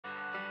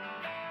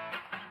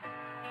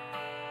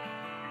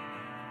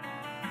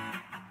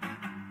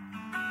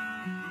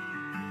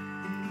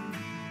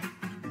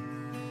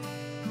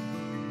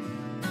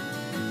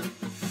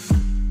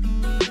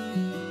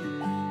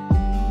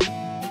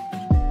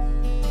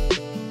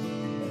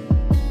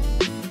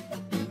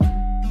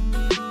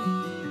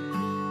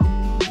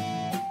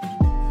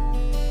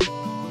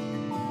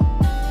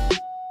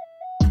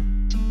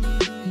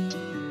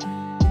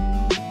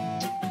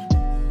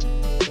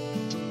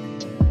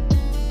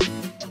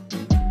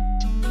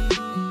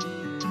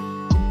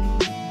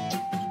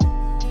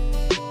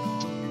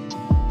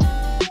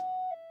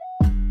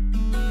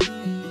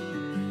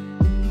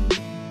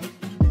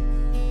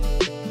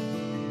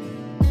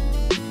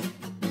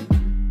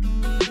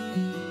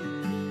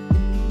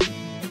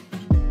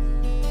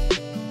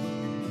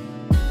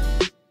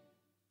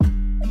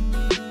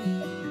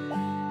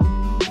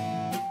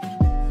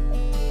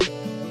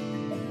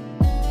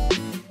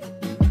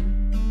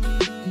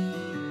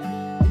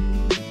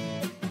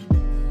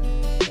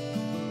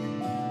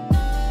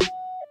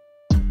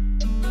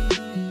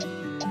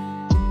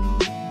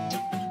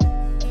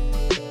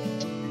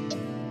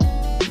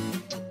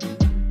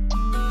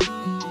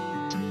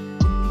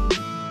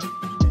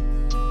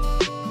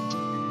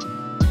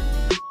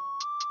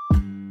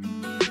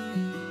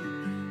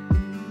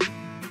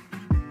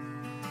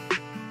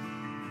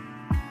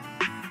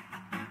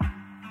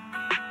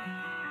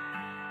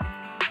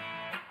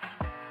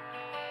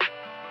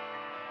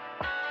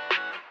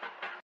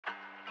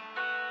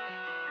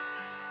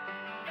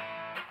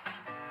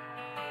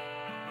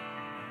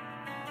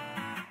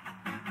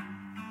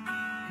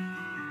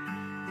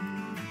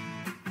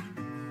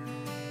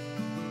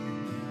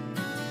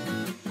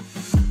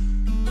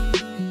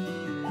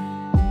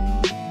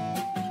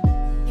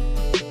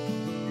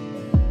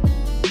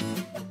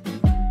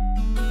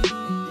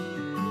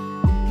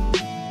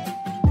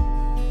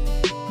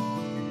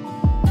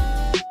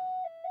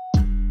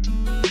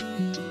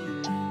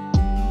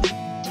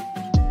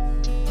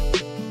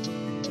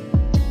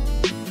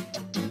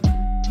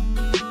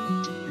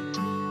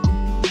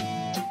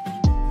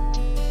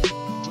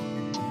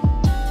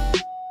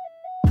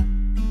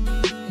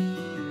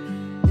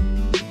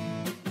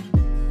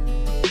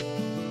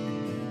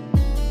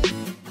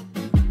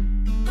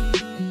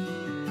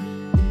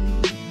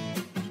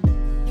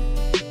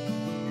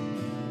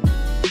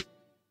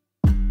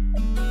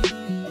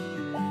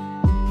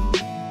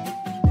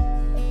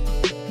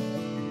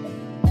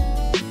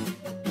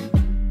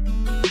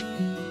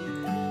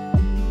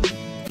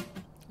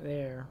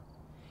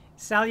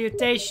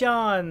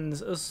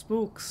Salutations,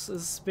 spooks,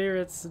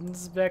 spirits, and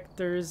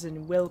specters,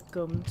 and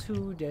welcome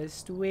to the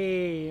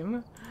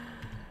stream.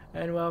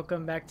 And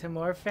welcome back to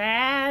more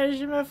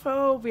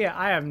Phasmophobia.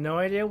 I have no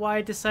idea why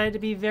it decided to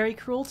be very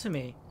cruel to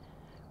me.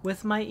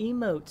 With my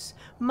emotes.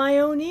 My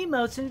own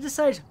emotes, and it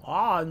decides,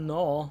 oh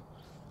no.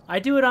 I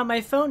do it on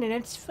my phone and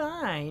it's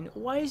fine.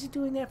 Why is it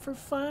doing that for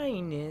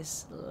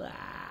fineness? Blah.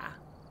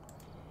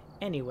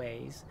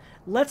 Anyways,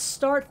 let's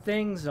start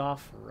things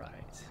off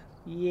right.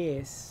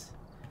 Yes.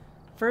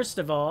 First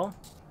of all,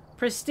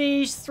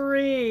 Prestige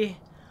 3.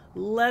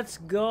 Let's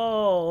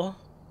go.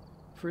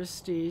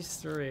 Prestige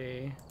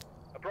 3.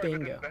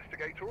 Bingo.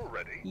 Investigator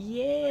already.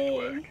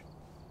 Yay.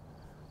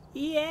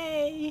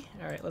 Yay.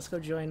 Alright, let's go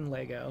join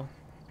Lego.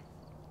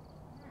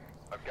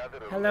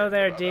 Hello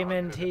there,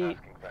 Demon T.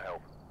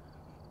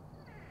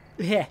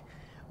 Yeah.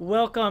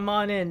 Welcome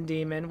on in,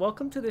 Demon.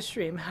 Welcome to the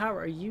stream. How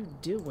are you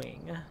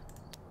doing?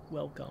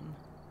 Welcome.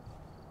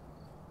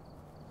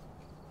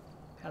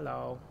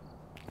 Hello.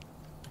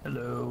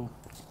 Hello.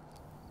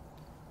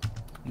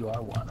 You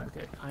are one,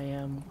 okay. I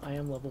am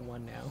level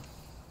 1 now.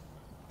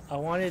 I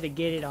wanted to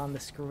get it on the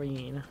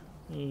screen.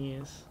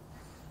 Yes.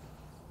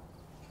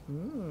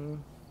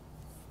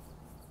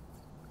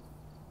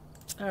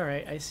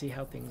 Alright, I see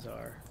how things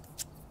are.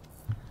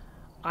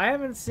 I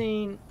haven't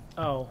seen...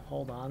 Oh,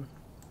 hold on.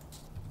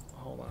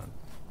 Hold on.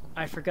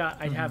 I forgot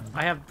I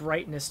have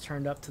brightness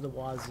turned up to the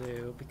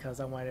wazoo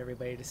because I want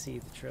everybody to see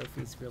the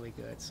trophies really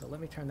good. So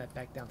let me turn that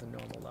back down to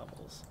normal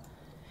levels.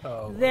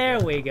 Oh, there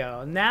okay. we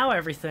go. Now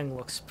everything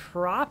looks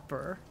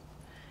proper.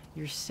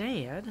 You're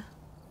sad.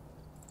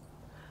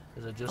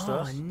 Is it just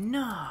us? Oh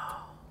no.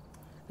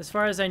 As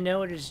far as I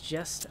know, it is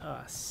just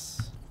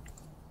us.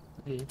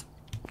 Yeah.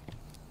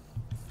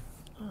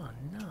 Oh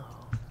no.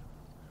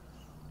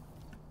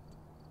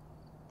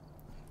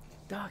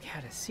 Dog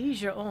had a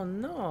seizure. Oh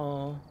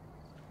no.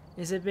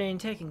 Is it being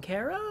taken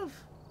care of?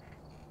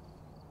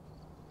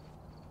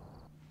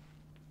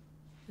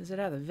 Is it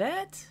at the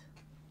vet?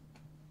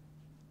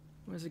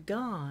 Or is it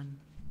gone?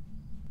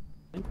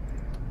 Okay,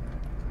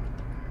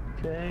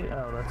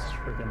 oh, that's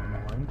freaking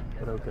annoying,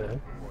 but okay.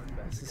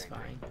 This is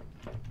fine.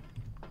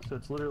 So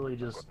it's literally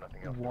just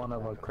one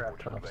of a crap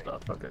ton of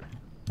stuff. Okay,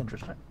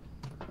 interesting.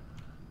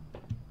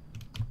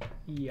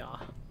 Yeah.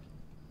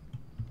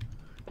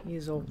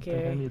 He's Okay,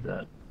 okay. I need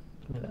that.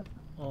 Give me that.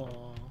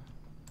 Oh.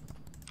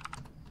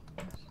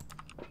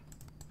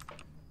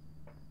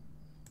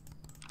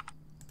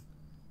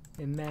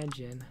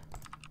 Imagine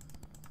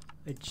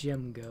a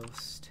gym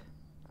ghost.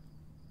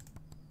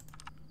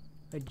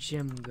 A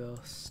gym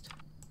ghost.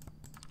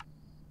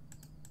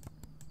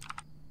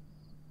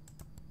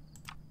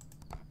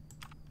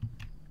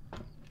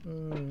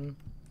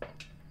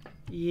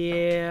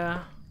 Yeah.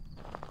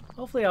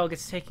 Hopefully all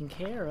gets taken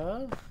care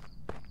of.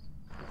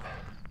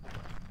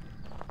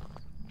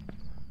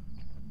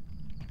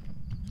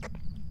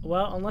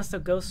 Well, unless the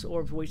ghost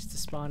orb waits to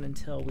spawn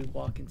until we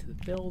walk into the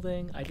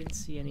building. I didn't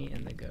see any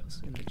in the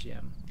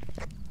gym.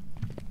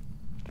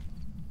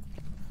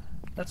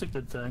 That's a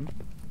good thing.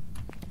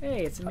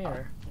 Hey, it's a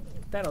mirror.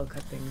 That'll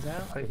cut things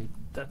out. Hey,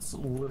 that's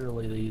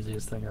literally the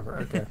easiest thing ever.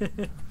 Okay.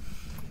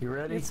 You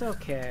ready? It's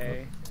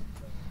okay.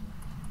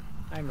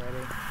 I'm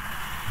ready.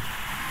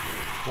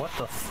 What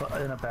the fuck?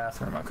 In a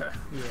bathroom, okay.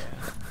 Yeah.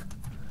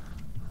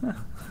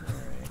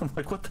 Alright. I'm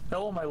like, what the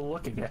hell am I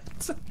looking at?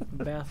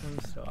 Bathroom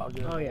stall. I'll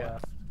go Oh, to the yeah.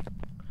 left.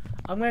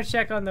 I'm gonna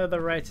check on the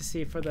right to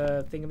see for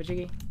the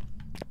thingamajiggy.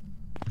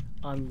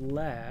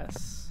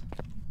 Unless...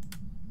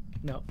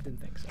 No, didn't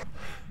think so.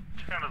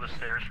 Check under the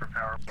stairs for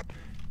power.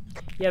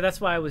 Yeah, that's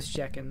why I was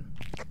checking.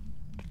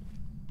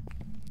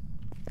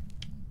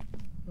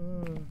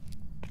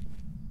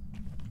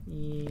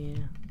 Yeah.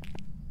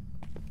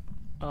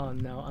 Oh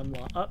no, I'm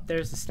lost. Oh,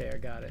 there's the stair.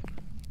 Got it.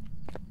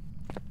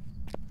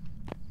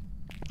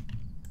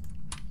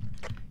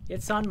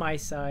 It's on my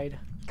side.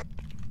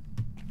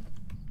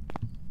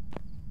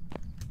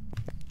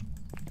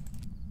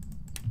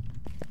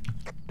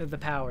 The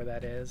power,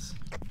 that is.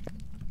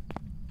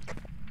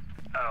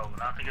 Oh,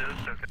 not the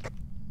ghost? Okay.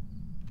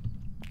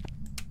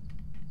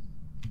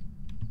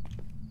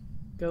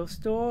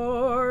 Ghost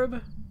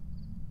orb!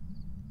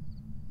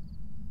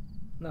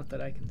 Not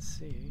that I can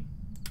see.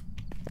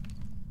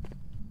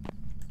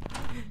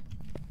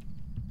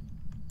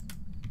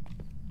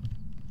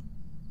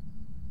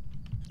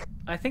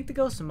 I think the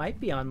ghost might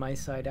be on my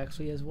side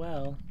actually as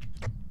well.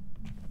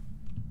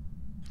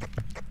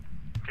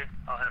 Okay,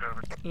 I'll head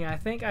over. Yeah, I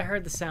think I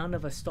heard the sound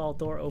of a stall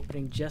door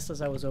opening just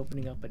as I was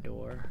opening up a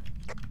door.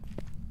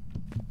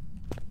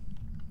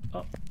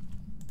 Oh.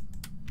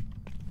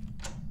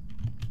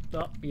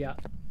 Oh, yeah.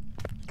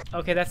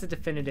 Okay, that's a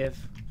definitive.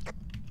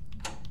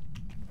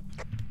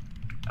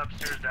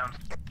 Upstairs,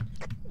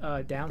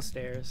 downstairs.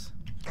 Downstairs.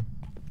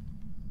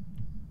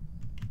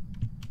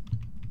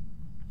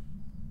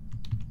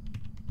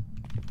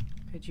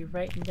 Could you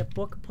write in the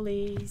book,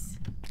 please?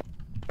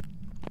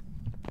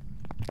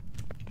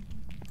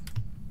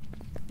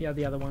 Yeah,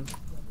 the other one.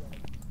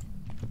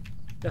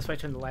 That's why I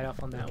turned the light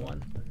off on that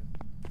one.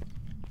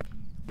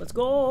 Let's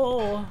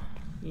go!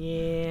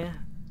 Yeah.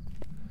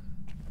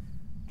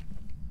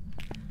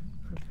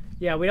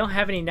 Yeah, we don't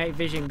have any night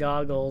vision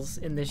goggles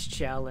in this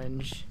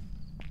challenge.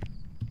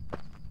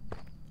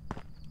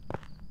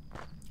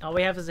 All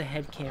we have is a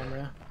head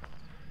camera.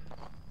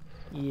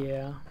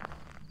 Yeah.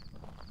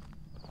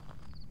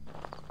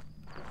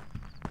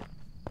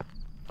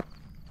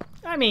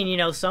 I mean, you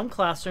know, some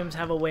classrooms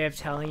have a way of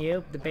telling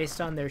you based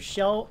on their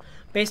shelf,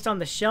 based on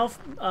the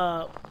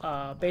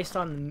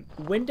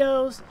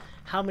windows,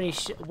 how many,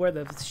 where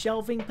the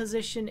shelving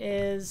position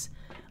is.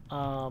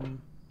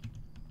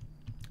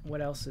 What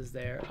else is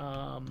there?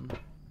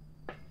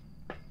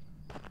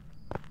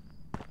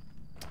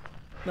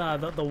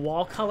 The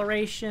wall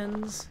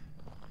colorations.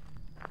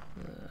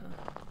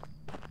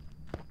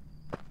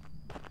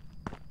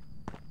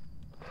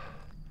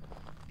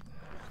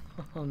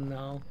 Oh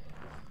no.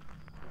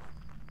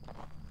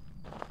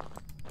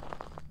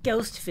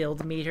 Ghost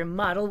field meter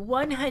model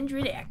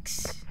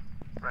 100X.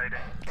 Writing.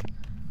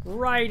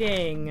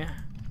 Writing.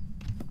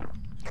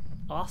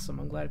 Awesome,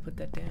 I'm glad I put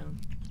that down.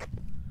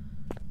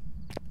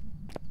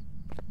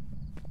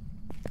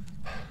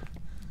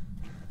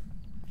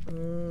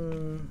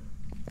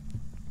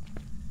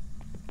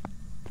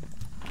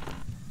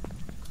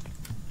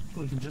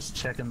 We can just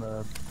check in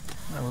the...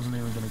 I wasn't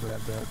even gonna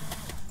grab that.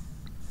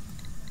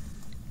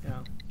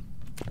 No.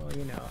 Well,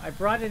 you know, I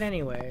brought it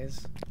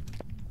anyways.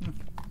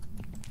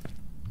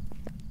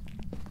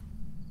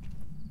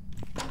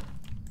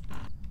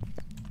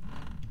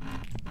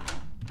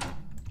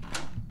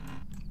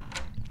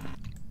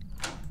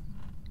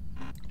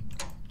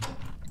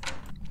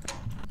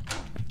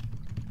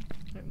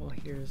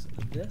 Here's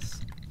this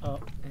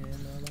up, and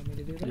allow me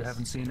to do this. You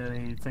haven't seen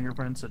any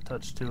fingerprints that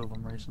touched two of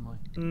them recently?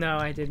 No,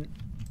 I didn't.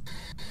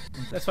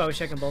 That's why I was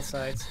checking both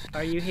sides.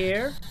 Are you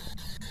here?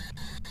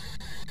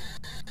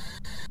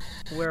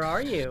 Where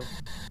are you?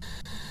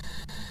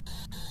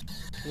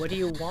 What do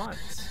you want?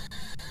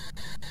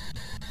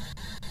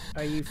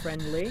 Are you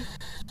friendly?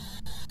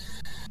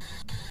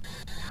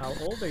 How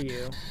old are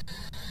you?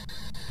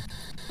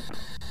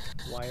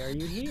 Why are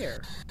you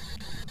here?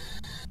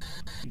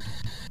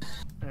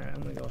 Alright,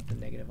 I'm gonna go with the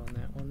negative on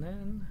that one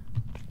then.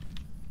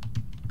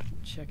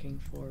 Checking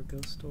for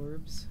ghost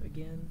orbs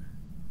again.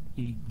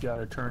 You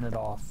gotta turn it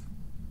off.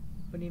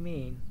 What do you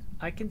mean?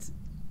 I can...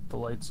 The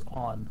light's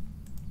on.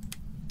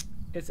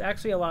 It's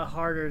actually a lot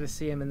harder to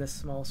see him in this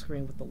small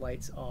screen with the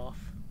lights off.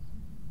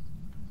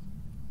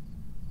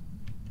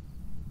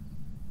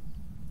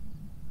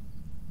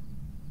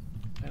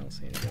 I don't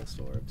see any ghost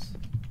orbs.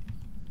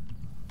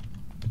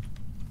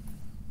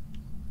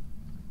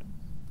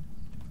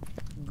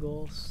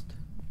 Ghost.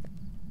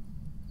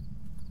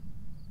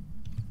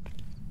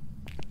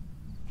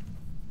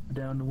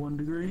 Down to 1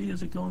 degree.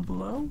 Is it going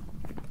below?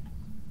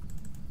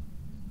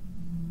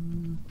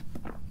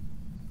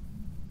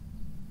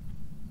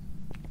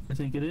 I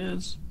think it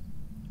is.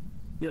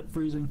 Yep,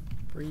 freezing.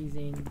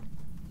 Freezing.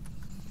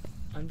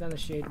 I'm done to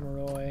shade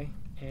Moroi,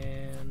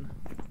 and...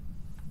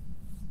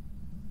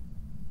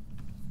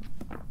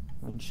 I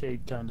mean,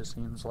 shade kind of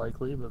seems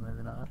likely, but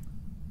maybe not.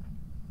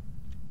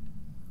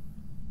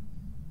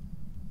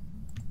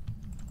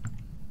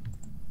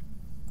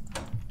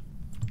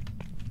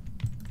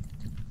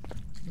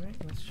 Alright,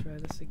 let's try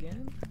this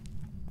again.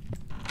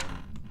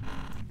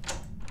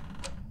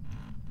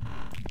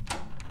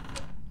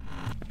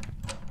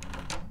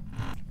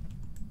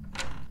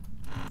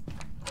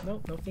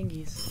 Nope, no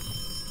fingies.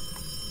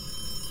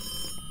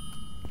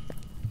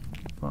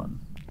 Fun.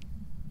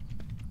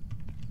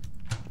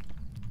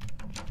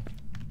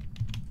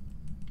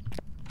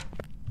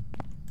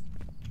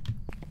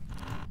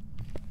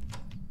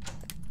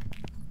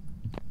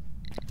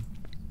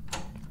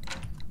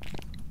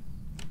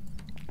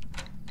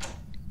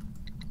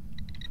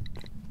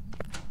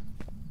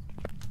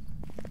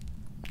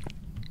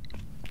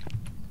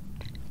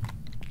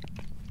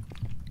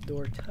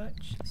 Door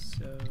touch,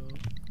 so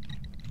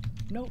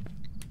nope,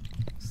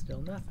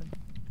 still nothing.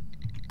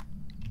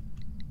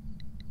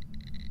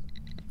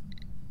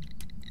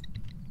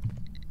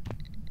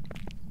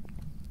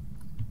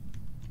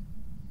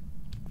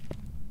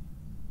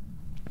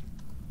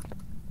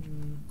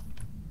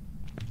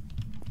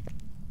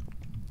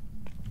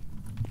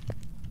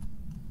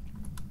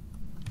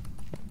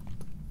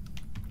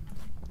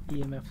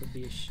 EMF would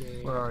be a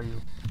shade. Where are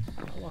you?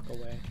 I'll walk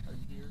away. Are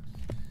you here?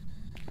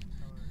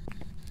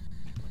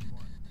 What do you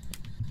want?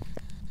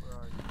 Where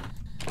are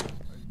you?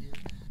 Are you here?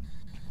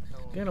 No.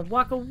 Gonna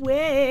walk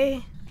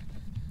away.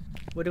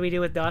 What do we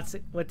do with dots?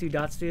 What do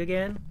dots do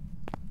again?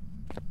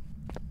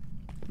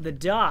 The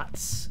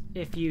dots,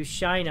 if you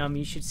shine them,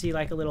 you should see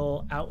like a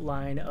little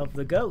outline of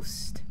the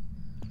ghost.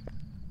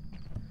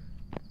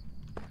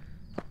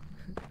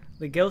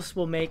 The ghost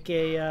will make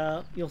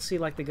a, you'll see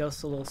like the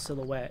ghost's a little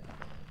silhouette.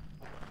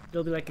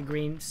 It'll be like a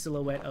green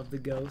silhouette of the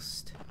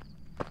ghost.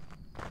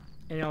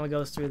 And it only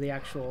goes through the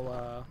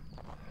actual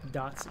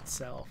dots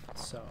itself.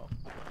 So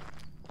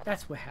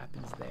that's what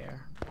happens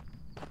there.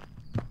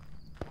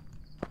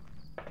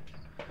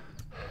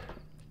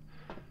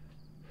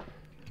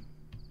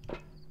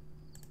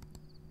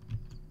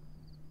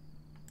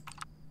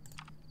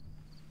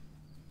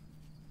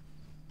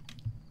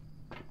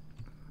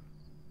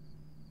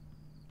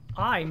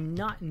 I'm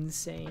not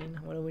insane.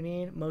 What do we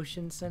need?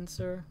 Motion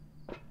sensor.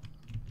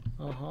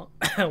 Uh-huh.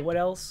 What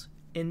else?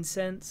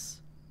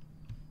 Incense.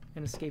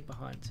 And escape a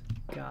hunt.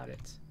 Got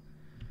it.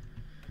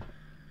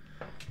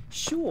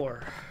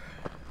 Sure.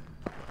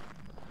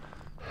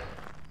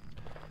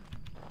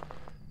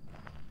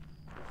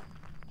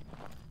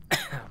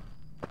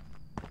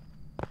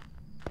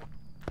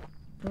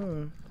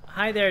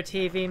 Hi there,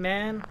 TV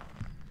man.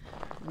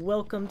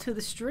 Welcome to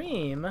the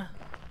stream.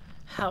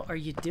 How are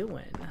you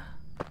doing?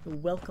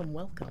 Welcome,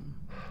 welcome.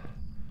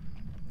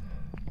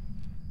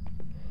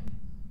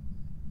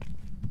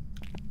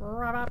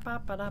 Alright,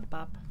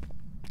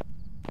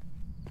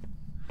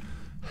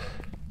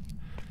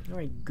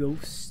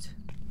 Ghost.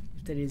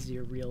 If that is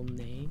your real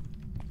name.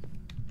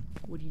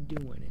 What are you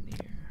doing in here?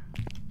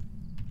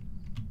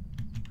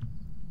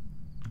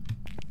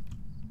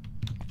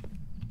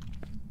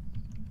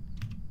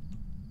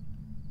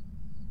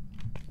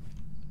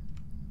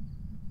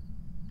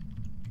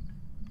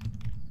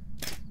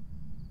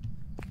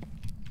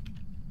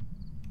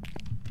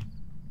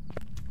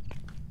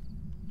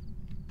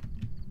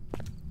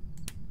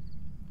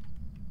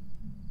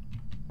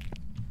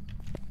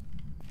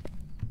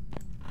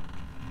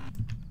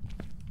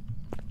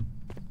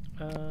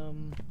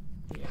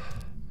 Yeah.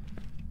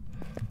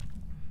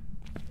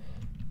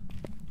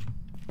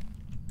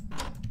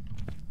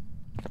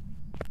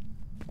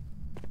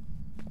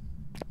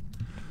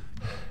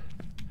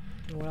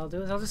 What I'll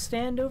do is I'll just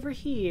stand over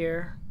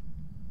here.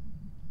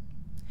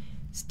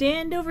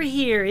 Stand over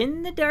here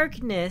in the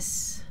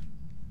darkness.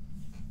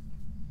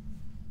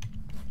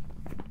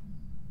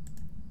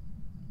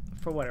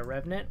 For what, a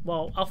revenant?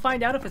 Well, I'll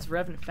find out if it's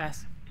revenant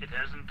fast. It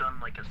hasn't done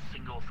like a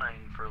single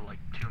thing for like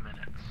 2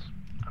 minutes.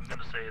 I'm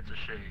gonna say it's a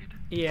shade.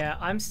 Yeah,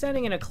 I'm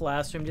standing in a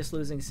classroom just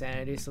losing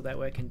sanity so that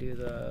way I can do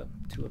the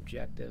 2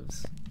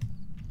 objectives.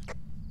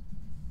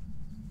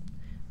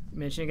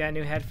 Mention you got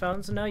new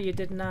headphones? No, you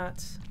did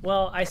not.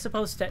 Well, I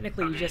suppose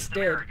technically you just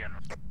did. Again.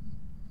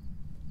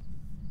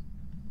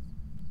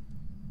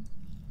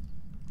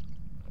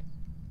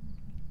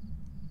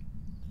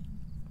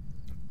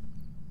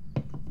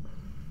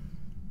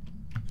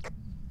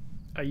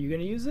 Are you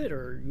gonna use it,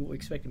 or are you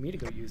expecting me to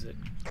go use it?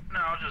 No,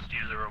 I'll just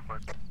use it real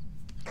quick.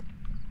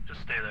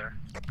 Just stay there.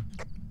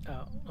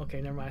 Oh,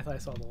 okay, never mind. I thought I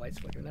saw the lights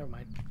flicker. Never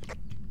mind.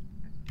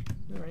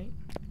 Alright.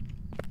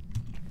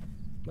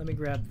 Let me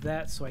grab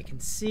that so I can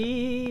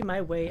see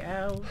my way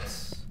out.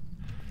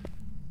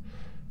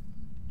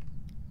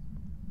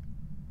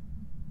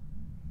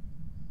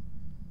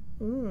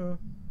 I'm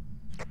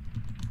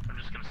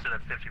just gonna sit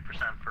at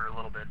 50% for a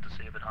little bit to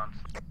see if it hunts.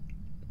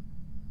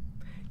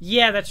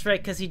 Yeah, that's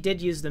right, because he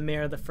did use the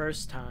mirror the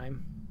first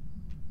time.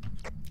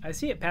 I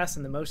see it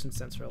passing the motion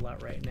sensor a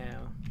lot right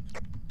now.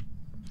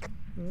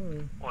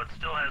 Well, it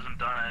still hasn't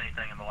done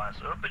anything in the last...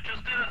 Oh, it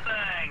just did a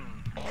thing!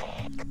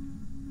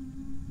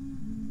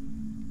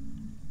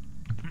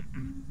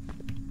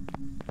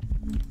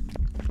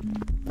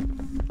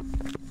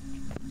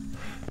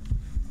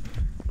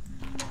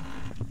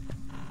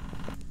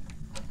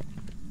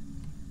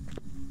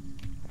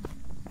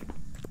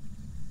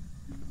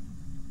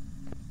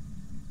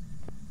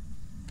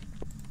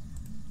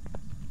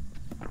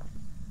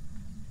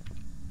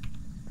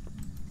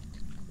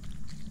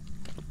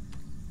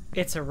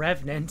 It's a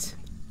revenant.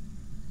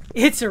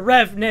 It's a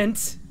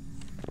revenant!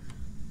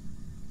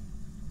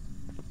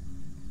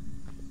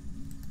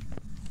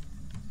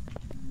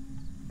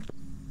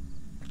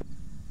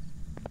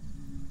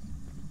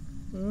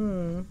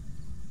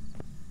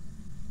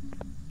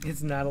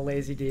 It's not a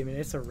lazy demon,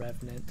 it's a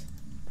revenant.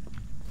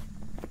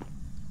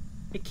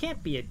 It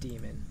can't be a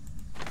demon.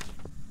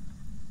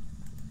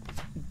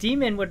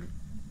 Demon would...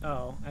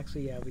 Oh,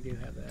 actually, yeah, we do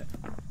have that.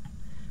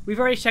 We've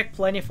already checked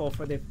plentiful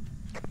for the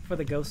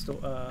ghost,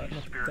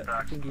 Spirit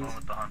box the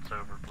moment the hunt's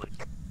over, please.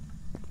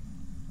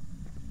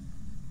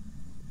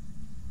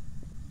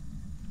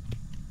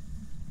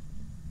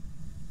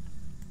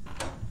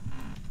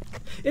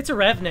 It's a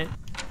revenant.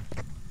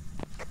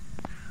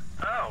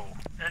 Oh,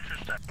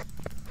 interesting.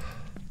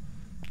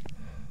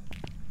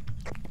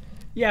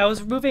 Yeah, I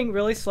was moving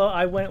really slow.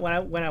 I went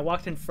when I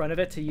walked in front of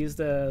it to use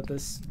the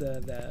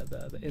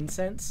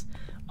incense.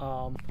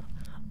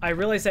 I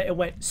realized that it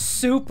went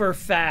super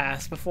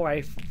fast before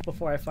I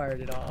fired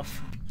it off.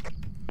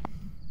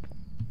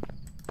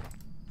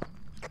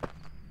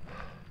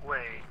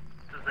 Wait,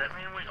 does that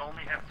mean we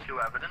only have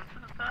 2 evidences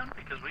then?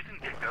 Because we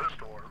didn't get ghost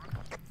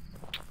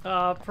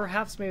orb.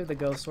 Perhaps maybe the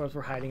ghost orbs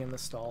were hiding in the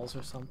stalls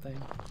or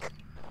something.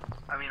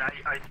 I mean,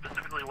 I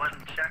specifically went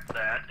and checked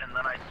that, and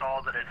then I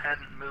saw that it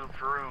hadn't moved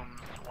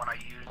rooms when I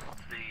used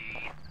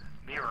the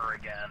mirror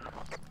again.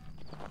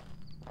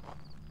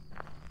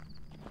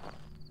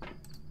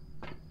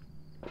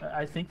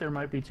 I think there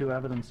might be 2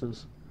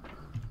 evidences.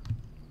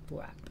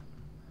 Blap.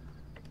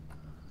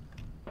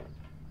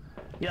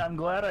 Yeah, I'm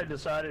glad I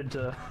decided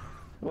to...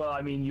 Well,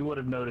 I mean, you would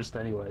have noticed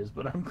anyways,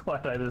 but I'm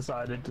glad I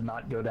decided to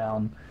not go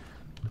down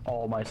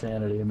all my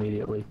sanity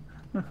immediately.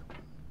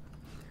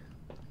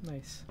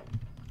 Nice.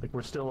 Like,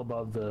 we're still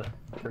above the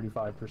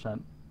 35%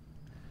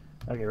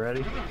 Okay,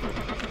 ready?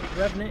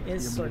 Revenant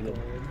is You're muted.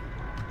 circled.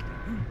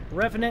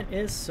 Revenant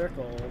is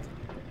circled.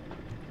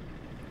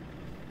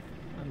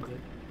 I'm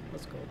good.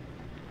 Let's go.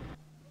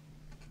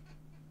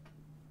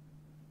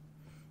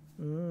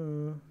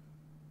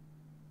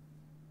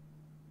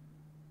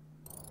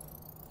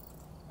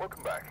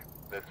 Welcome back.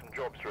 There's some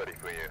jobs ready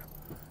for you.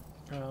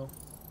 Oh.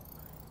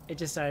 It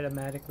just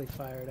automatically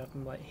fired up.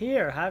 I'm like,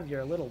 here, have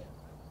your little...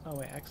 Oh,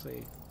 wait,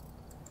 actually...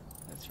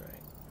 That's right.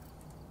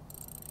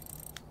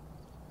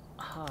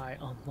 Hi,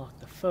 unlock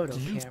the photo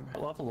Did you camera.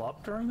 level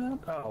up during that?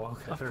 Oh,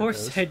 okay. Of there it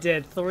course goes. I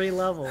did. 3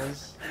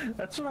 levels.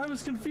 That's what I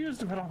was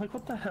confused about. I'm like,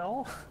 what the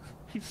hell?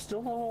 He's still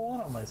level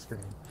 1 on my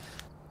screen.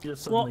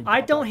 Just Well, suddenly I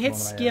popped don't up hit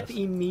when I skip asked.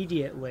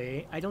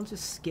 immediately. I don't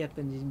just skip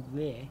and then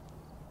bleh.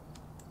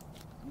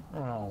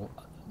 Well,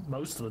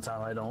 most of the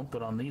time I don't,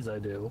 but on these I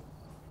do.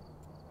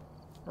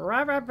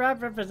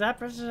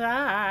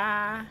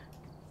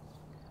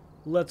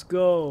 Let's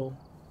go.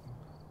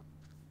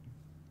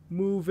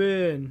 Move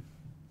in.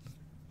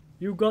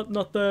 You got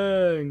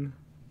nothing.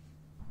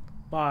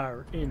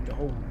 Fire in the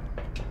hole.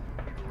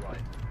 Right.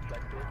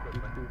 Check the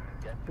equipment.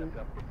 Get set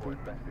up before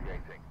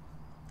investigating.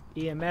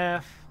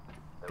 EMF.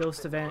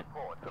 Ghost event.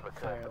 Reports of a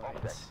Fire current lights.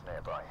 object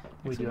nearby.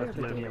 We do have to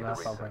do really an good.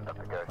 EMF. I'll bring Of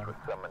the it ghost up. was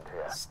summoned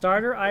here.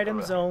 Starter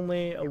items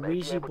only. A You may be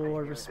Ouija able to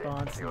board use it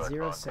response to and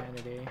your 0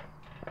 advantage. sanity.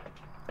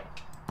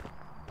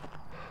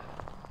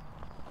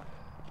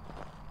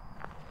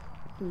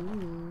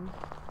 Ooh.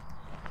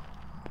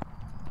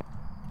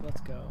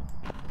 Let's go.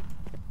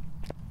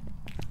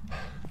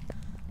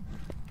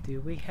 Do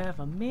we have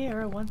a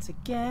mirror once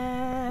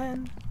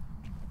again?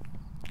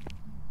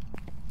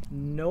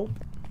 Nope.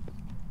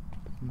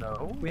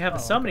 No? We have a Oh,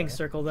 summoning okay.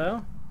 circle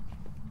though.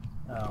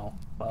 Oh,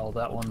 well,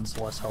 that one's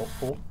less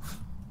helpful.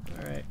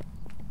 Alright.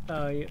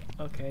 Oh, you,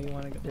 okay, you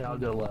wanna go? Yeah, I'll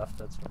go left.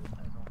 That's what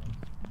I normally.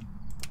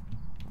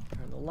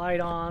 Turn the light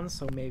on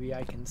so maybe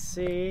I can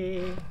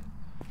see.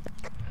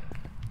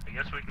 I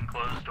guess we can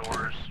close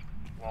doors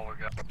while we're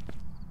going.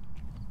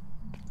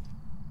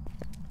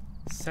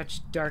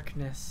 Such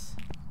darkness.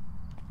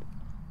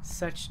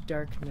 Such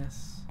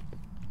darkness.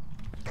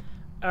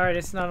 Alright,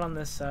 it's not on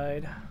this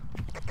side.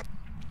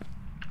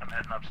 I'm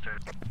heading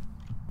upstairs.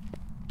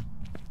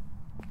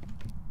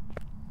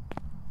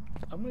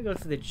 I'm gonna go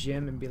to the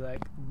gym and be like,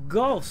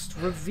 Ghost,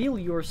 reveal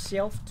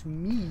yourself to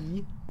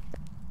me.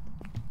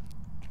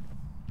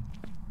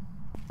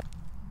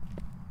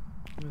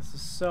 This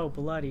is so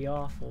bloody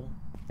awful.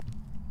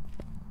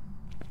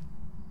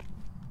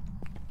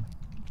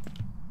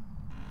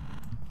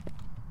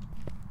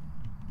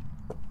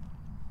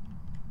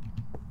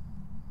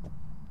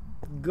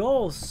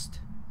 Ghost,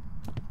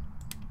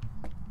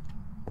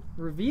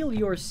 reveal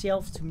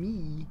yourself to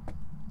me.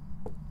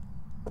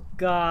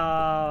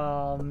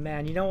 Oh,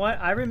 man, you know what?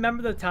 I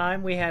remember the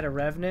time we had a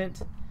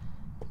revenant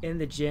in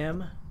the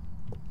gym.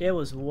 It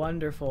was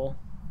wonderful.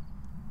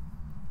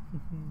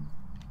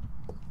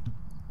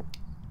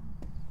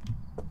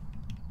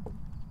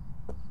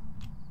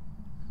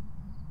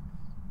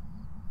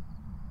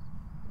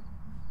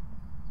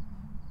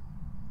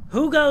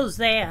 Who goes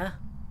there?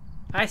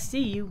 I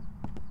see you.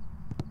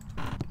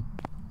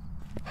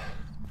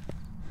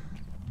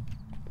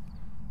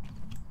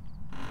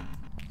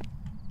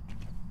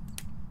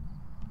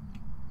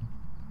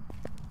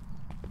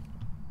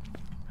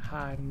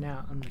 Hiding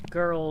out in the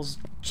girls'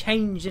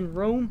 changing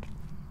room.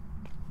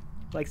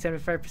 Like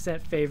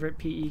 75% favorite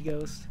PE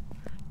ghost.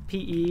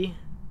 PE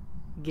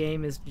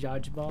game is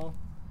dodgeball.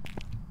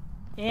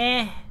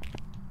 Eh.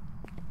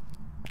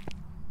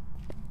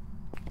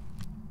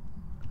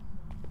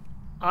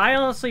 I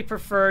honestly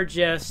prefer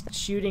just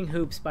shooting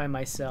hoops by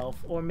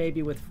myself, or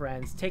maybe with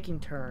friends, taking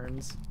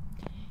turns.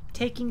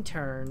 Taking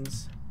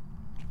turns.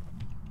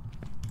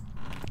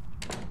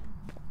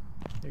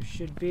 There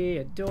should be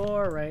a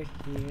door right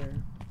here.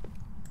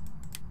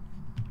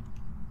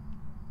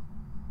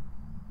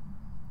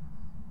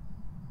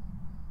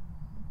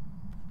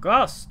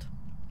 Ghost!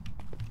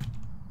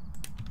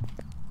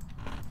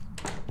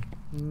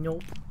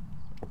 Nope.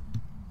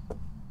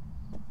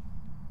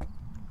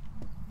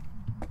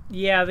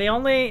 Yeah, the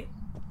only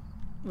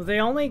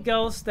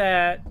ghost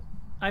that,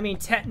 I mean,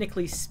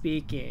 technically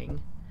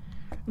speaking,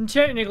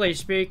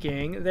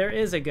 there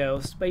is a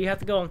ghost, but you have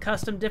to go on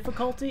custom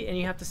difficulty and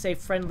you have to say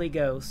friendly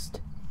ghost.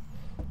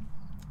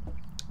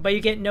 But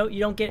you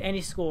don't get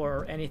any score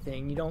or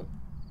anything. You don't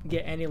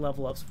get any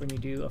level ups when you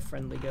do a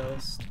friendly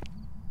ghost.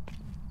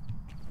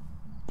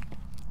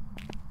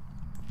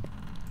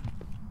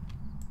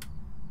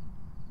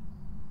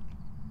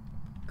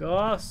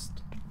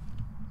 Ghost.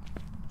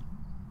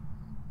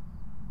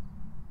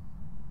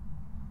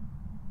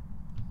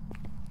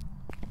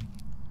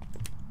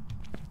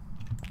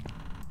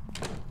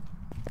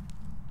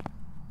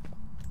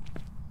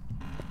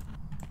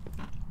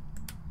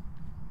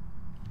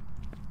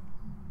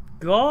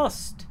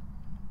 Ghost.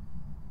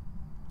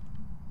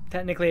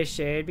 Technically a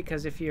shade,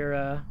 because if you're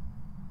I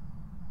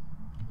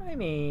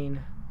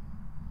mean,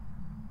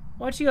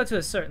 once you go to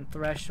a certain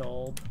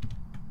threshold,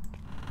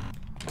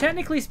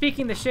 technically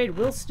speaking, the shade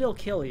will still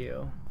kill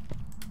you.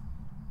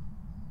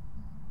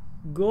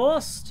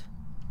 Ghost.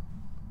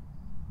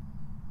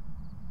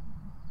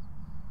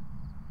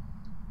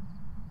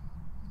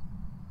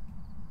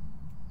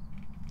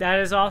 That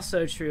is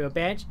also true. A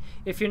banshee.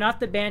 If you're not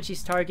the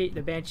banshee's target,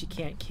 the banshee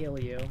can't kill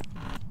you.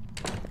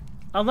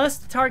 Unless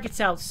the target's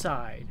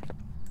outside.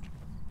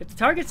 If the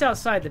target's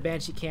outside, the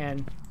banshee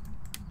can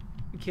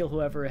kill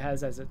whoever it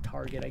has as a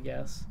target, I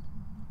guess.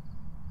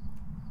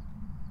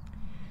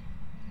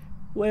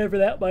 Whatever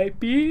that might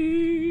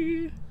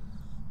be.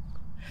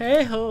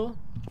 Hey ho.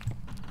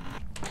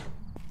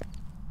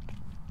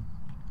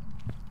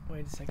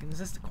 Wait a second. Is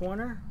this the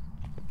corner?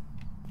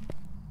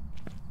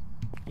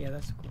 Yeah,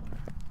 that's the corner.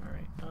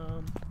 Alright,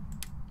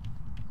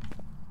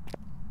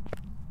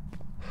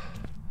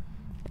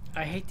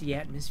 I hate the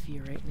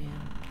atmosphere right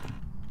now.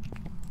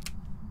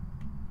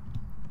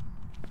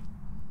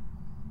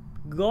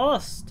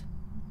 Ghost!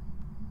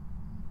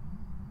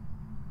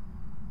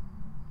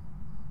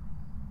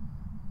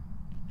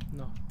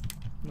 No.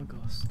 No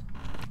ghost.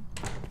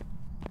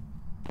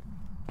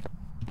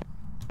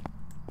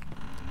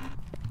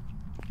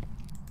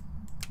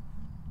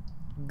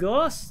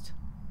 Ghost!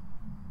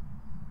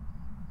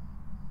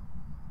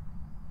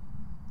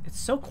 It's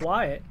so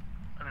quiet.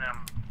 I mean,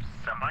 I'm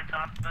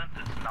semi-confident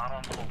it's not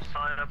on the little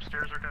side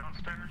upstairs or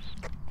downstairs.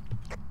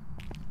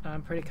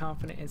 I'm pretty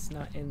confident it's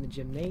not in the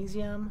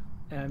gymnasium.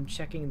 And I'm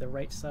checking the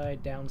right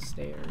side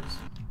downstairs.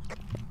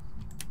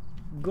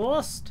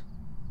 Ghost!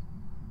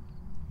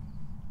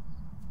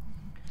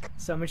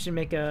 Someone should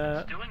make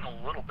a... It's doing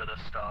a little bit of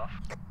stuff.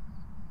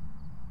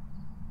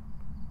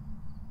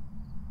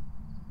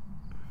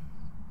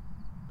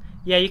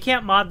 Yeah, you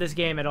can't mod this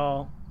game at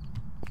all.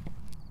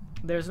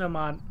 There's no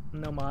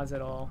mods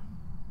at all.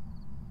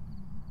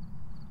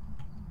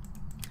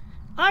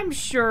 I'm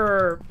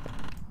sure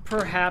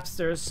perhaps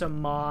there's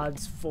some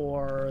mods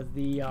for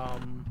the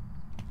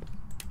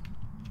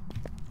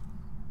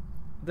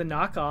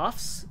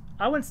knockoffs.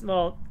 I wouldn't,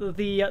 well,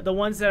 the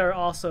ones that are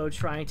also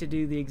trying to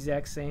do the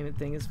exact same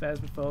thing as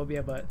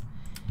Phasmophobia, but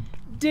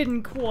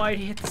didn't quite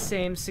hit the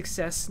same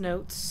success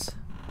notes.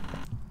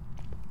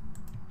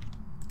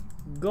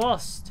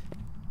 Ghost.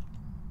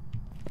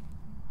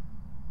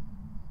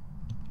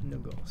 No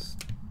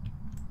ghost.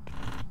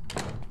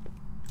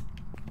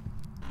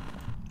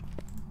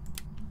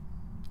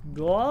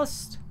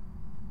 Ghost.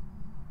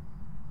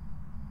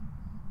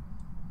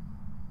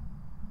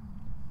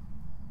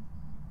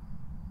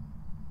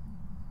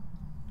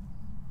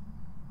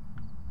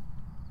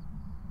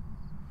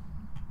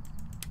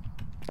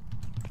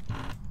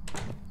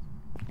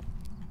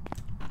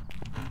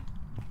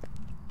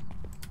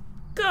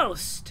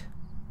 Ghost.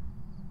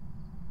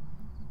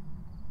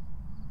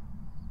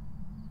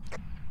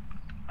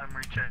 I'm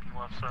rechecking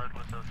left side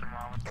with the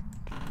thermometer.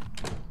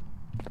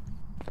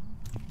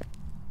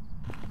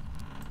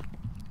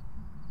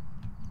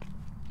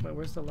 Wait,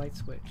 where's the light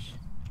switch?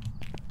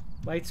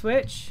 Light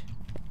switch?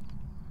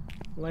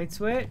 Light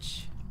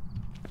switch?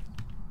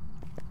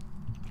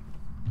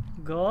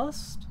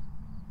 Ghost?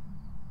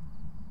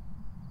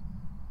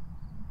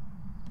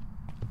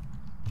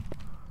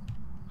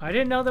 I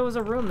didn't know there was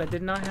a room that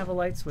did not have a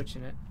light switch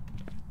in it.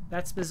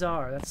 That's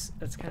bizarre.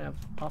 That's kind of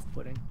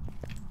off-putting.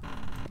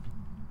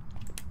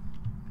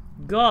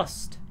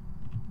 Ghost!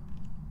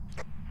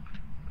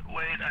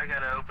 Wait, I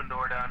got an open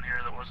door down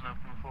here that wasn't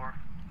open before.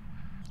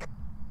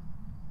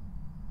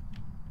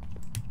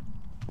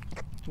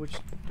 Which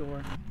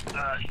door?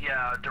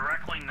 Yeah,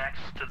 directly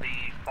next to the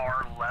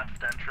far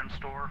left entrance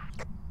door.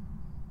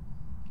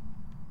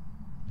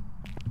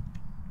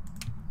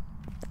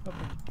 Okay.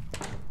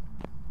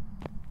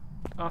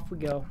 Off we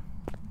go.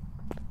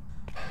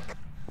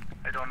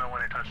 I don't know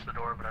when I touched the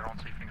door, but I don't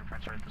see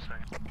fingerprints right this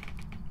second.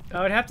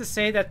 I would have to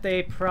say that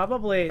they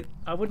probably...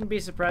 I wouldn't be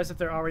surprised if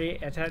there already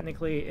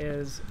technically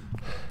is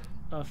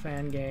a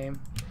fan game.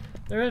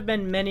 There have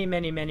been many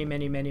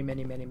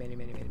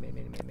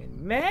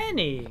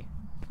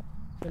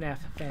FNAF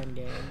fan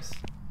games.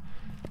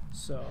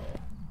 So,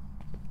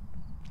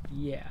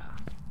 yeah.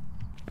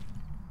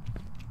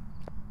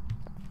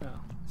 Oh,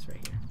 it's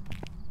right here.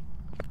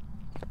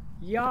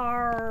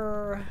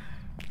 Yar.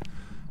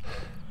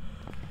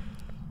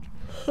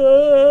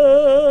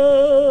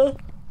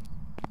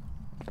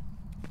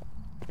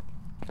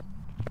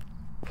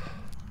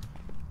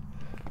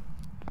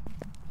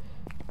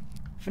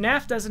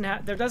 FNAF doesn't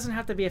have. There doesn't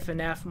have to be a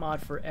FNAF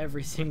mod for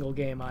every single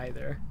game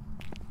either.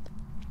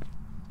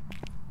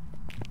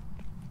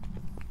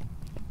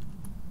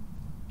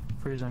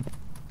 Freezing.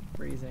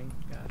 Freezing.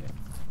 Got it.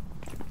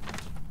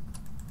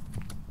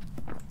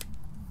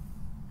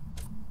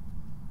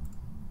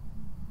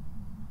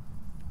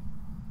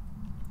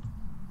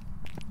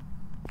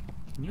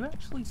 Can you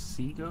actually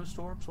see ghost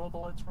orbs while the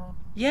lights are on?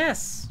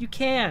 Yes, you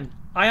can.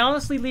 I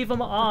honestly leave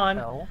them on.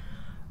 Hell?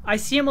 I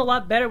see them a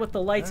lot better with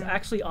the lights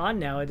actually on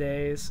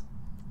nowadays.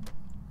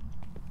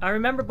 I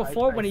remember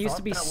before when it used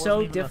to be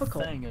so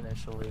difficult. Thing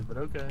initially, but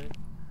okay.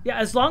 Yeah,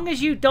 as long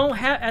as you don't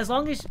have, as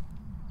long as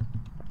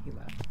he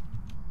left.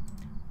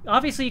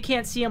 Obviously, you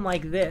can't see them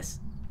like this.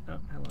 Oh,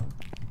 hello.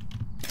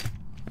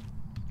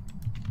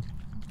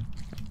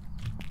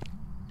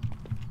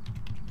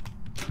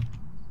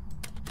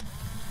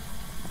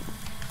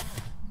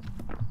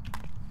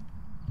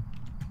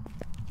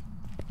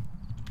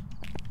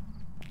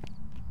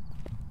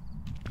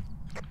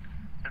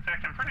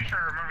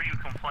 I remember you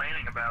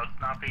complaining about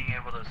not being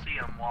able to see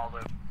them while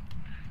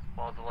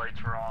the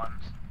lights were on.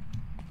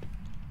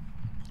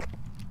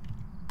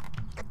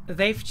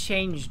 They've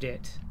changed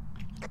it.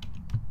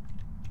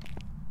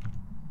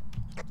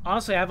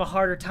 Honestly, I have a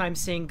harder time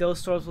seeing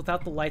ghost orbs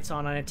without the lights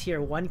on a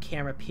tier 1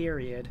 camera,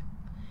 period.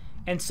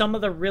 And some of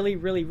the really,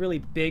 really, really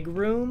big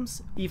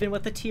rooms, even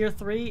with the tier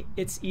 3,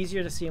 it's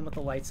easier to see them with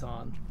the lights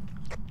on.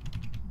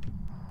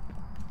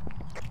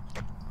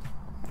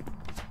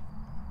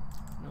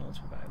 No, let's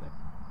revive it.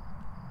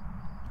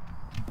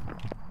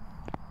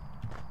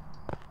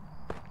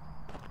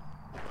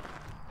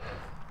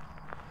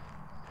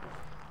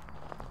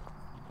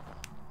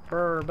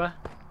 Burb.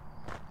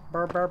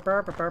 Burr, burr,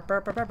 burr, burr, burr,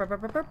 burr, burr, burr, burr,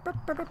 burr, burr,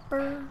 burr, burr,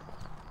 burr.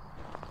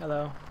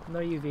 Hello. No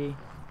UV.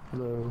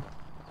 Hello.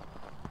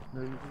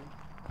 No, you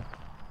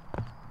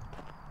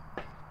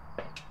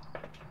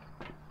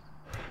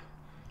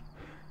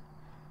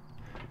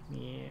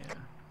Yeah.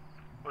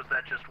 Was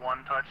that just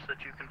one touch that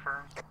you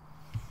confirmed?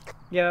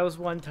 Yeah, that was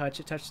one touch.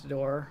 It touched the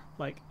door,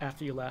 like,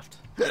 after you left.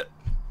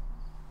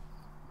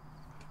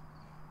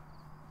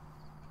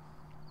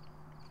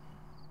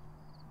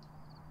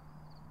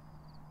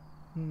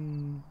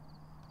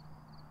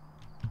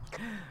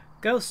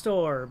 Ghost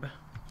orb.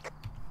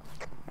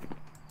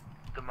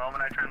 The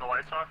moment I turned the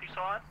lights off, you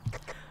saw it?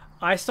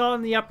 I saw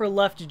in the upper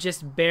left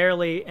just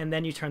barely, and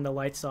then you turned the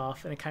lights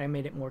off, and it kind of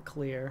made it more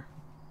clear.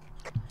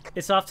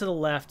 It's off to the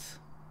left.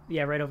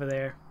 Yeah, right over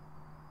there.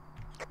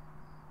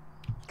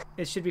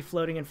 It should be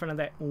floating in front of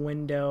that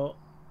window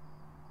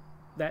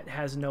that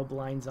has no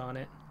blinds on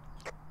it.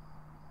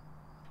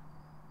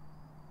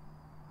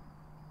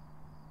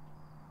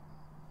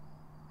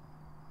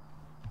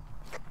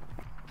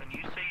 And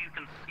you say you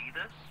can see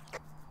this?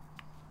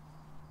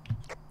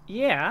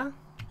 Yeah.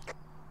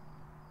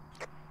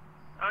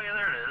 Oh yeah,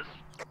 there it is.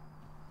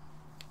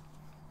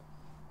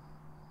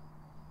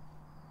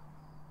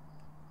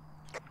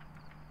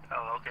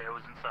 Oh, okay, it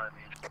was inside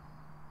me.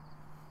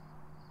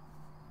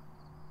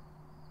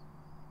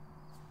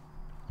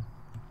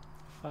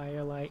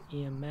 Firelight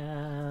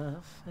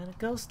EMF and a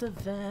ghost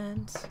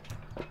event.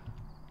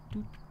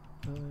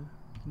 Doop,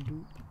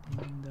 doop,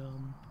 and,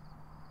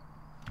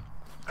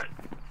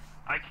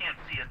 I can't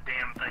see a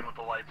damn thing with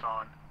the lights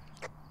on.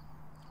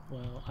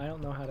 well, I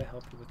don't know how to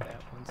help you with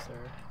that one, sir.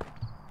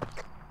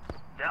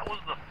 That was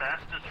the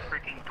fastest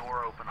freaking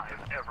door open I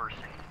have ever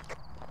seen.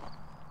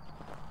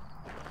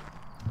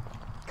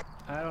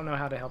 I don't know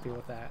how to help you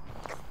with that.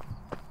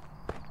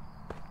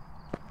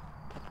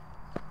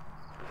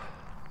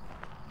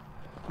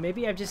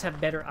 Maybe I just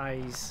have better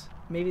eyes.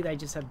 Maybe I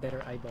just have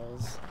better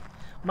eyeballs.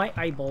 My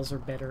eyeballs are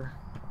better.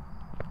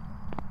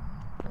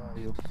 Where are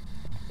you?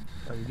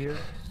 Are you here?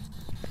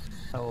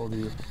 How old are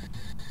you?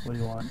 What do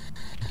you want?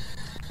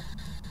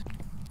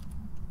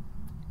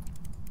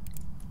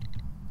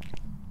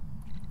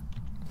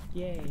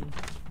 Yay.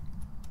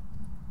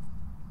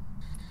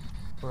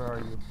 Where are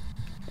you?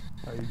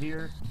 Are you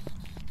here?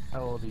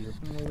 How old are you?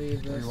 I'm gonna leave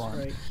What do you this want?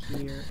 right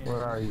here and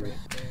Where are you? right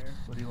there.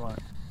 What do you want?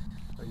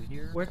 Are you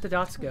here? Where'd the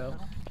dots go?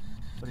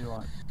 What do you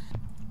want?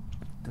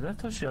 Did that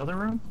touch the other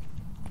room?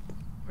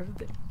 Where did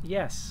they...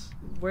 Yes.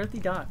 Where are the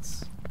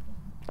dots?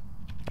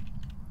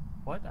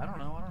 What? I don't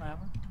know. I don't have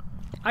them.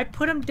 I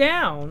put them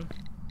down.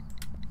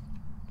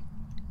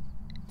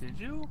 Did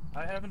you?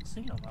 I haven't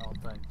seen them, I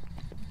don't think.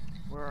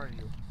 Where are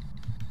you?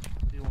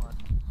 What do you want?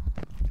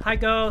 Hi,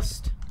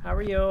 Ghost. How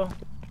are you?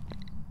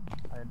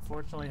 I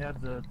unfortunately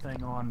had the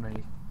thing on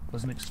me.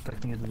 Wasn't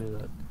expecting it to do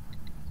that.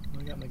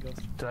 I got my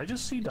ghost. Did I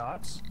just see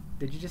dots?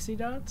 Did you just see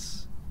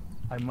dots?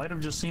 I might have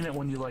just seen it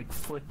when you like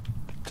flicked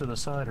to the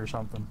side or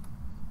something.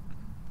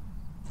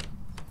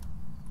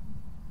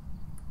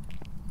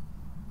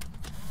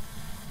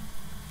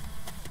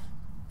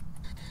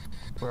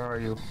 Where are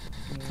you?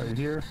 Are you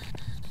here?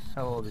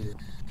 How old are you?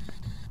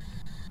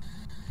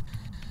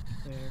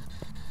 There.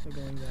 They're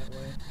going that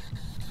way.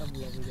 Have a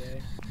lovely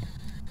day.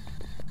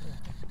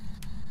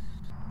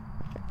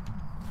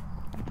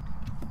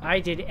 I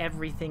did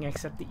everything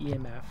except the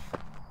EMF.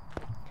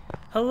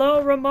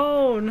 Hello,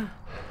 Ramon!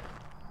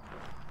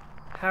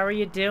 How are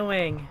you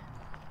doing?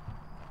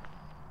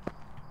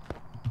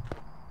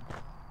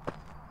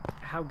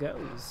 How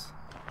goes?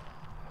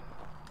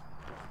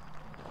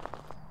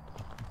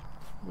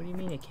 What do you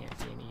mean it can't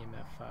be an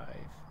EMF 5?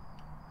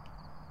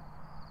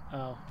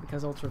 Oh,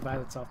 because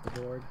ultraviolet's off the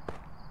board.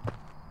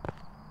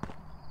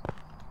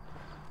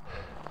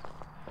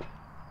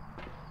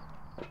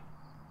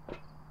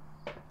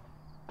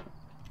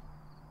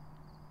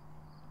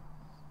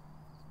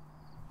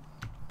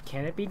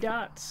 Can it be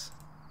dots?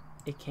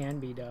 It can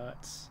be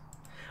dots.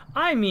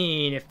 I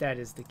mean, if that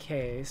is the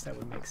case, that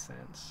would make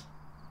sense.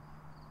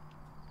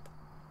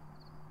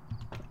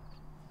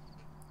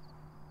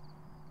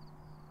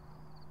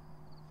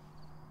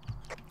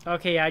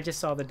 Okay, I just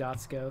saw the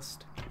dots,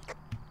 Ghost.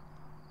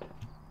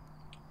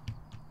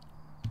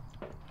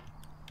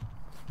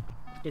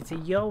 It's a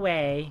yo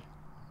way.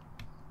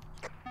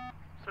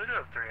 So we do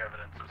have 3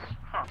 evidences.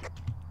 Huh.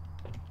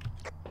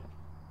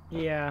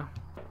 Yeah.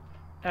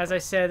 as I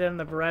said in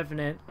the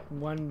Revenant,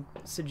 one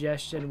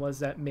suggestion was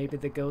that maybe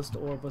the ghost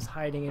orb was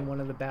hiding in one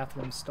of the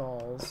bathroom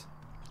stalls.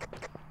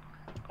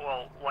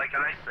 Well, like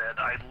I said,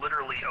 I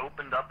literally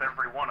opened up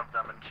every one of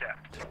them and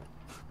checked.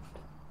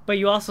 But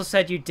you also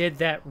said you did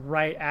that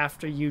right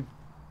after you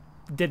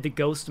did the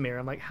ghost mirror.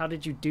 I'm like, how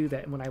did you do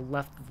that when I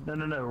left?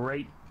 No,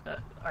 right.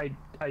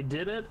 I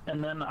did it,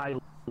 and then I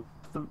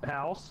left the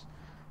house,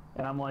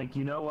 and I'm like,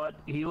 you know what?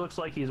 He looks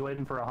like he's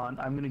waiting for a hunt.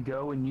 I'm gonna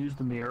go and use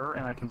the mirror,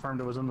 and I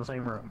confirmed it was in the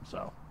same room.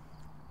 So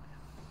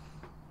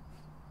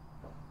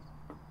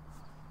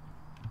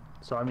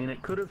I mean,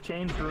 it could have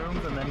changed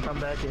rooms and then come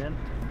back in.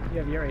 You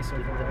have your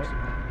circle, right?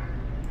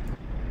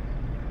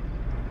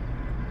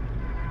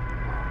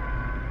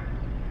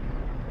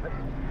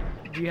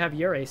 You have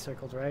your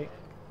circled, right?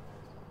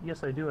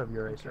 Yes, I do have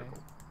your circle.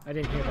 I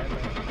didn't hear that though.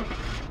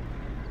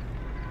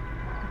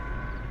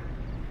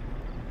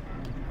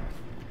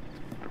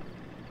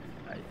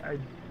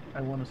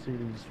 I want to see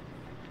these.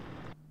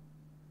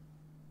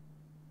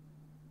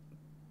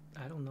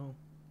 I don't know.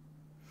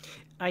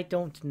 I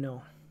don't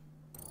know.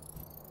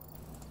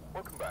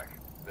 Welcome back.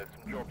 There's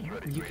some jobs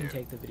ready You for can you.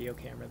 take the video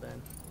camera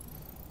then.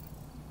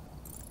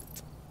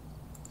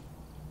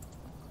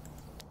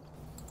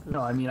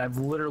 No, I mean, I've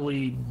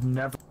literally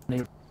never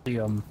been able to see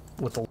them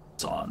with the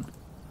lights on.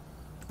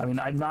 I mean,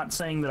 I'm not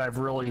saying that I've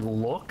really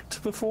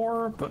looked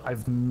before, but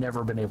I've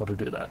never been able to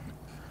do that.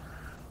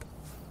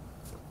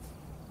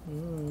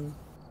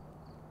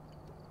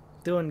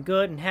 Doing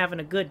good and having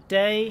a good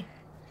day?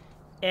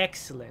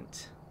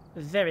 Excellent.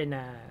 Very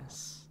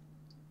nice.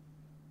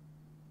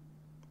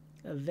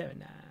 Very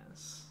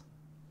nice.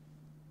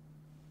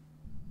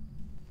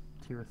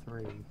 Tier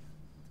 3.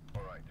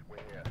 Alright, we're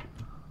here.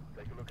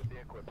 Take a look at the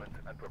equipment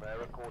and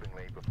prepare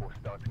accordingly before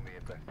starting the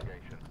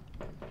investigation.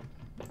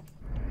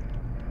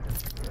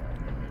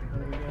 What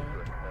do we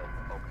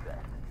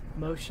got?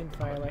 Motion,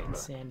 firelight,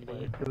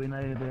 insanity. Do we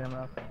need a damn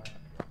up?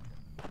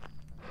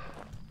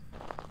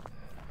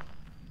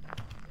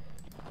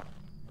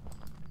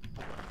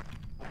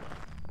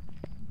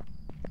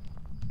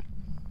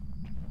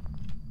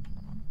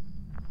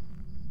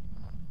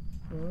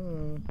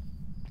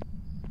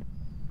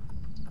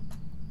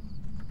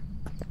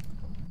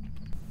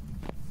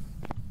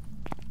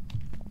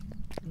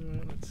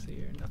 Let's see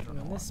here. Nothing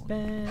on this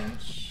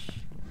bench.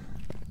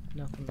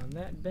 Nothing on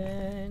that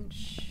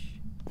bench.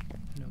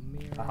 No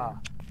mirror. Aha.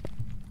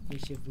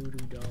 Here's your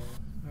voodoo doll.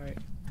 Alright,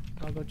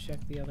 I'll go check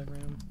the other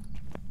room.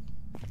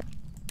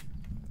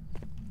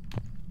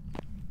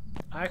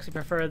 I actually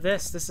prefer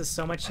this. This is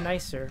so much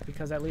nicer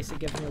because at least it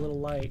gives me a little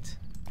light.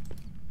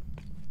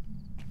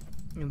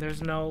 And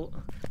there's no...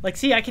 Like,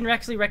 see, I can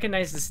actually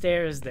recognize the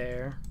stairs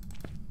there.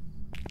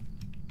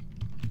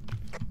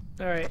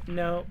 Alright,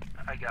 no.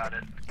 I got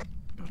it.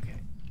 Okay.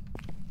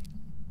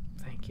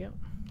 Thank you.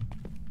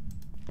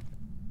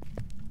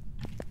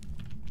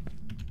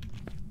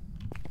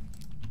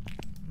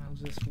 I'll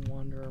just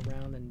wander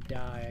around and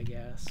die, I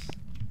guess.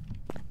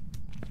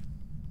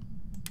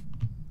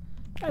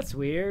 That's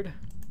weird.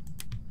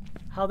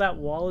 How that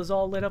wall is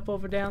all lit up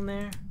over down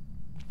there?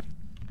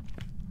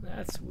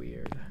 That's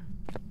weird.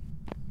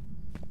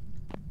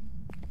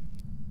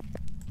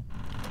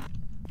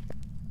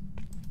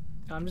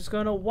 I'm just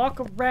gonna walk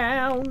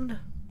around.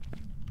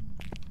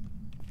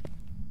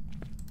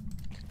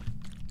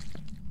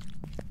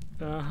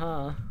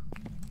 Uh-huh.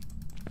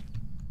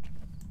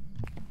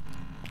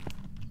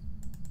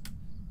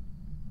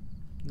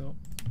 Nope.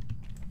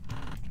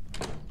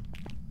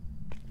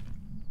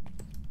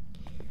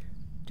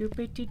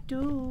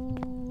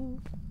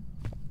 Doopity-doo.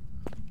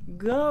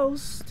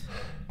 Ghost.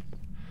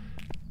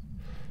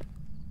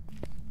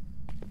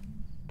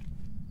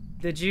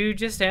 Did you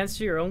just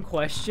answer your own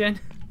question?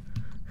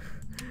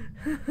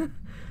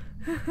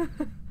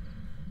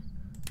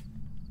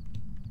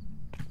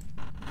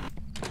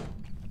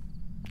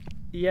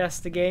 Yes,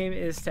 the game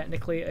is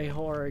technically a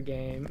horror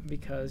game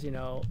because, you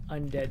know,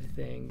 undead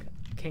thing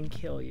can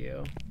kill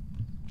you.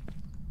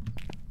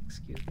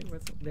 Excuse me,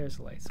 there's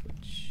a light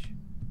switch.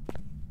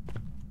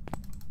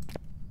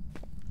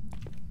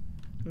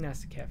 And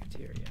that's the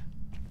cafeteria.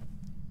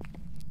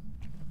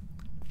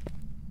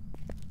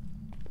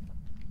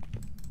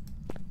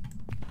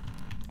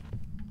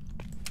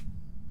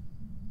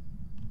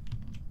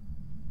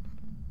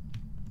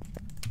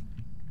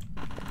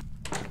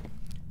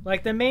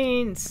 Like, the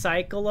main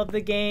cycle of the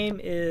game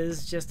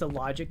is just a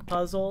logic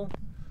puzzle.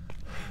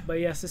 But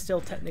yes, it still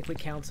technically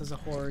counts as a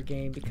horror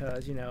game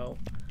because, you know,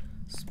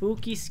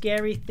 spooky,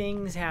 scary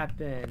things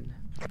happen.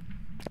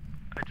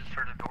 I just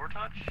heard a door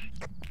touch.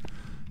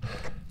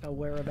 A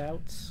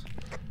whereabouts?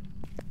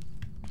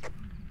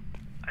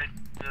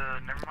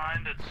 Never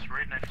mind, it's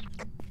right next.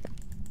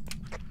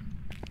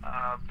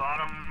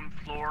 Bottom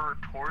floor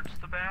towards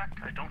the back.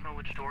 I don't know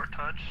which door it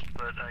touched,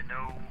 but I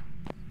know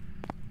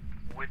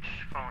which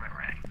phone it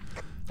rang.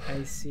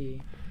 I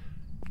see.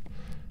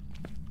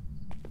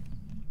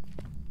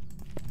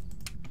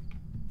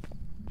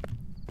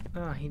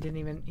 Oh, he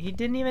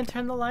didn't even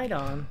turn the light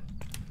on.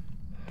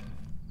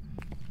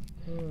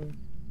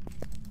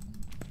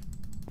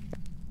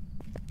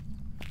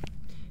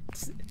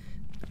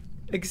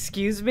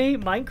 Excuse me?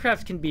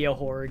 Minecraft can be a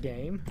horror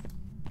game.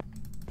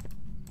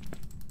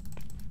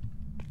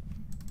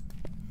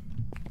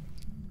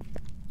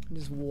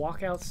 Just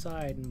walk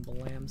outside and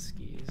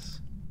blamskis.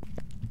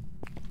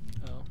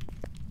 Oh.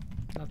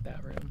 Not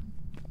that room.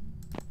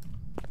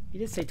 He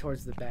did say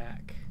towards the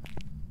back.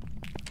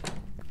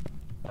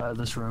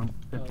 This room.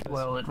 Oh,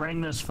 Well, it rang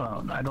this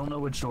phone. I don't know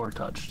which door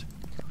touched.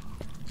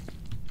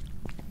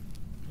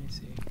 Let me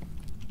see.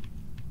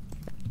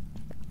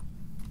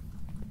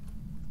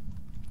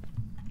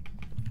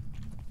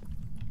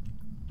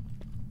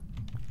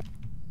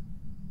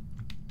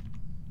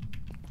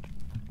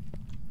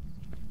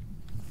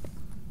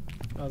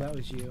 Oh, that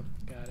was you.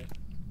 Got it.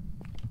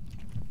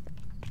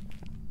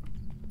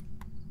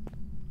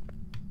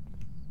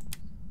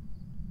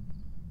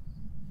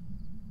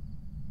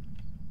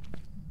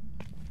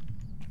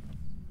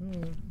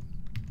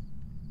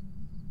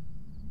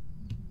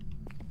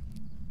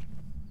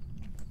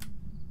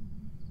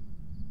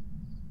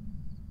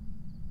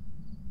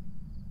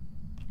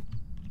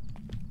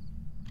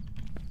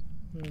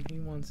 He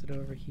wants it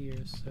over here,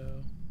 so...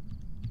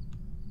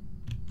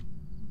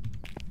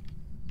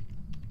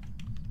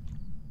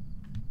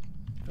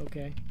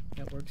 Okay,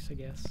 that works, I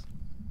guess.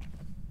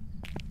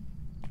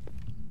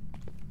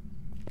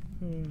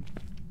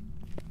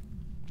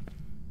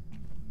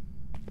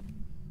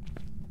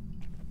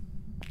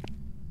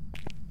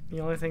 The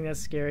only thing that's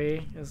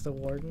scary is the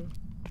warden.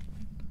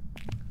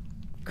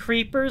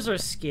 Creepers are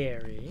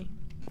scary.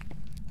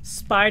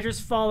 Spiders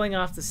falling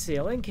off the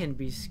ceiling can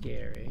be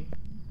scary.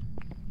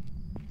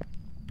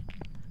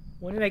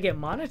 When did I get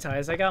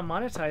monetized? I got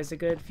monetized a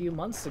good few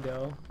months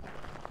ago.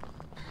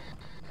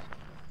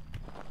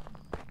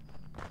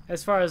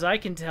 As far as I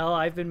can tell,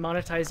 I've been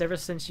monetized ever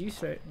since you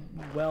started.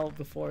 Well,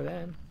 before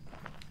then.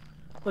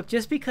 Look,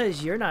 just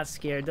because you're not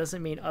scared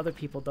doesn't mean other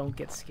people don't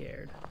get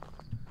scared.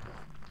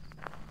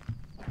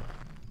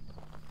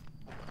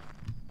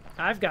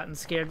 I've gotten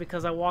scared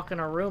because I walk in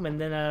a room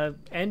and then a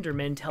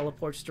Enderman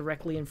teleports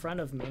directly in front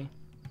of me.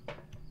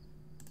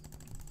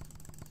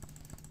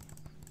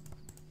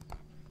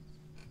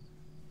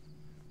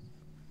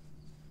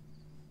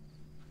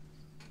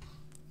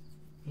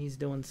 He's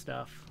doing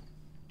stuff.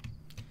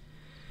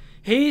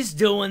 He's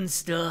doing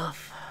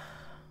stuff.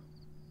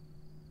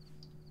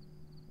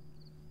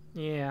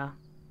 Yeah.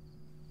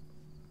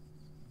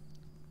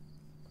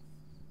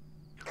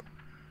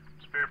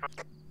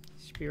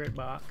 Spirit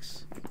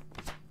box.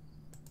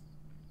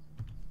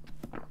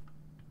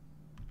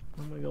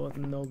 I'm gonna go with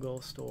no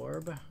ghost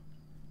orb.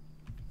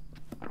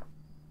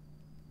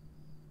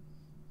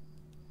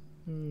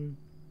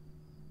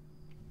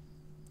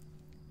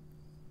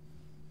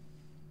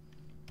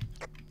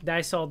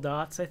 I saw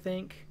dots, I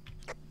think.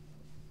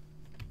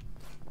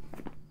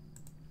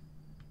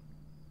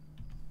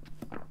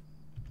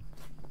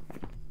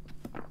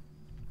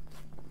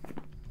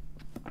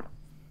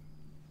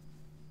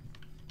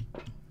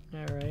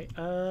 Alright,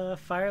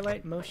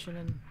 firelight, motion,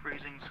 and...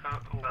 Freezing's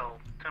well,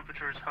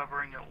 temperature's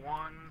hovering at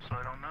 1, so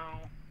I don't know.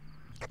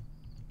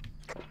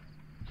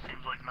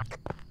 Seems like not.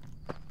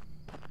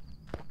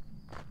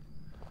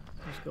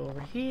 Let's go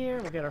over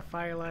here, we got our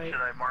firelight.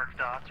 Should I mark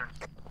dots or...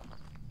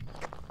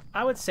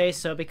 I would say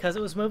so, because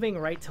it was moving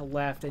right to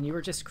left, and you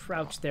were just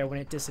crouched there when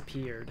it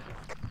disappeared.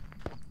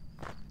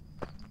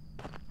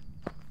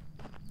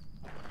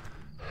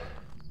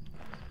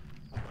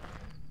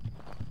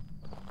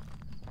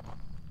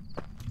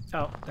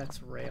 Oh,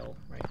 that's rail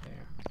right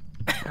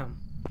there.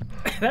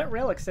 That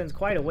rail extends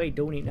quite a way,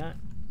 don't it not?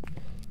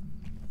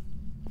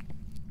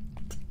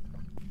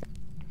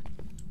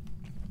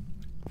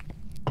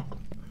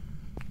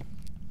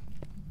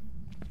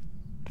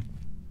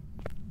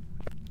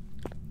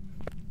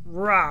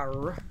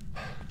 Rawr.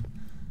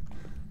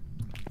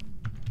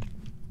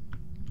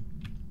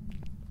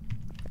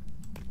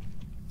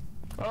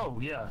 Oh,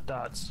 yeah,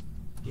 dots.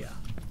 Yeah.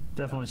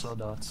 Definitely saw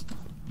dots.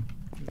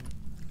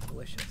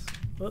 Delicious.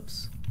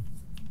 Whoops.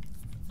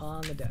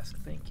 On the desk,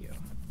 thank you.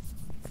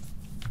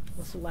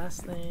 What's the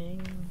last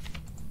thing?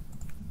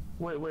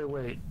 Wait.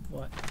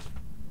 What?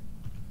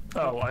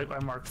 Oh, I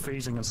marked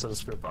phasing instead of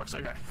spirit box.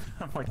 Okay.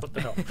 I'm like, what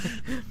the hell?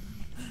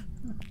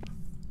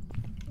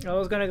 I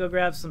was gonna go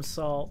grab some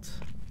salt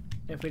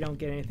if we don't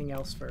get anything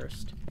else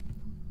first.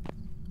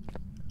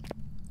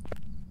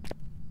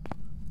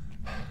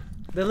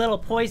 The little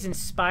poison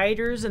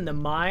spiders in the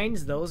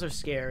mines, those are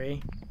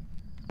scary.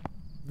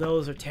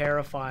 Those are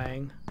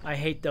terrifying. I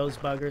hate those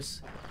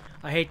buggers.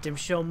 I hate them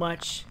so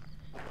much.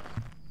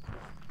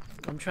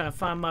 I'm trying to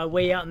find my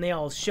way out and they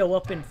all show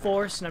up in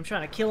force and I'm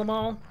trying to kill them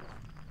all.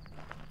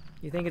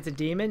 You think it's a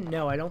demon?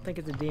 No, I don't think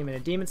it's a demon. A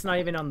demon's not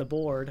even on the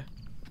board.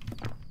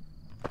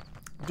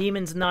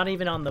 Demon's not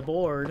even on the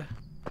board.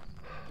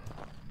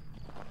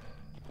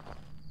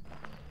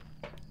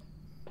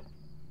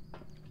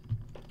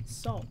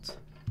 Salt.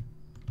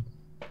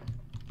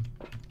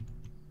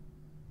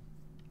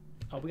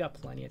 Oh, we got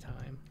plenty of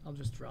time. I'll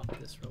just drop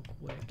this real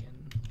quick and...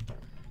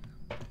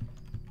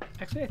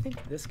 Actually, I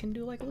think this can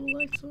do like a little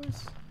light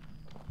source.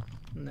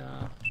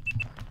 Nah.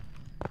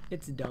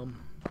 It's dumb.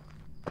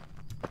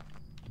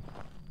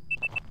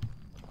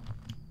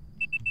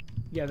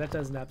 Yeah, that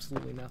does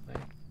absolutely nothing.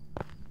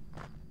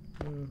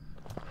 Hmm.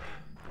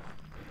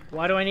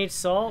 Why do I need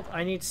salt?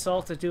 I need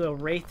salt to do a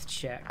wraith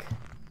check.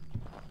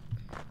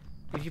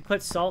 If you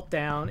put salt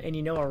down and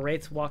you know a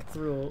wraith walked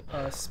through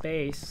a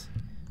space,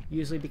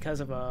 usually because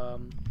of a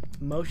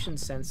motion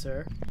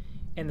sensor,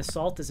 and the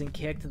salt isn't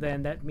kicked,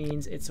 then that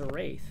means it's a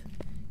wraith.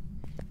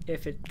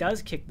 If it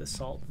does kick the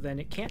salt, then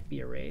it can't be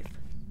a wraith.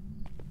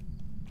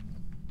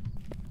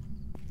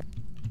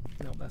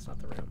 No, that's not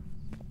the room.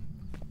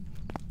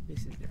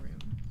 This is the room.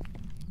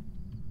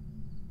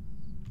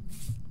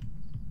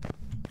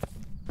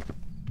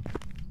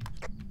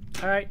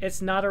 Alright,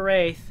 it's not a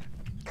wraith.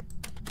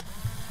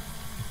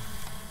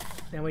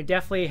 And we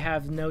definitely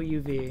have no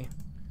UV.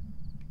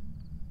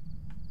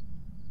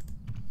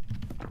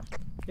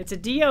 It's a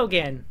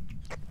Diogen.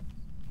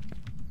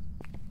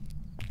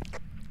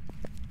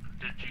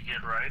 Did you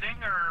get writing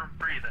or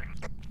breathing?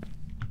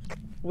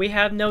 We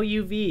have no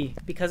UV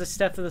because it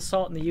stepped through the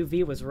salt and the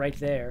UV was right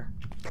there.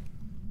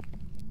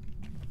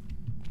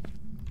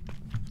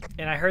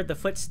 And I heard the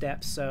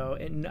footsteps, so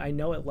I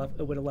know it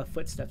would have left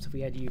footsteps if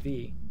we had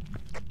UV.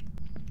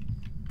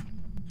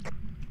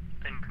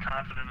 And you're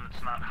confident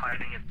it's not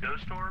hiding its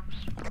ghost orbs?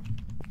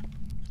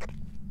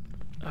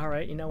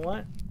 Alright, you know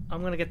what?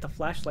 I'm gonna get the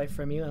flashlight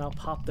from you and I'll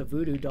pop the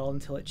voodoo doll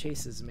until it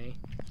chases me.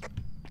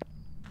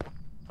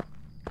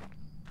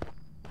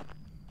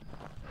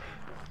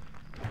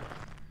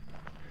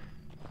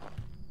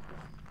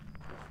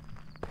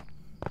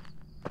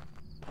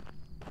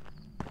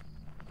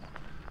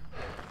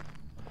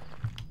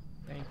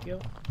 Thank you.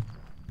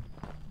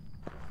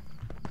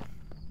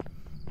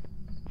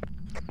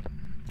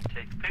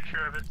 Take a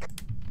picture of it.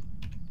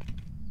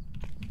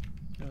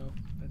 Oh,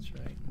 that's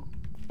right.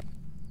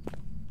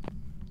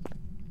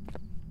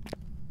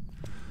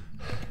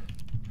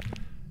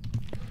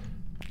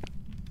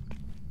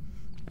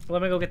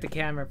 Let me go get the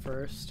camera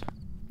first.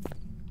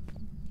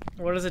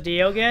 What is a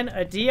Diogen?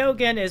 A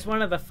Diogen is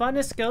one of the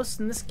funnest ghosts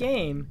in this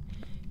game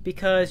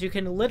because you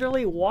can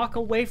literally walk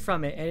away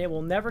from it and it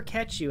will never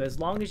catch you as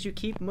long as you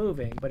keep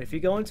moving. But if you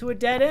go into a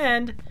dead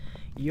end,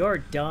 you're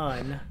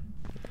done.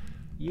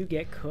 You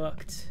get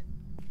cooked.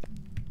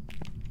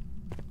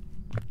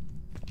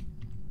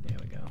 There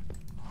we go.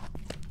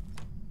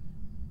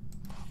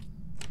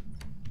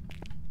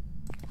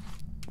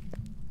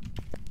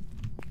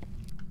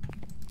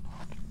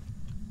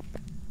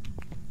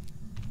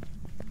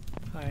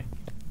 Hi.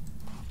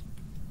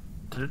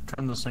 Did it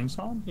turn the syncs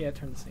on? Yeah,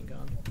 turn the sync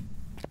on.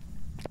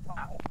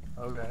 Wow.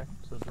 Okay.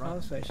 So it's running.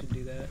 Honestly, I should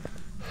do that.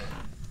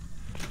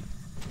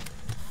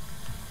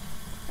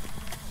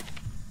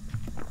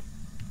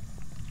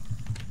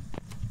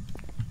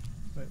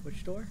 Wait,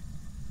 which door?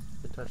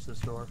 To touch this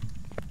door.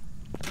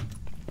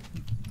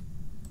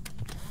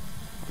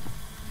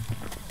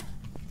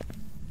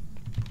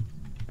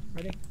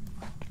 Ready?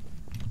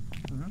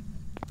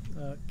 Mm-hmm.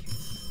 Okay.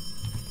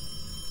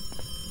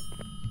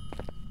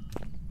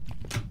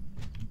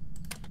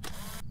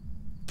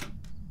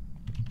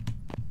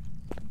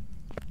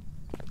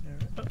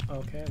 Oh,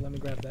 okay, let me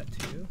grab that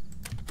too.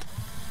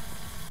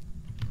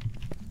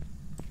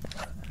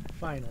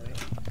 Finally.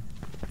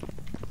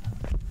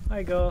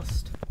 Hi,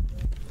 Ghost.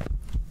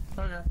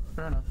 Okay,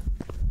 fair enough.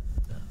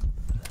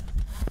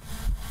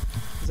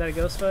 Is that a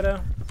ghost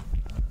photo?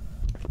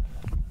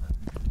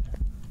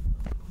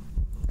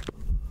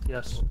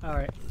 Yes.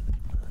 Alright.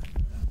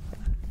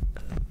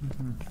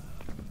 Mm-hmm.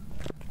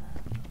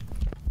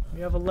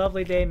 You have a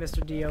lovely day,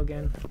 Mr.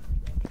 Diogen.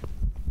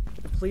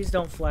 Please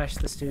don't flash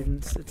the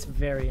students. It's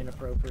very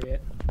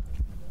inappropriate.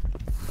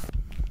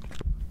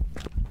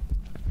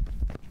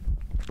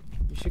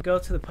 You should go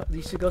to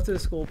the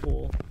school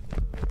pool.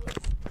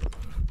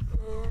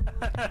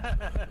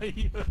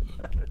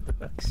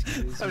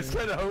 Excuse I was me.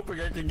 kind of hoping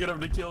I could get him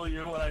to kill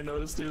you when I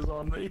noticed he was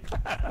on me.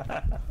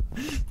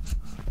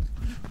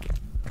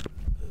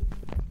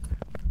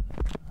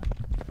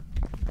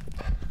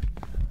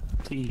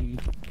 Tee.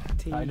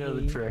 Tee I know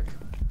the hee. trick.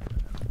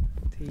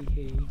 Tee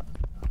hee.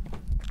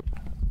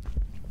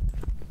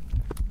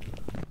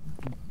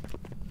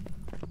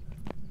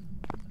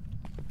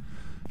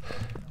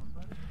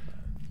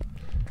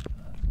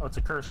 Oh, it's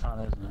a curse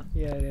hunt, isn't it?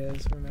 Yeah, it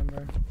is,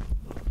 remember.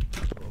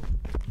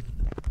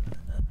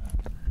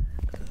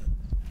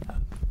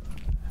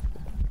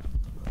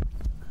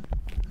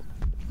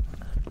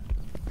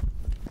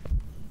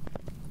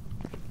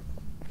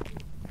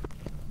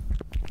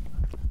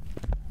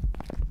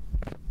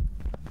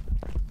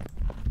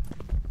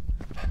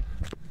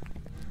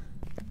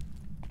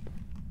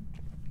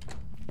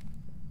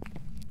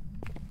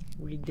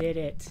 We did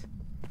it.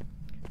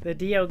 The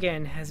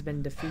Diogen has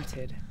been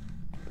defeated.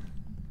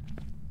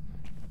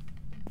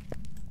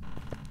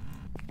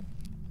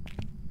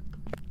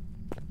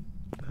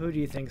 Who do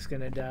you think's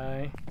gonna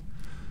die?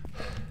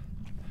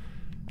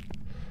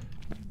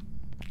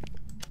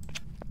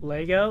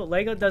 Lego?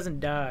 Lego doesn't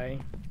die.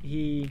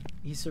 He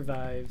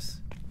survives.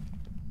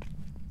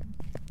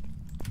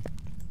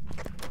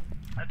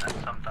 I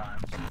think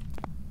sometimes.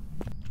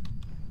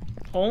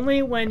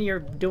 Only when you're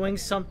doing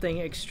something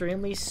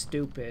extremely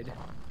stupid.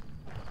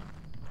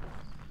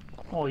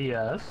 Well,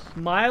 yes.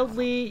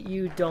 Mildly,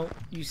 you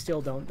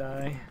still don't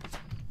die.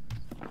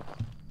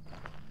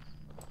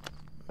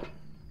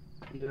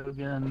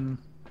 Again,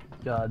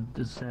 God,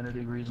 is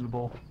sanity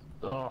reasonable?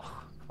 Ugh,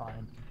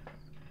 fine.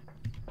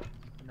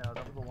 No,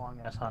 that was a long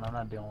ass hunt. I'm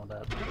not dealing with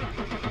that.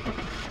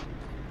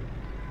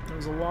 It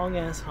was a long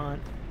ass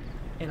hunt,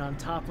 and on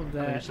top of I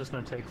that, mean, it's just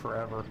gonna take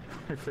forever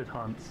if it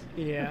hunts.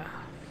 yeah.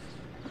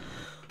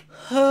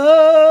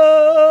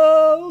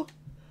 Oh,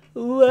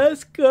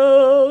 let's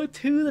go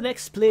to the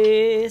next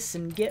place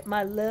and get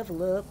my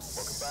level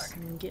ups.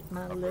 And get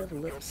my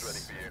level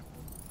ups.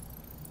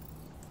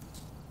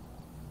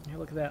 Hey,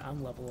 look at that!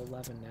 I'm level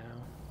 11 now.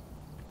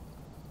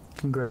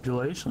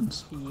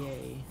 Congratulations.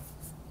 Yay!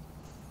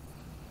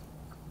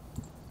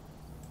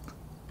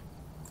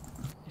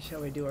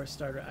 Shall we do our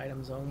starter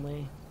items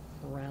only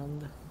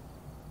round?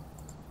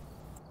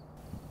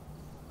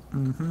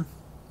 Mm-hmm.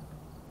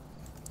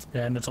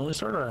 And it's only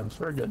starter items.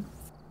 Very good.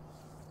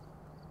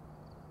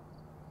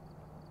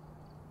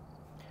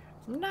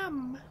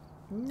 Nom.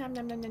 Nom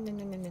nom nom nom nom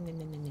nom nom nom nom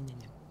nom nom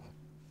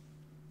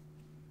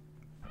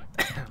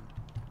nom.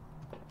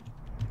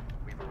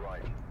 We've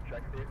arrived.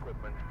 Check the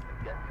equipment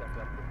and get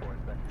set up before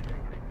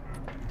investigating.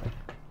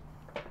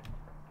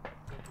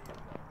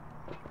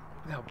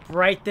 Look how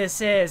bright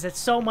this is. It's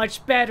so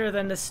much better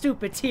than the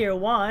stupid tier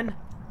 1.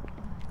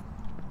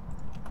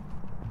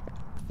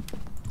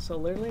 So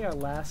literally our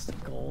last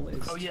goal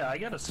is... Oh yeah, I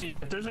gotta see.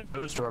 If there's a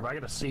ghost orb, I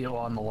gotta see it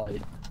on the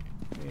light.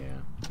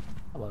 Yeah.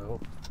 Hello.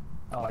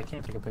 Oh, I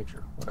can't take a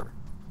picture. Whatever.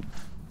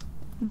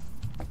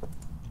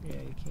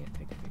 Yeah, you can't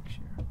take a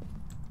picture.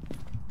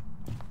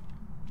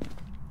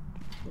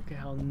 Look at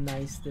how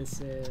nice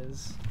this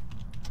is.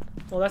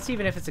 Well, that's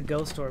even if it's a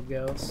ghost orb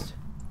ghost.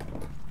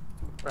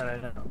 Right, I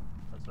know.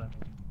 That's what I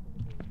mean.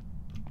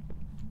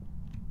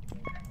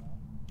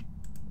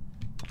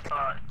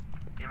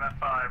 EMF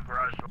 5,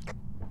 garage door.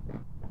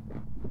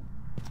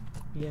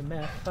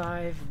 EMF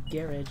 5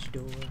 garage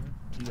door.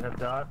 Do you have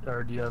dot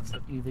or do you have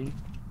EV?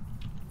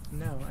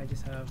 No, I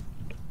just have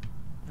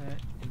that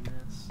and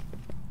this.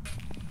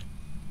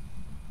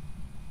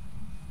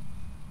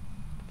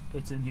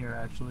 It's in here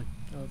actually.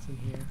 Oh, it's in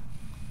here.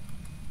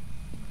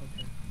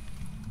 Okay.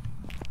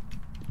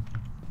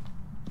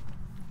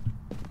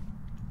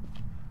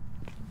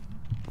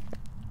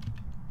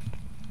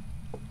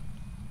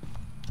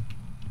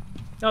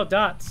 Oh,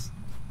 dots.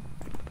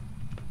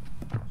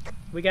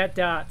 We got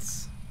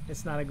dots.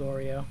 It's not a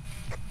Goryo.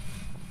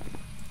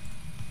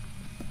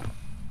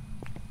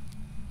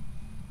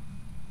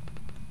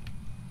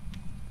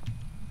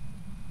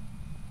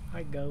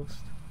 Hi, Ghost.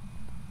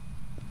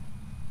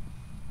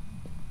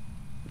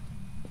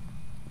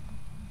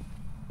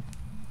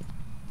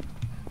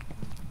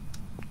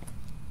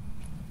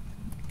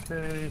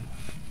 Okay.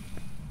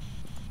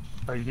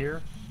 Are you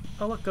here?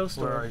 Oh, look, Ghost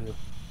Where Orb. are you?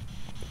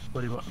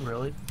 What do you want?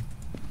 Really?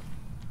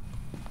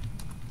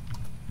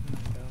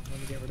 Let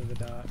me get rid of the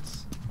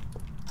dots.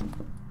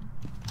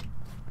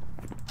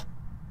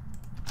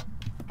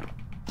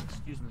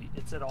 Excuse me.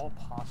 Is it all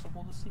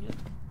possible to see it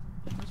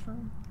in this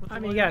room? I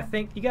mean,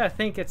 you gotta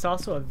think it's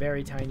also a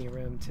very tiny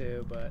room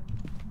too, but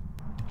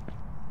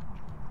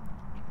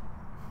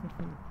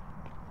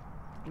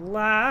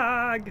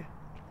lag.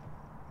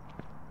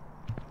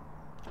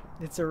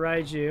 It's a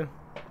Raiju.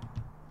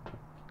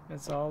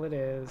 That's all it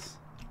is.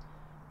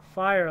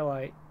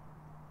 Firelight.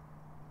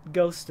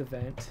 Ghost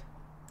event.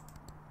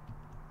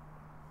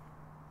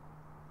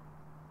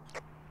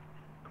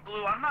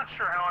 Blue, I'm not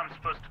sure how I'm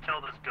supposed to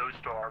tell this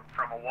ghost orb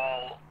from a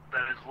wall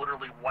that is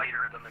literally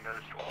whiter than the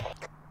ghost wall.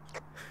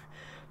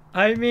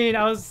 I mean,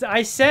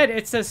 I said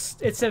it's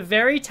a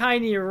very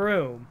tiny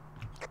room.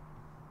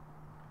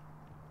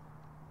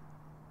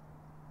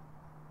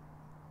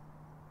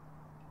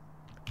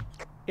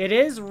 It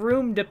is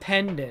room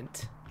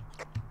dependent.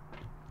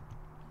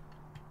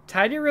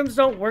 Tiny rooms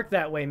don't work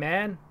that way,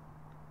 man.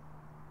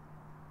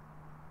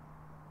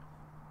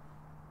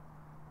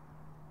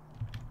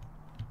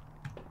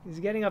 He's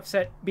getting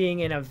upset being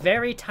in a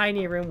very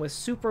tiny room with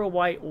super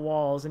white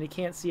walls and he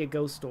can't see a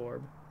ghost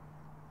orb.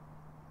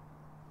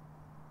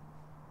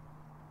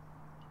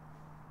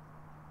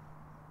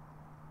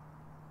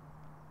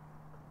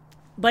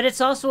 But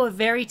it's also a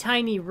very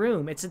tiny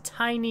room. It's a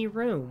tiny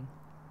room.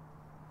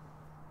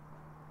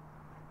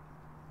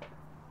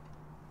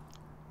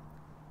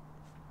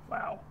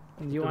 Wow.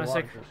 Do you want to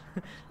say?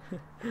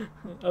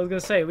 I was gonna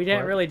say we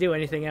didn't really do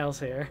anything else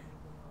here.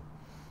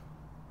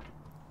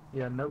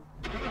 Yeah, nope.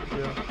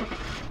 Yeah.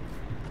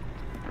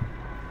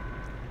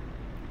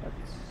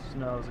 That's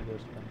no, it's a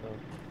ghost event though.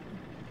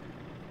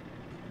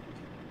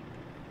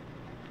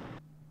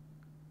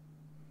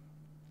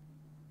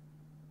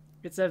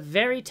 It's a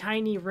very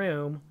tiny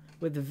room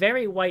with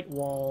very white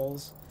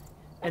walls,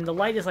 and the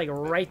light is like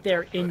right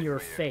there in your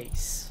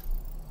face.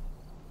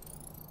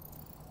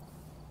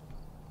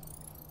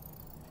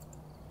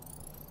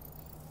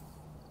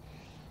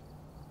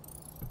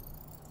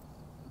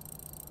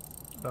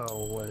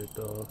 Oh wait,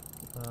 do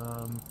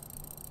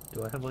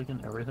I have like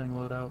an everything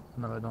loadout?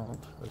 No, I don't.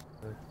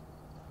 Okay.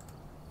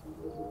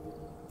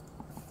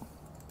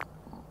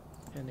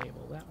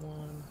 Enable that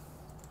one.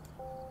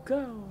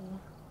 Go!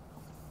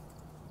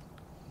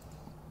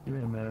 Give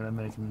me a minute, I'm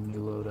making a new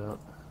loadout.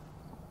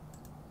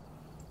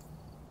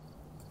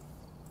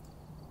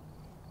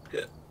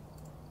 I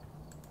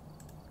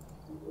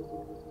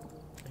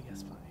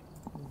guess fine.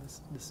 We'll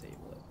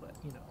disable it, but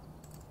you know.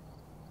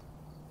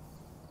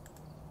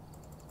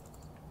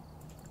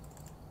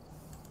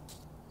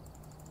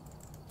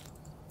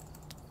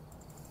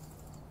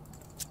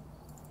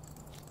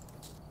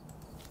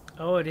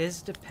 Oh, it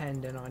is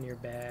dependent on your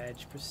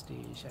badge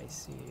prestige, I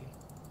see.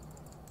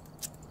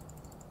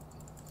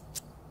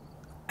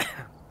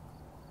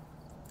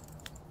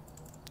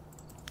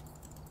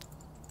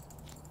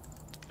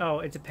 Oh,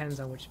 it depends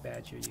on which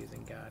badge you're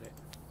using, got it.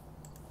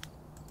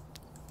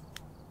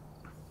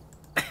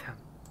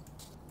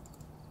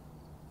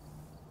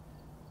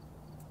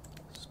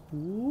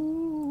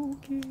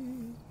 Spooky.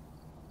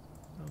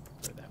 I'll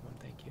prefer that one,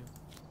 thank you.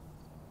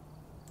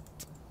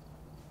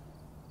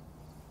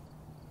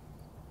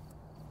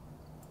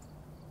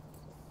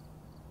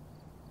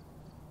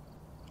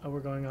 Oh,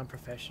 we're going on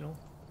professional?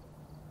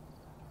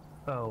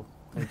 Oh,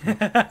 thank you.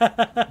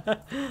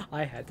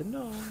 I had to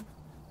know.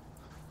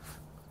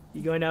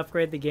 You going to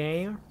upgrade the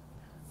game?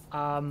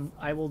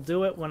 I will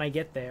do it when I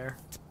get there.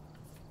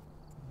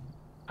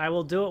 I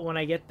will do it when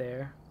I get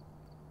there.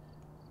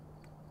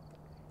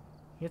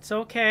 It's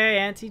okay,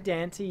 Auntie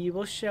Dante. You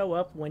will show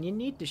up when you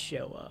need to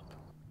show up.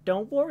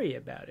 Don't worry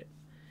about it.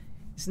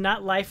 It's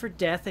not life or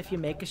death if you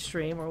make a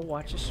stream or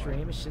watch a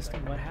stream. It's just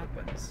what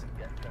happens.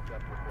 Get set up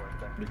before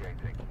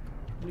investigating.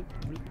 Bloop,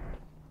 bloop.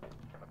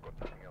 I've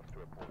got nothing else to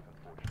report,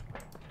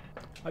 unfortunately.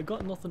 I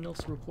got nothing else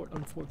to report,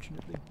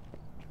 unfortunately.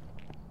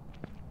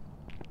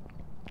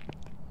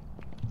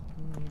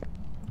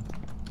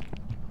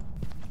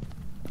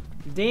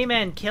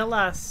 Demon, kill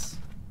us!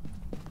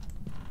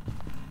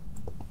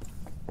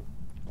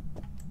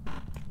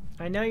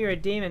 I know you're a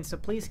demon, so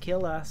please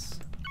kill us.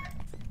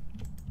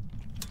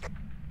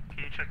 Can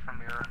you check for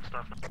mirror and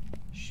stuff?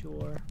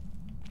 Sure.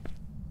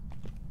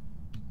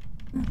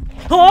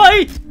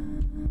 Hi!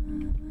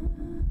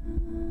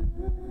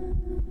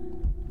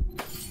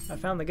 I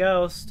found the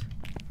ghost.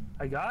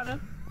 I got it.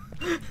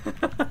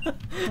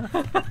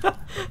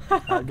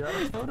 I got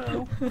a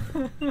photo.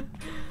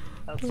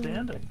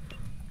 Outstanding.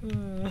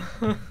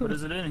 But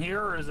is it in here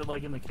or is it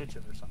like in the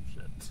kitchen or some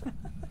shit?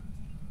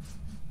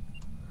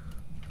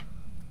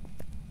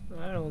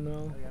 I don't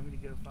know. Okay, I'm gonna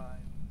go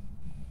find.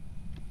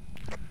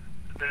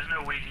 There's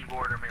no Ouija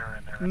board or mirror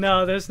in there.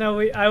 No, there's no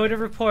way. I would have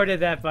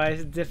reported that by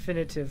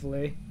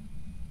definitively.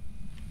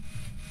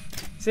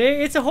 See,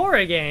 it's a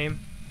horror game.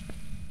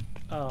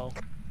 Oh,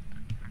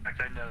 In fact,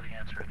 I know the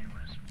answer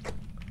anyways.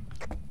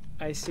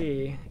 I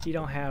see. You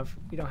don't have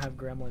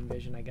gremlin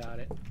vision. I got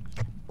it.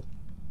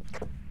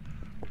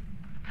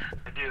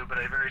 I do, but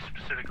I very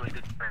specifically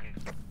didn't bring it.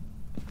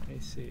 I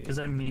see. Does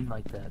that mean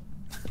like that?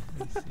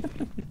 I see.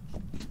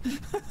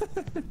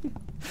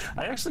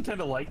 I actually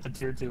kind of like the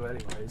tier 2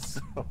 anyways,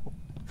 so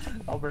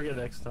I'll bring it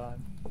next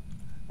time.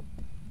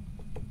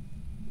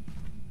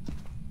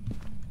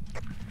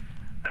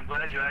 I'm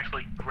glad you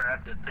actually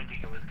grabbed it thinking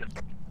it was good.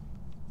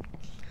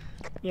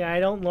 Yeah, I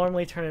don't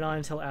normally turn it on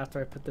until after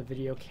I put the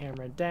video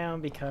camera down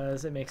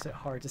because it makes it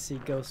hard to see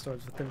ghost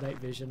orbs with the night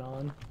vision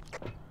on.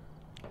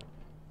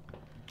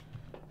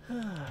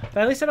 But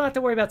at least I don't have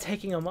to worry about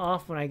taking them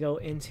off when I go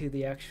into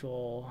the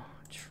actual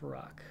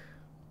truck.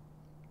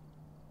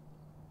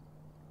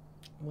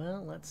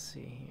 Well, let's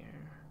see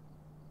here.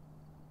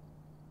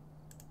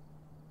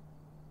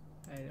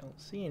 I don't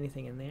see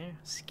anything in there.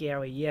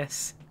 Scary,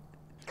 yes.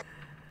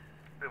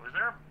 Wait, was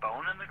there a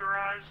bone in the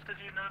garage, did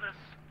you notice?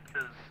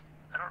 Because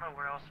I don't know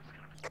where else it's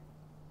gonna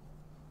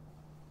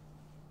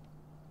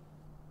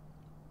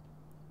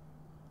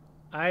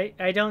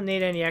be. I don't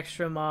need any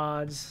extra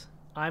mods.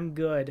 I'm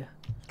good.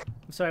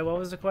 I'm sorry, what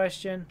was the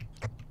question?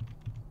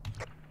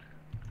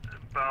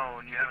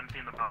 Bone, you haven't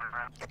seen the bone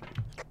around?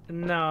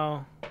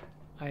 No.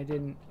 I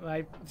didn't.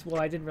 I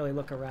didn't really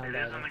look around It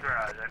at is in it. the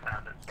garage, I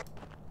found it.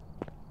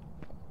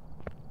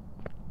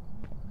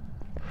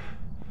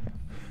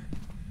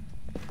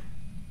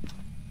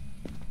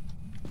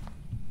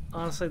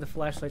 Honestly, the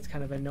flashlight's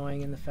kind of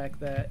annoying in the fact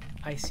that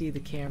I see the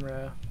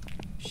camera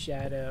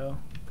shadow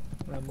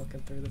when I'm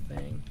looking through the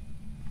thing.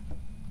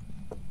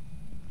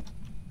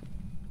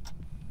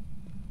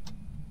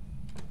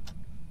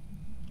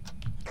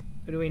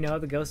 But do we know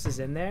the ghost is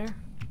in there?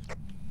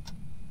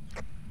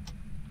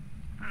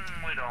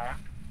 We don't.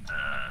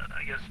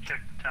 I guess check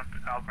the temp.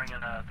 I'll bring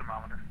in a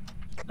thermometer.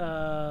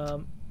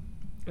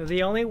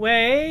 The only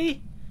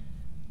way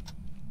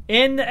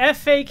in the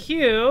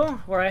FAQ,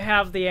 where I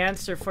have the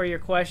answer for your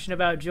question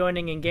about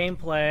joining in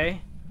gameplay,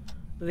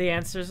 the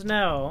answer is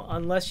no.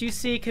 Unless you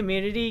see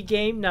Community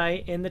Game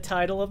Night in the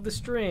title of the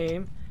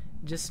stream,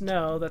 just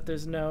know that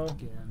there's no...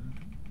 Again.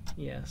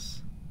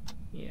 Yes.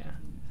 Yeah.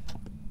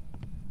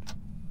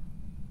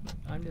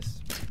 I'm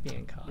just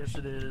being cautious. Yes,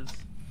 it is.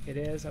 It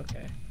is?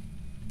 Okay.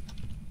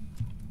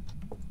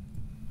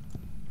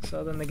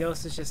 So then the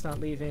ghost is just not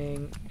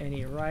leaving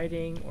any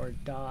writing or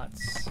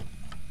dots.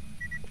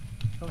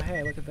 Oh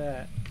hey, look at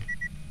that.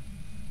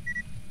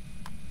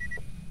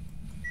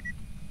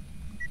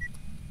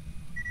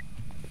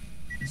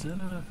 Is that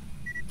a...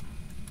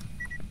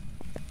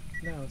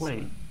 No, it's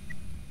Wait.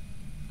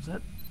 Is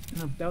that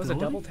in a that was a building?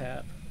 double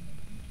tap.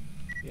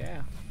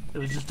 Yeah. It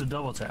was just a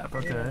double tap,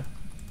 okay. Yeah.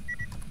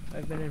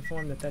 I've been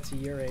informed that that's a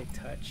Ure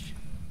touch.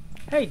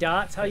 Hey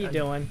Dots, how you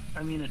doing?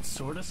 I mean, it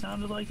sort of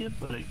sounded like it,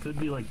 but it could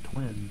be like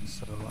twins,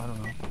 so I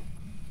don't know.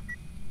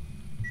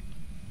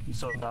 You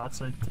saw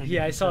Dots, I think?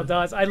 Yeah, I saw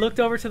Dots. I looked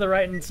over to the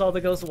right and saw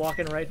the ghost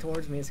walking right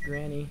towards me. It's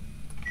Granny.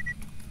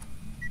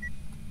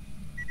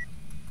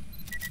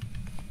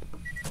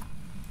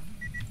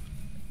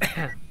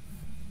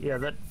 Yeah,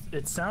 that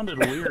it sounded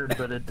weird,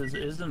 but it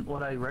isn't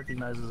what I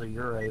recognize as a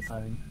Ure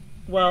thing.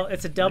 Well,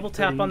 it's a double Like,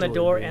 tap could on the easily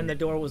door, be. and the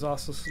door was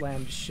also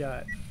slammed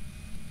shut.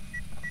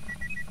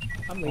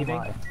 I'm leaving. Oh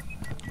my.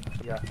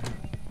 Yeah.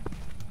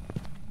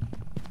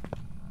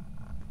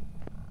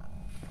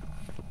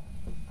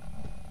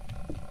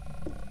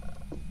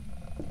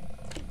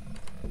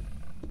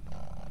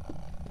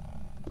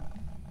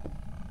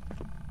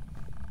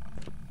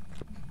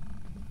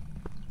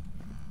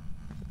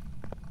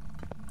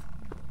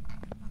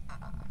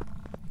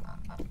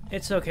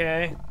 It's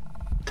okay.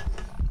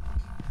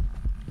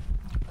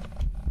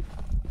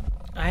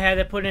 I had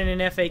to put in an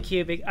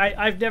FAQ.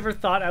 I've never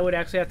thought I would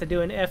actually have to do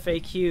an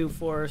FAQ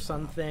for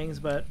some things,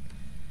 but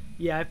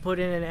yeah, I put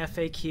in an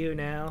FAQ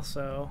now,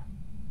 so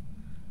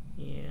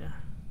yeah.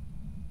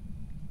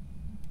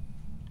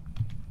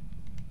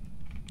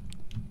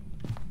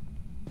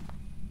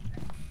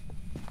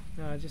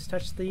 No, I just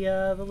touched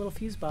the little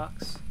fuse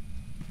box.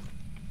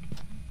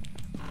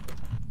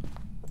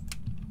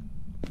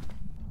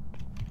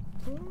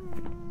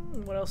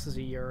 What else is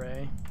a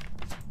Ure?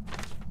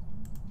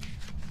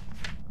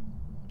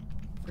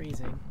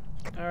 Freezing.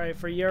 Alright,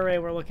 for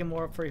Ure, we're looking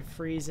more for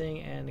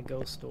freezing and a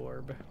ghost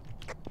orb.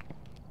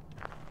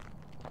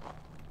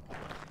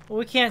 Well,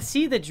 we can't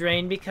see the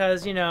drain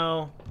because, you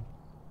know,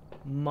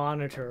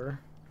 monitor.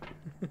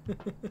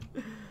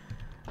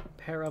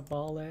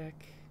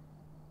 Parabolic.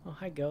 Oh,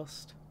 hi,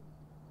 ghost.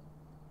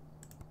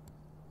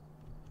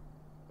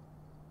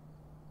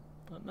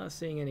 I'm not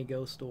seeing any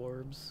ghost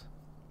orbs.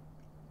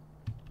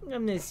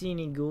 I'm not seeing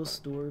any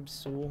ghost orbs,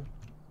 so.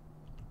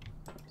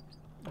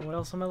 What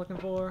else am I looking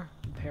for?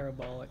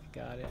 Parabolic,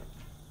 got it.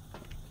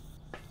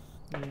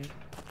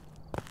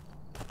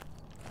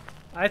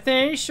 I'm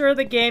pretty sure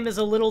the game is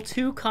a little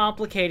too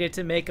complicated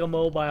to make a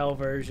mobile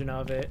version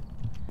of it.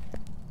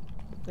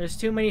 There's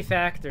too many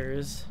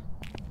factors.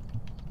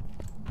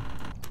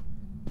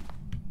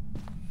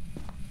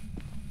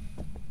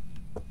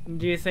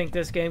 Do you think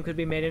this game could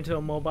be made into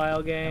a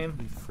mobile game?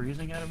 Be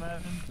freezing, I'd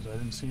imagine, because I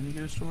didn't see any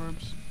ghost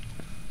orbs.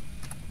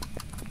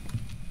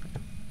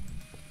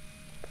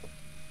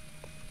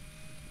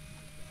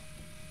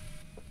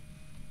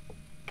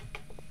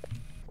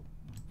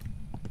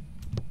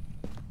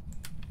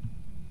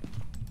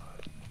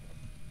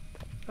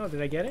 Oh, did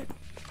I get it?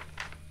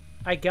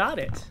 I got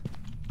it.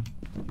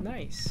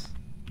 Nice.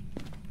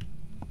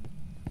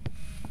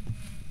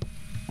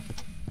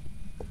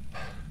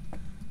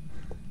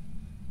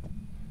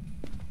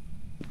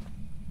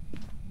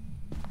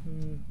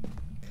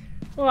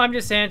 Well, I'm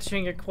just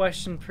answering a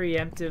question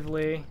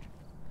preemptively.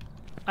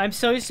 I'm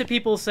so used to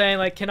people saying,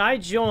 like, can I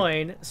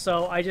join?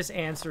 So I just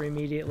answer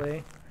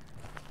immediately.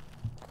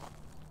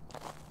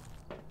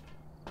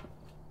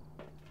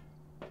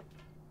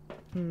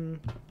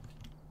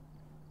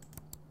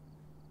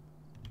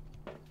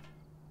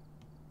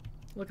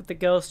 Look at the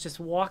ghost just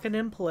walking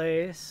in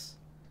place.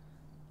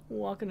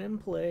 Walking in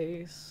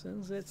place.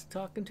 And it's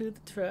talking to the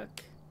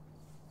truck.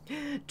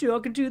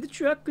 Talking to the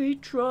truck.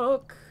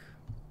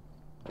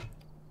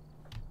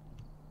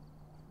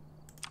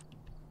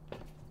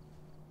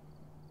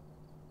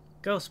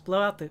 Ghost,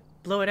 blow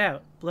it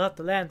out. Blow out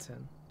the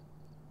lantern.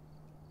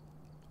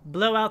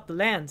 Blow out the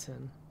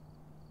lantern.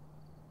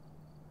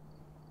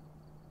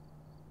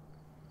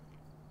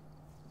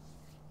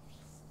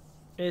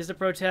 Is the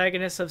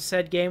protagonist of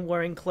said game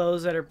wearing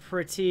clothes that are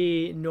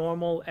pretty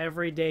normal,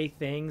 everyday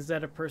things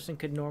that a person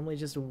could normally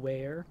just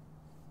wear?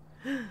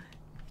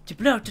 To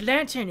blow out the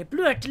lantern! It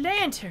blew out the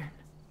lantern!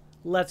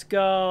 Let's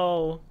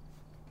go!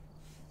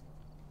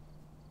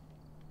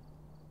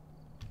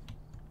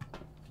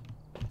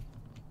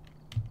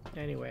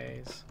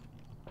 Anyways.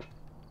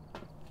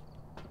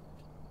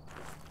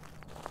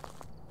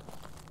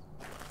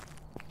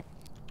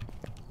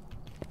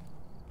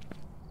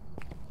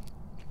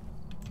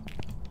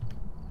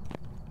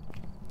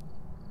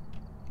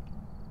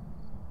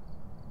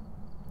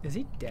 Is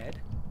he dead?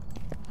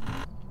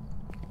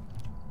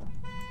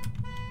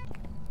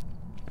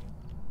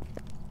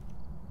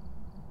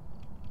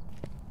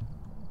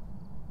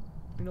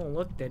 He don't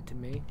look dead to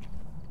me.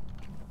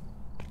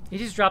 He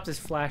just dropped his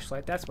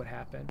flashlight. That's what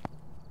happened.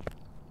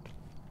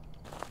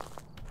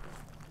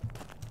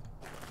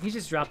 He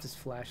just dropped his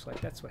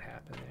flashlight. That's what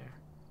happened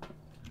there.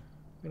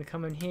 We're gonna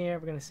come in here.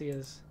 We're gonna see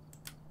his...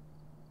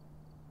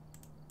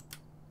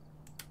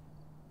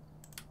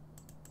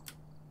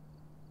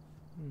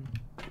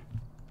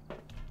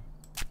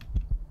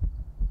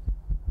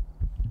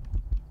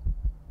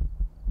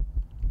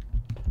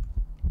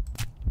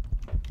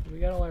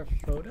 got all our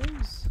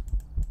photos?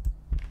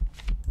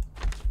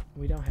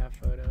 We don't have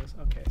photos.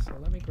 Okay, so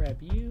let me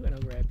grab you, and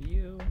I'll grab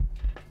you.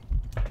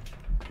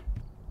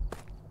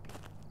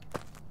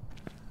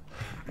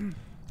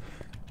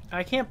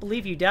 I can't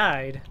believe you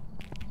died.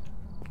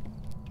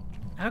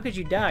 How could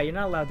you die? You're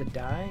not allowed to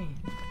die.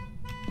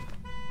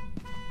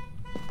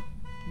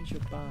 Where's your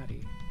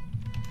body?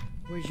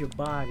 Where's your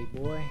body,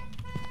 boy?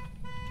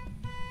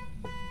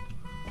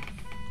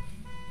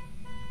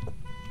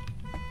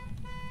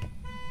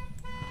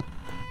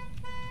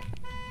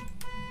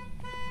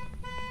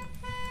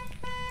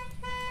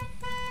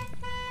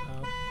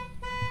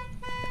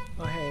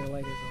 Oh, hey, the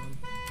light is on.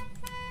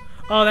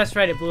 Oh, that's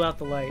right, it blew out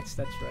the lights.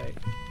 That's right.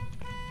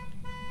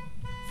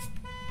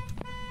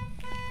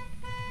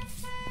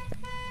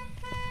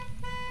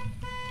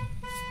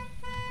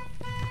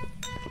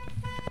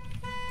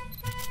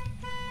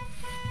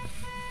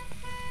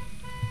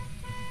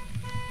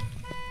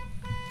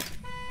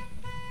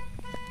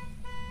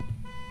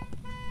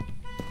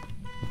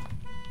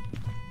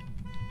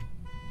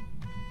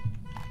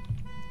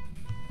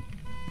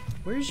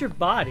 Where's your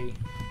body?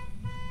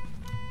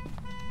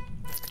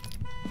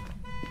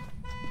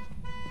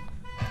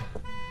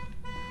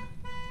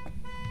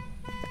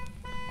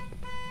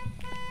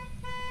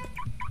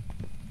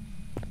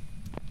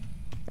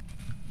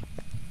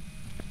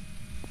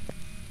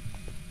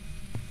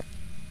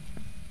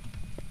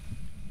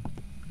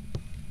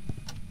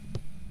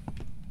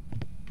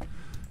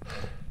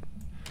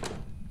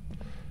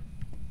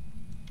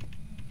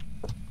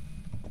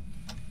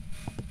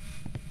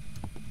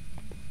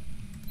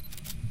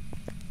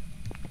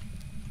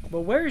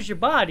 Well, where's your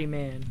body,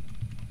 man?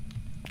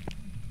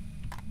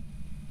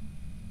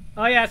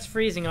 Oh yeah, it's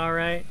freezing,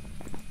 alright.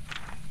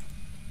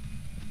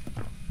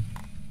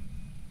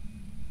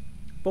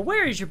 But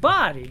where is your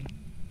body?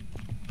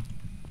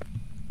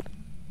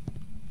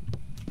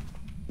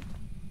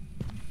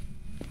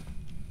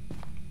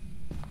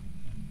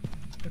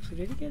 Actually,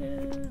 did he get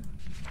a...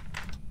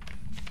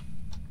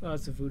 Oh,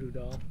 it's a voodoo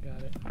doll.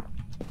 Got it.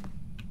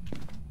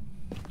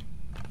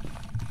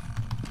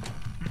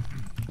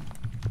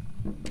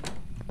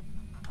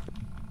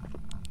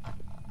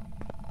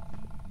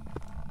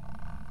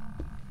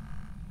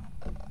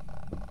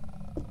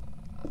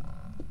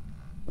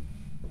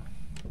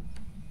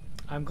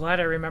 I'm glad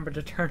I remembered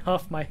to turn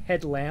off my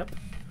headlamp.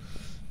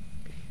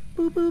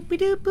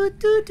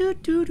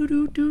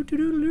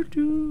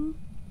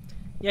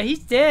 Yeah, he's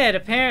dead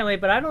apparently,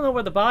 but I don't know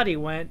where the body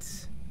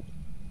went.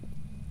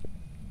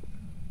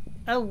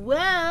 Oh,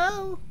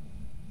 well.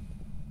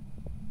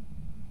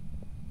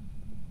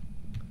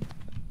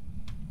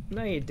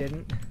 No, you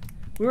didn't.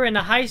 We were in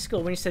the high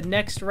school when you said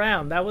next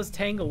round. That was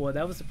Tanglewood.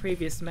 That was the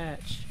previous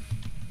match.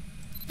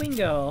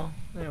 Bingo.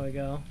 There we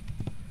go.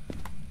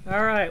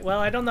 Alright,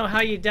 well, I don't know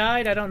how you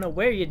died. I don't know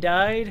where you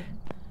died.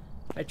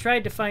 I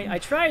tried to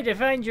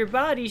find your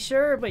body,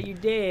 sure, but you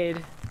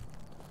did.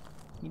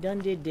 You done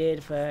did,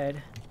 Fud.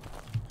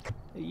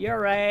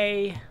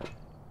 Yurray.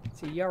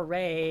 It's a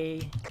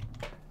yurray.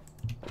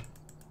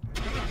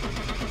 You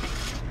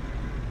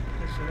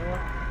know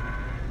what?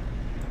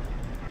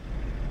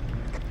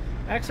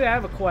 Actually, I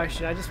have a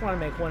question. I just want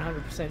to make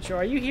 100% sure.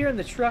 Are you here in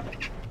the truck?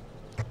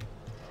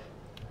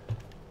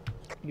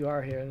 You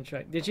are here in the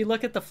truck. Did you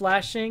look at the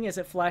flashing? Is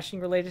it flashing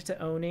related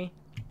to Oni?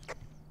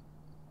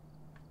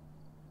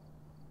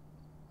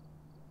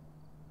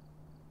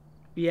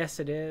 Yes,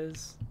 it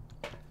is.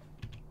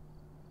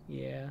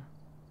 Yeah.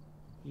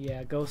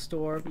 Yeah, ghost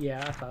orb.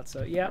 Yeah, I thought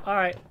so. Yeah,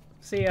 alright.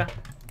 See ya.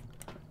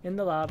 In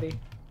the lobby.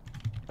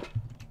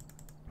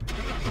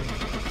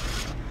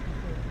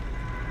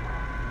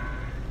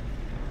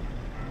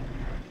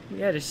 You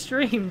had a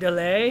stream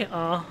delay.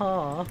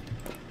 Uh-huh.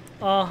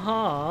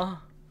 Uh-huh.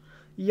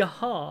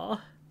 Yaha.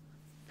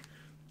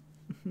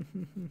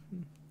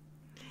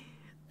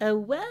 Oh,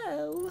 wow.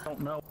 I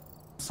don't know.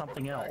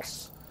 Something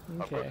else.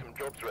 I've got some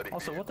jobs ready.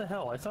 Also, what the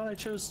hell? I thought I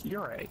chose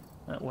Ure.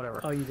 Whatever.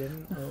 Oh, you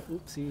didn't? Oh,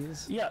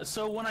 oopsies. Yeah,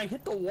 so when I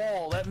hit the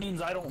wall, that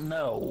means I don't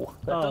know.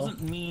 That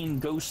doesn't mean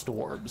ghost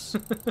orbs.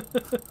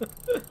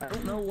 I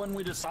don't know when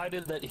we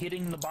decided that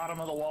hitting the bottom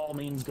of the wall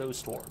means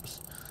ghost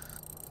orbs.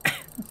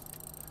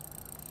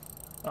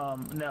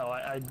 No,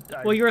 I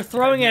well, you were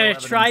throwing it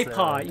at a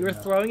tripod. You were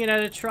throwing it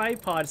at a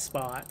tripod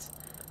spot.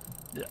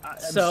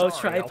 So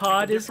sorry,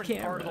 tripod is is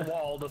camera. part of the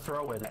wall to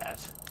throw it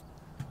at.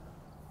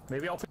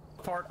 Maybe I'll pick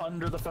a part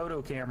under the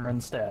photo camera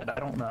instead. I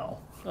don't know.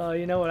 Oh,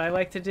 you know what I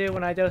like to do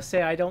when I don't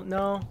say I don't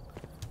know?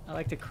 I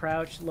like to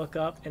crouch, look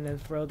up, and then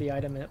throw the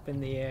item up in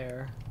the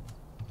air.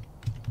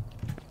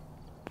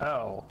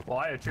 Oh, well,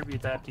 I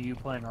attribute that to you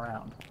playing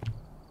around.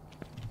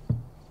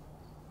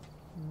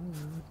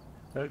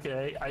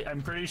 Okay,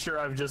 I'm pretty sure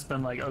I've just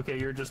been like, okay,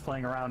 you're just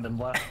playing around and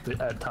left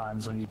at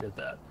times when you did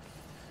that.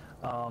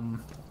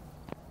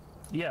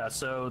 Yeah,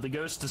 so the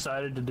ghost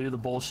decided to do the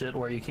bullshit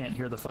where you can't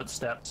hear the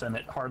footsteps and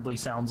it hardly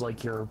sounds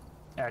like you're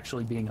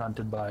actually being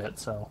hunted by it,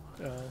 so...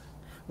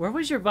 Where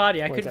was your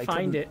body? I couldn't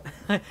find it.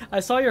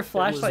 I saw your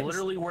flashlight. It was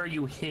literally where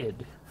you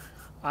hid.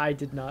 I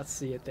did not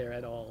see it there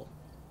at all.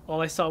 All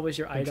I saw was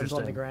your items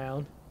on the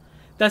ground.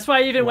 That's why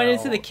I even went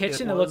into Well, the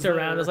kitchen it and looked was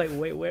around. I was there. like,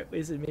 wait, where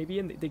is it? Maybe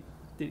in the, did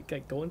it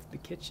like go into the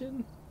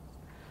kitchen?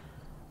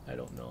 I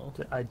don't know.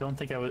 I don't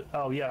think I was.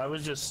 Oh yeah, I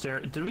was just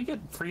staring. Did we get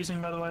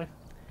freezing, by the way?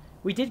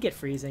 We did get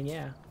freezing,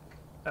 yeah.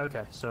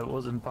 Okay, so it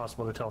was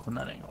impossible to tell from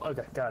that angle.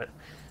 Okay, got it.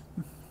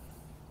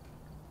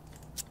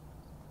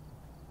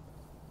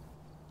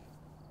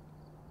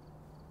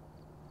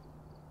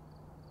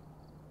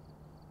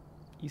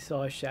 You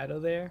saw a shadow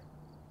there?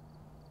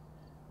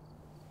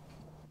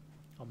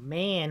 A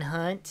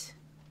manhunt.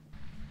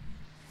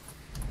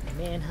 A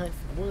manhunt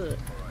for what? Alright,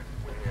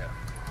 we're here.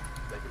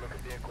 Take a look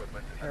at the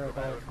equipment and prepare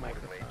Parabolic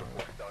accordingly microphone.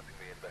 before starting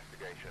the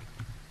investigation.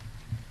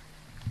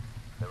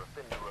 There have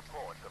been new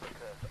reports of a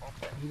curse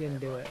offset. He didn't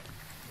do it.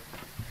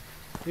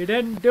 He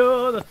didn't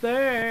do the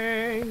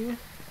thing!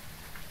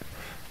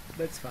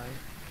 That's fine.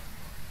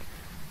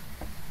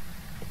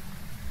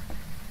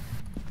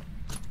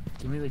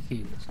 Give me the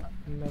keys.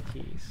 No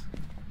keys.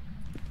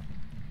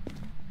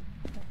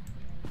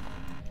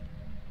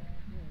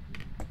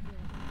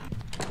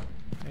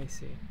 I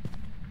see.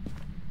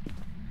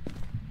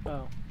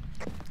 Oh.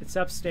 It's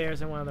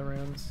upstairs in one of the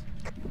rooms.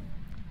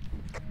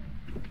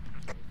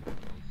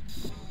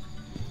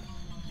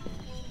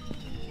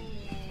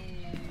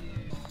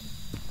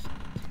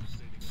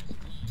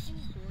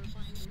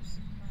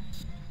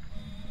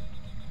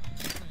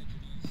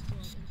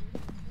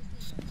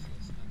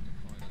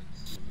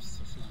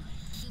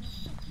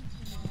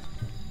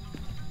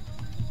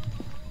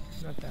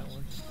 Not that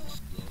one.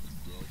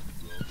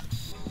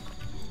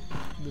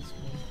 This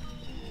one.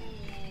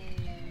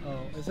 Oh,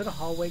 is it a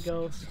hallway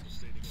ghost?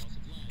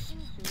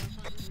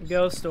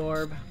 Ghost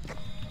orb.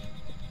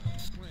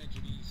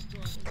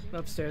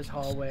 Upstairs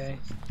hallway.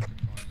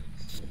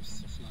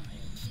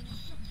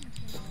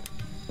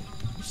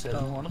 You said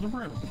in one of the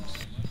rooms.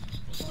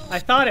 I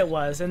thought it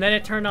was, and then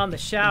it turned on the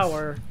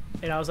shower,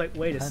 and I was like,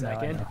 wait a I know,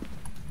 second.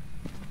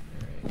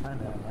 I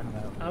know.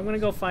 I'm gonna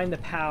go find the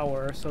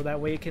power, so that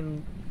way you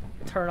can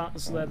turn on,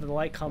 so that the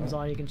light comes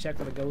on, you can check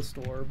for the ghost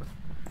orb.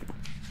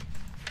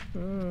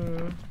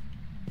 Power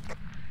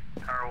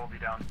will be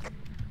down.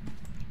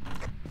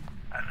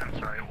 I'm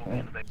sorry, it will be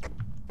in the basement.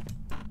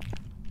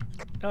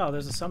 Oh,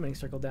 there's a summoning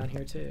circle down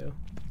here too.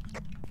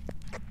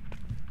 Oh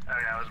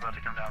yeah, I was about to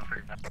come down for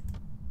you.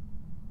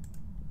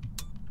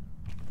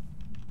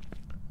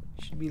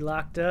 Should be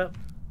locked up.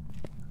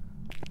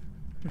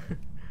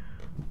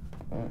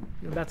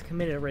 You're about to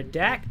commit a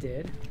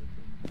redacted.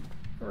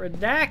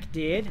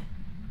 Redacted?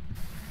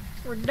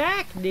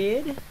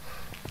 Redacted?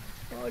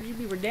 Why would you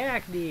be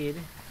redacted?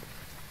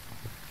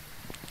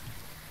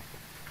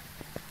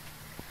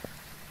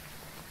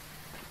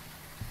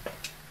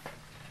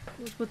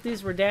 What's with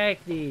this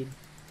redacted?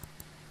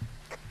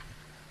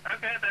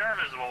 Okay, they are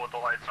visible with the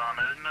lights on.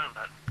 I didn't know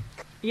that.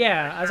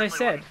 Yeah, as I certainly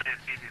said. wouldn't say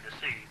it's easy to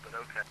see, but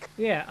okay.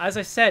 Yeah, as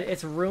I said,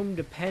 it's room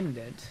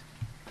dependent.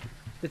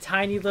 The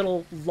tiny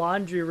little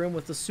laundry room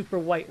with the super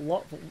white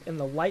and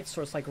the light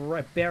source like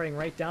bearing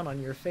right down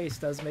on your face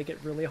does make it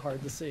really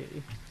hard to see.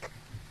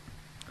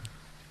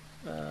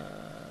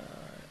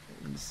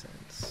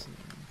 Incense.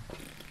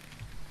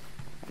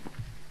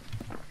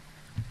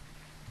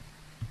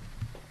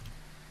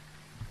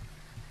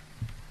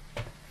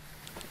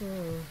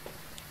 Hmm.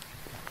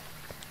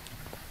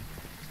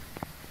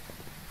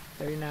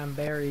 39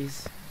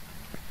 berries.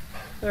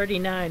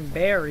 39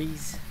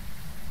 berries.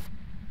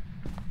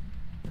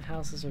 The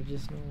houses are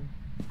just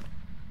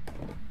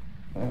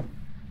normal.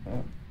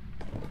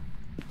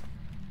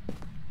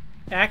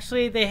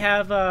 Actually, they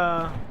have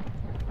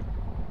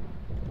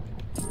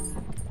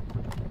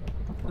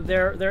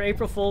their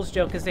April Fool's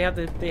joke because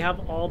they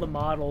have all the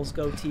models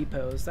go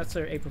T-pose. That's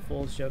their April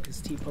Fool's joke,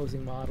 is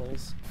T-posing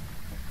models.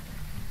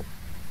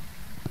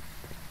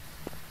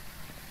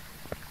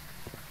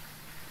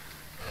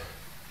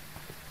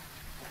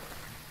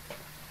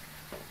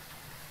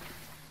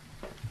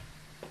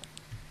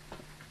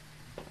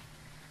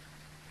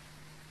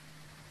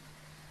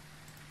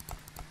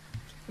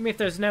 I mean, if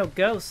there's no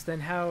ghosts, then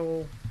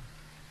how?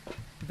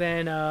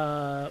 Then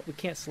we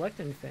can't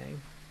select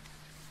anything.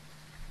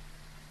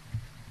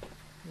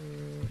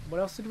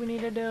 What else did we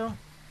need to do?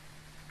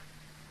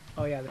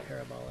 Oh yeah, the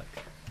parabolic.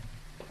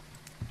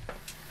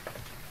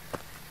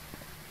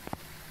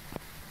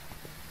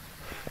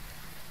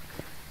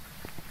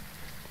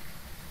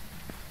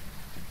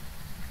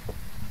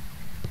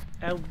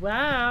 Oh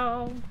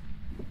wow!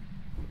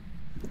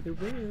 Ooh,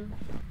 woo.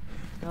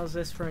 How's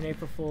this for an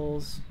April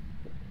Fool's?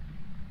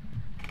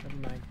 Never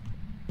mind.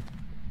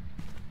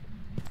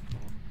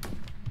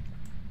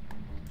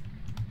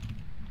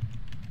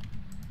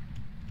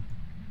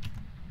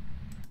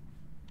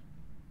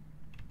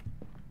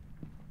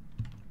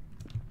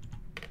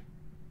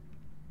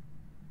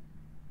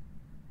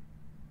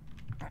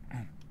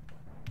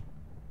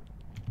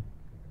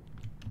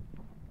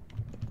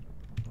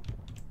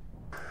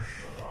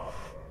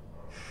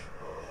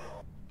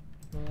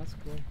 Well, that's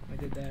cool. I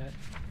did that.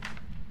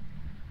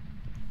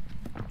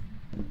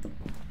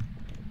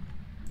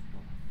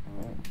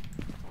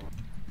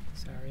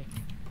 Sorry.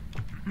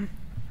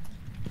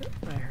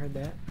 I heard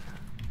that.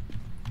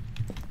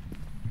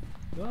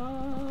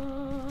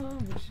 Oh,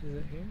 which is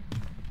it here?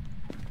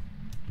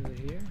 Is it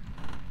here?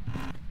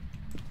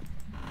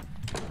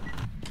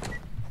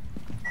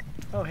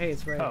 Oh, hey,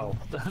 it's right. Oh,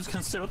 I was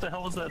gonna say, what the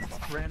hell was that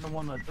random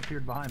one that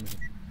appeared behind me?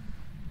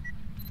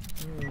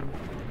 I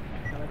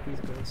like these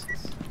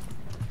ghosts.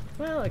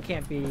 Well, it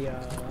can't be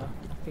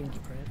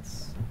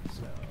fingerprints,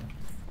 so.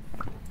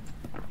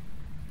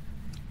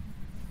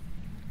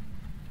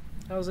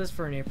 How's this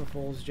for an April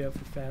Fool's joke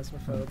for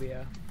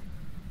Phasmophobia?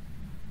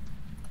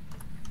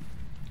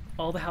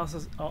 All the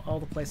houses, all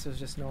the places are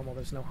just normal.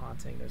 There's no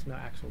haunting. There's no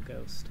actual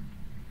ghost.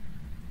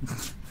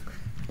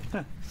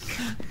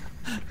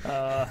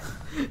 Or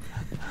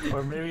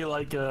maybe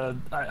like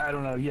I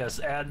don't know. Yes,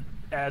 add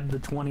the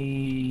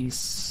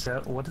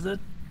 27. What is it?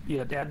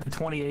 Yeah, add the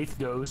 28th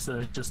ghost,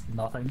 and it's just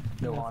nothing,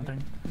 no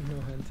haunting, no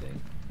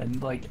hunting, and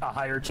like a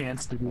higher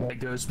chance to be that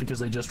ghost because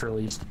they just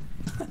released.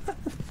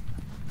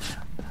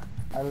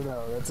 I don't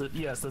know. That's a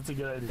yes. That's a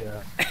good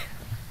idea.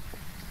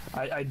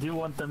 I do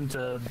want them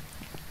to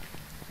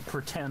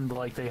pretend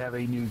like they have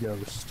a new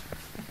ghost.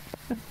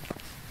 What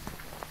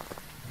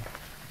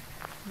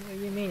do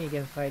you mean you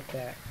can fight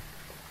back?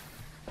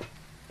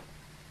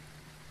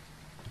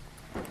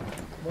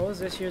 What was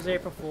this year's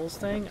April Fool's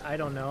thing? I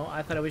don't know.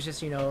 I thought it was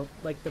just, you know,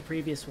 like the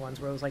previous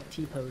ones where it was like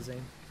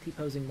T-posing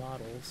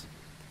models.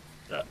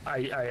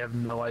 I have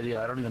no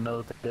idea. I don't even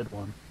know that they did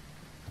one.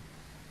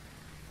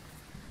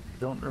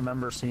 Don't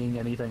remember seeing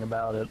anything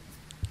about it.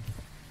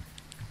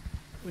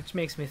 Which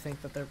makes me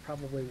think that there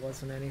probably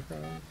wasn't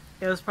anything.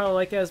 It was probably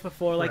like as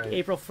before, like Right.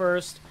 April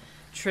 1st,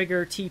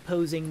 trigger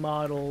T-posing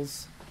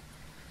models.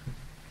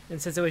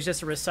 And since it was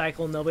just a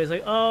recycle, nobody's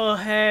like, oh,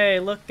 hey,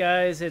 look,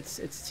 guys,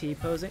 it's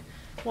T-posing.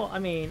 Well, I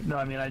mean... No,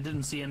 I mean, I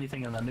didn't see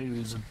anything in the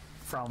news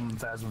from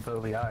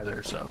Phasmophobia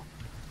either, so...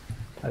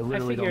 I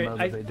literally don't know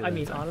that they did I mean,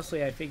 anything.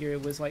 honestly, I figure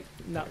it was, like,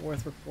 not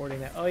worth reporting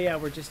that. Oh, yeah,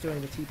 we're just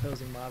doing the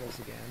T-posing models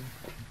again.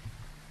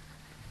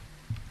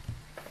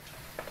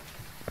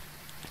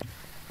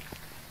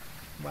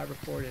 Why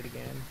report it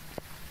again?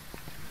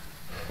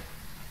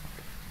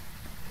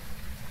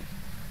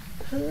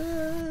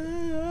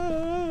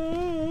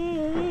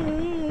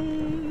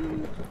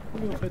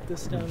 I'm gonna put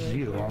this down right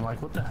You, here. I'm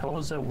like, what the hell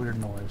is that weird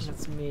noise?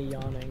 That's me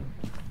yawning.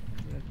 I'm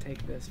gonna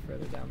take this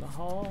further down the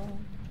hall.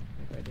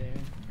 Like right there.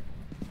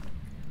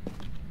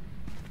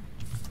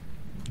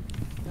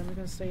 Now I'm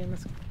gonna stay in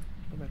this...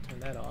 I'm gonna turn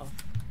that off.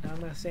 Now I'm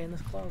gonna stay in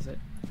this closet.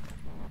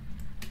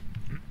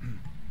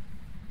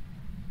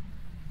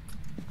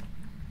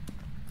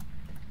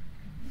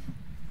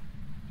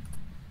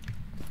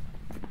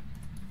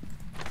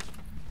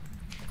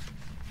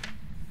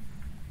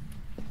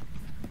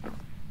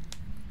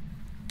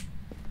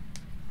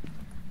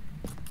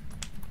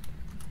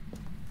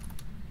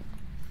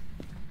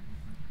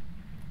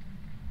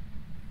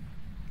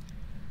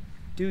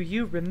 Do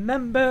you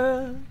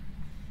remember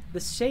the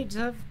shades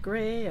of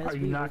gray as Are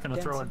you we not were going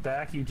to throw dancing? it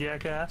back, you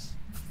jackass?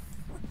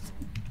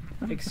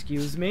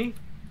 Excuse me?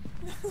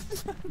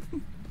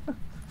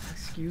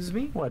 Excuse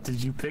me? What,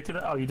 did you pick it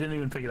up? Oh, you didn't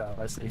even pick it up,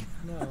 I see.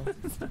 No.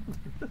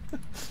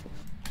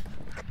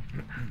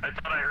 I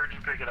thought I heard you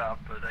pick it up,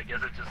 but I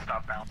guess it just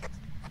stopped bouncing.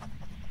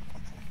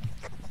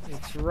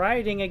 It's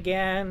writing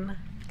again.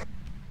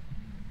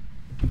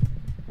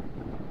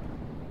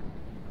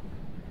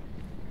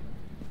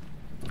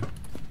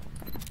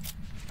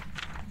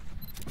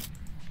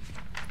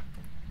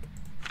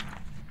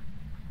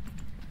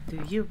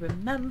 Do you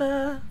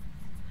remember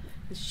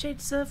the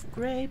shades of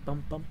gray,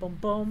 bum bum bum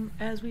bum,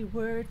 as we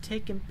were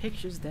taking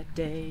pictures that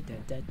day, da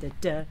da da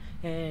da,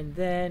 and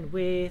then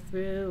we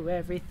threw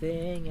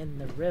everything in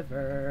the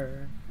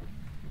river.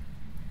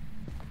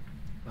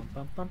 Bum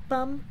bum bum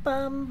bum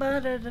bum ba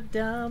da da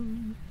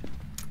dum.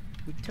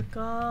 We took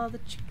all the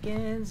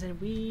chickens and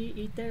we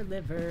eat their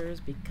livers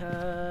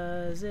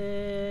because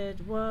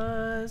it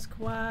was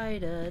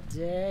quite a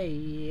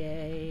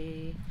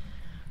day.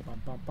 Bum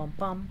bum bum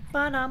bum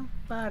ba-dum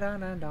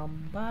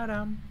ba-da-da-dum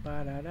ba-dum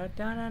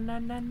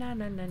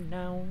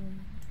ba-da-da-da-na-na-na-na-na-na.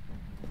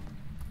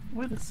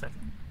 Wait a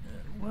second.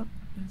 What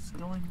is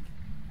going...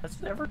 Has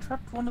it ever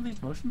trapped one of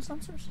these motion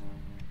sensors?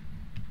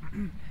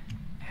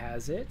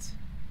 Has it?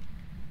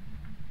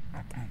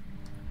 Okay.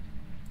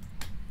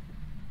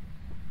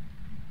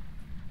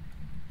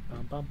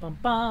 Bum bum bum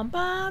bum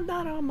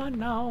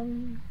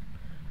ba-da-dum-ba-dum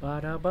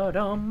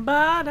ba-da-ba-dum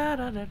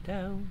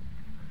ba-da-da-da-dum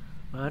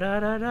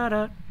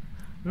ba-da-da-da-da.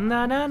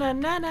 Na na na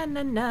na na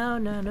na na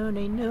na no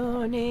ni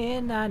no ni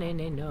na ni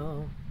ni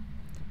no.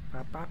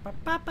 Pa pa pa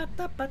pa pa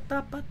ta pa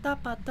ta pa ta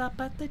pa ta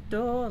pa ta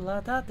do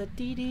la da da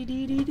dee dee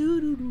dee dee doo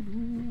doo doo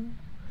doo.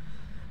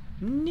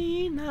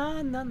 Ni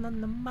na na na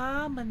na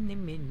ma ma ni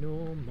mi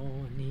no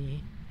mo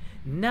ni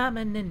na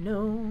ma ni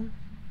no.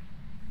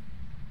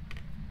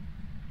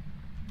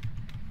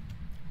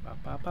 Pa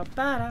pa pa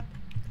pa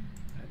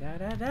da da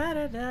da da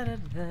da da da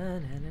da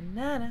na na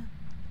na na.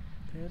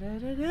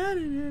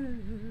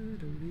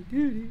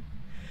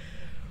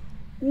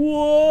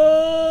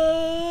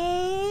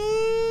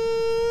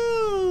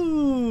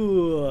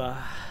 Whoa!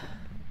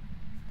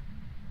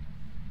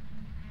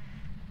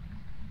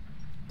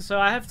 So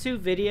I have two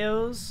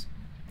videos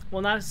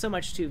Well, not so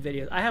much 2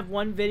 videos. I have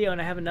 1 video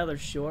and I have another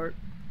short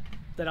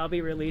that I'll be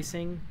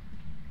releasing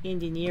in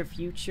the near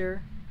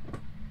future.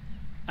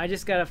 I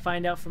just gotta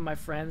find out from my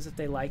friends if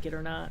they like it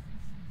or not.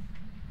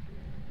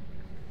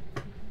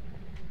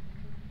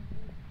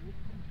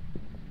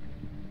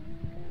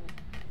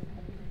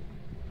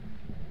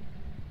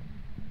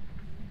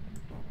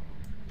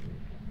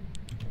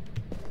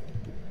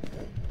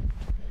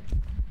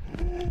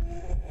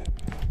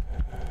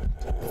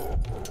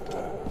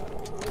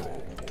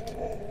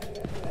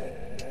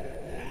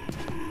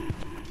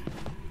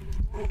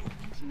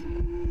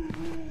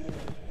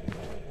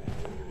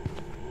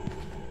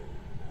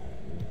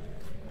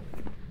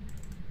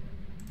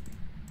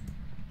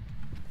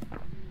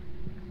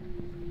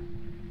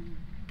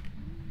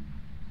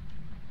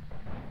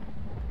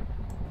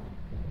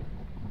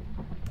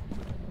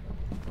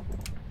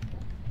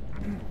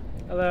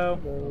 Hello.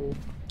 Hello.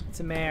 It's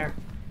a mare.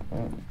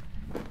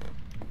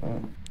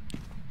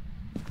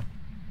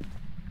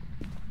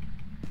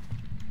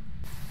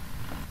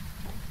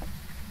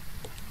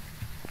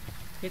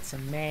 It's a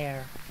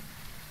mare.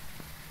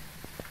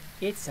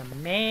 It's a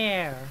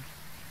mare.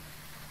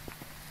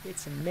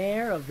 It's a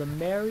mare of the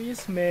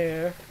merriest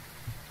mare.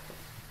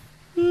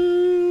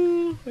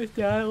 Put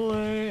that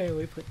away.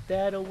 We put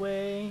that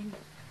away.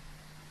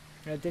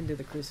 I didn't do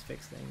the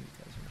crucifix thing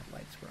because the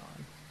lights were on.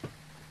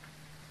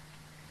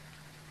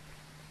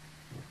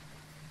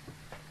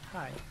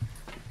 Hi.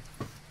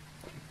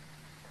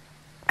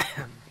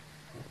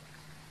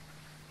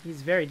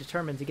 He's very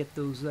determined to get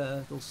those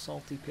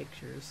salty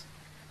pictures.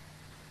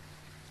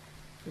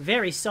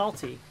 Very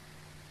salty.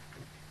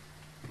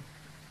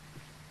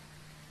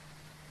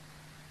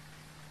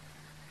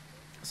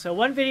 So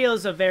one video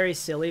is a very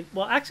silly.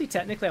 Well, actually,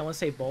 technically, I want to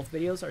say both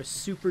videos are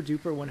super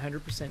duper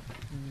 100%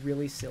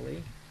 really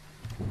silly.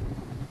 Let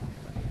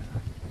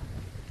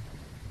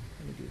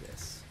me do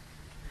this.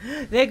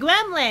 The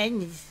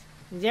gremlins!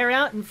 They're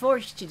out in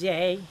force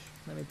today.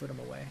 Let me put them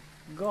away.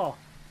 Go.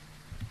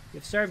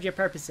 You've served your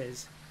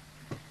purposes.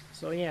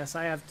 So yes,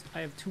 I have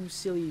 2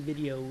 silly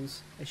videos,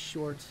 a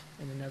short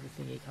and another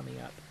thingy coming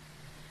up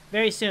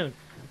very soon.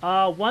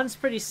 One's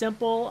pretty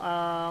simple.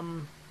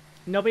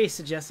 Nobody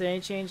suggested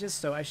any changes,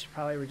 so I should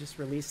probably just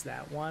release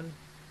that one.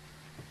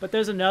 But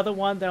there's another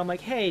one that I'm like,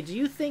 hey, do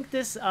you think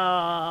this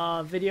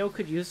video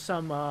could use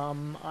some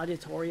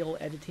auditorial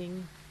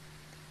editing?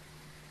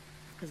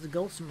 Is the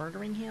ghost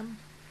murdering him?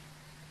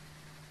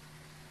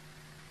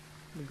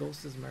 The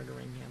ghost is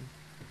murdering him.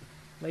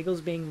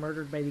 Lego's being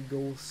murdered by the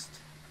ghost.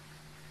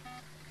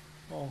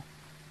 Oh.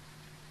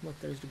 Look,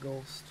 there's the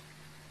ghost.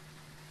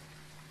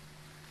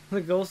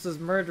 The ghost is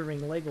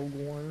murdering Lego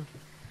Gorn.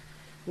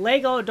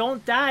 Lego,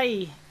 don't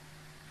die!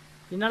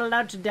 You're not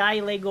allowed to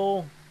die,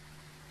 Lego.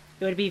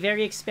 It would be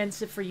very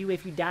expensive for you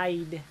if you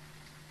died.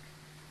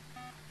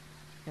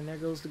 And there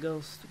goes the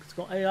ghost.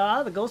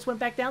 Ah, the ghost went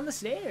back down the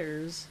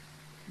stairs.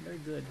 Very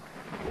good.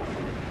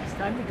 It's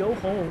time to go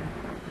home.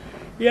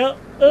 Yep.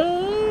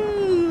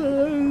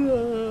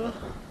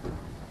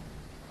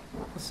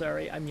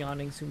 Sorry, I'm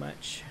yawning too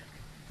much.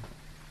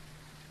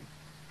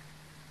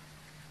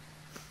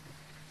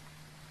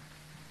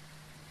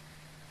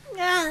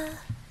 Ah.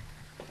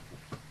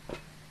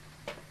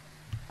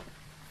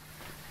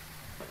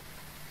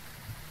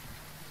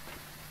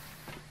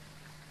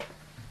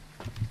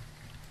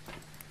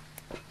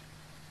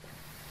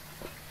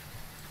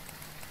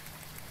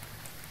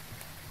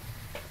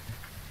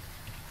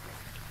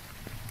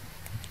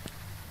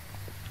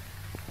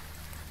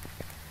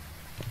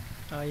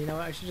 You know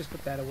what? I should just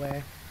put that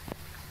away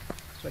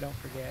so I don't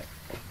forget.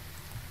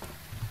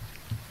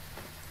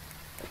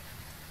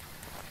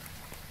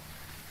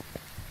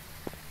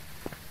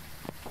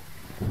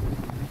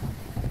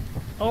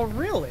 Oh,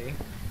 really?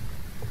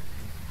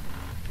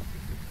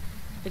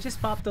 It just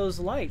popped those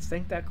lights.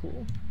 Ain't that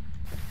cool?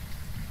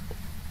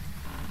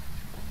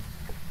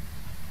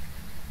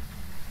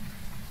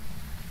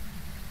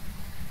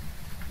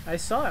 I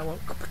saw it. I went...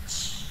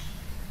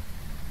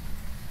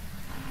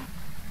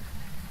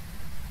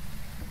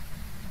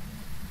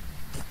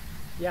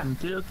 Yeah.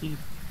 Guilty.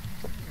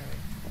 Right.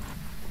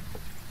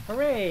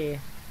 Hooray!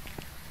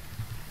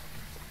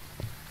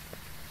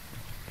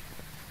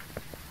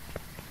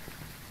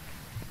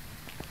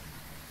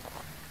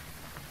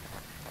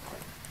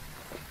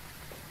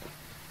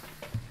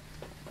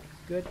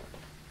 Good.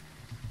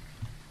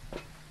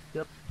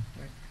 Yep.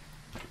 Right.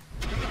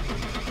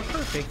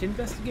 Perfect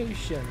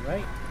investigation,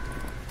 right?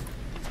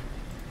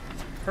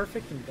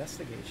 Perfect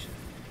investigation.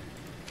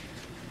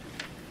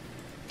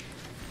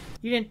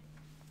 He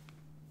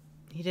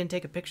didn't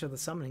take a picture of the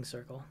summoning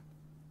circle.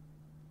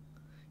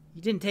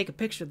 You didn't take a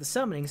picture of the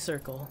summoning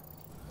circle.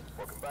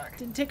 Welcome back.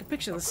 Didn't take a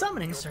picture of the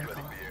summoning circle.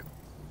 Ready for you.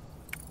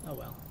 Oh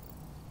well.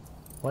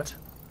 What?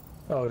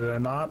 Oh, did I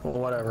not? Well,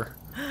 whatever.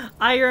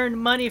 I earned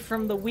money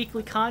from the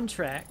weekly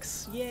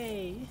contracts.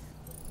 Yay!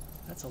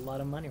 That's a lot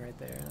of money right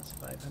there. That's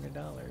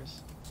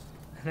 $500.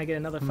 And I get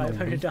another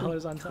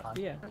 $500 on top.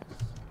 Yeah.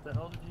 What the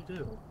hell did you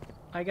do?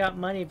 I got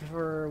money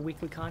for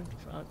weekly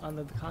on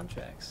the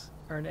contracts.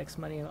 Earn X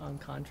money on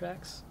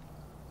contracts.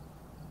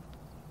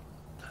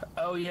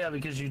 Oh yeah,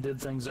 because you did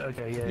things.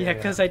 Okay, yeah. Yeah,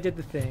 because I did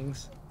the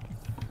things.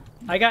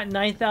 I got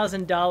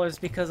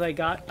 $9,000 because I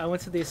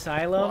went to the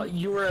asylum. Well,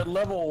 you were at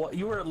level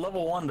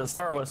 1 to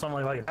start with, so I'm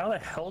like, how the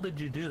hell did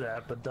you do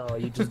that?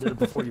 But you just did it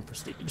before you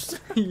prestiged.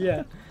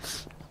 Yeah.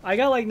 I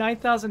got like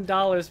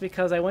 $9,000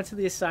 because I went to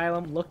the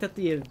asylum, looked at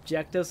the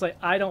objectives, like,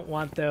 I don't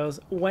want those,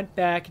 went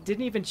back,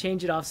 didn't even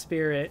change it off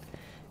spirit,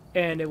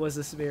 and it was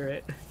a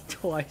spirit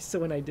twice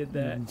when I did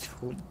that.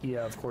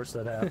 Yeah, of course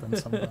that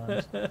happens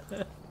sometimes.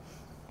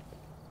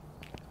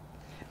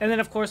 And then,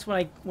 of course,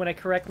 when I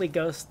correctly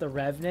ghosted the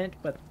Revenant,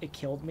 but it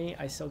killed me,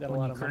 I still got a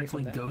lot of money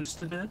from that. When you correctly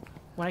ghosted it?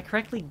 When I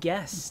correctly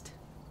guessed.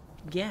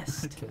 Okay.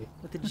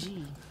 With a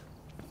G.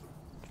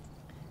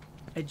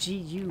 A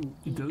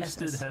G-U-E-S-S.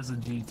 Ghosted has a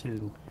G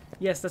too.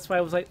 Yes, that's why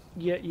I was like,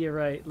 yeah, you're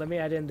right. Let me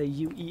add in the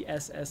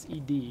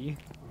U-E-S-S-E-D.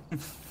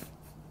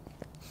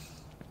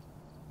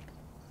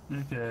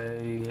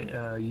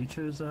 Okay, you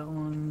chose that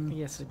one?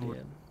 Yes, I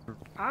did.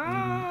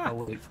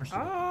 I'll wait for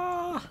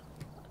some.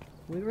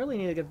 We really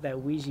need to get that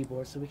Ouija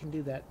board so we can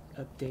do that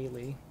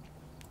daily.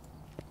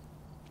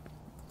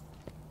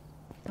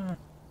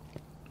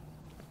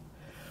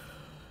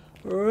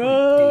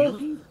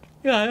 Daily?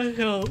 Yeah,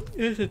 so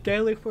it's a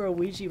daily for a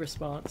Ouija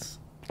response.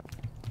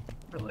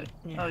 Really?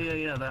 Yeah. Oh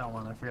yeah, that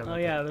one. I forgot about Oh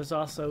yeah, that. there's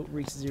also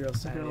Reach Zero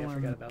Sanity. I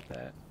forgot about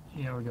that.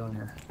 Yeah, we're going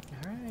here.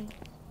 Alright.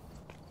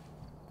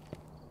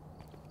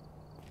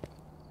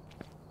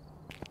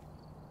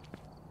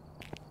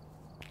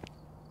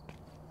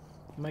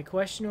 My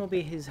question will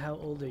be how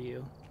old are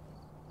you?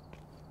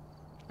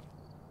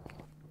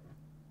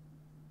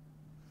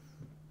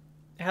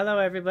 Hello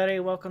everybody,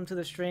 welcome to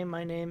the stream.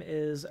 My name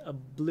is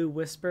Blue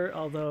Whisper,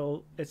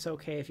 although it's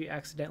okay if you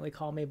accidentally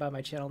call me by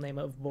my channel name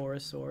of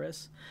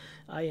borissaurus.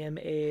 I am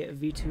a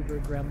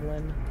VTuber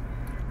gremlin.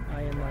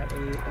 I am not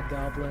a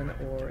goblin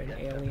or an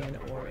alien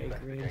or a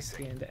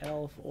green-skinned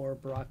elf or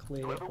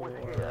broccoli or...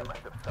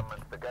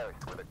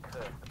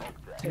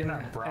 You're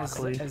not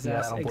broccoli.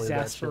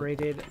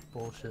 Exasperated...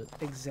 Bullshit.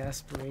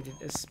 Exasperated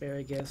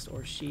asparagus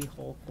or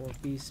She-Hulk or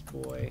Beast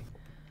Boy.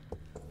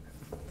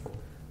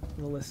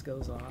 The list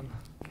goes on.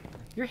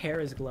 Your hair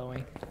is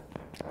glowing.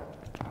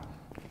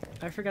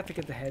 I forgot to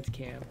get the head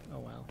cam. Oh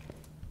well.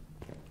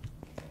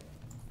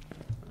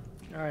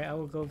 Alright, I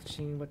will go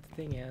see what the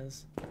thing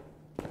is.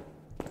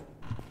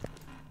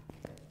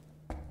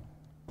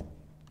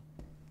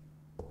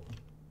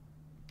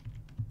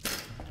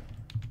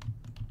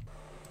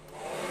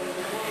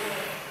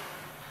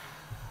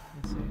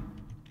 Let's see.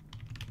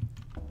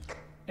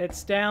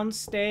 It's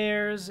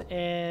downstairs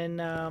in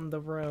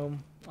the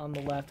room on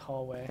the left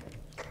hallway.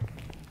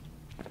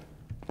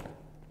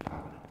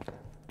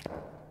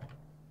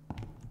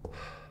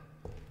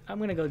 I'm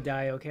gonna go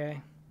die,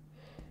 okay?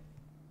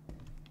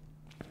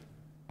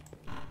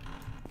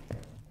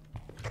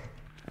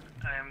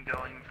 I am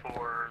going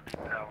for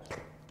the house.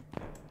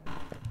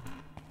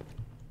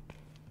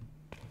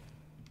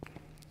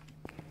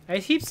 I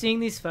keep seeing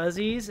these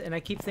fuzzies, and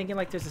I keep thinking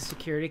like there's a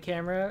security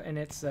camera, and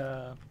it's you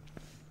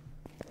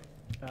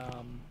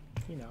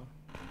know.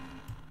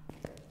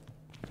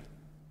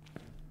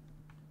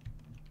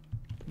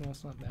 No,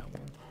 it's not that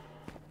one.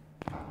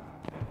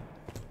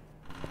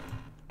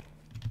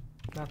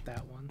 Not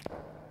that one.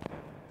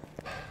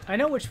 I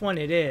know which one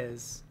it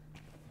is.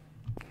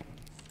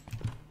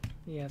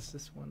 Yes,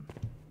 this one.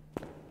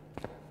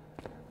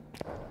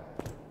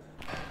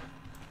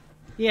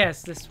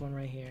 Yes, this one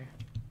right here.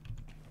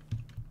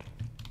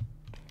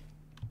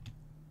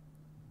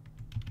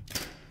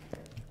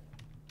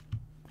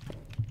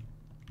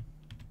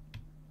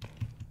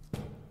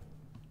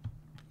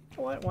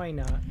 What? Why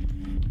not?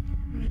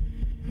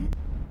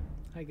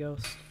 Hi,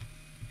 Ghost.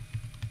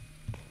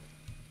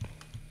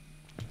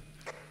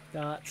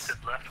 Dots. You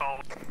said left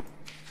hall.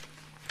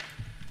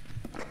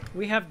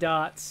 We have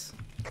dots.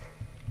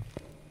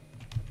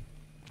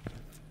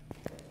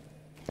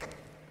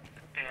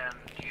 And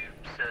you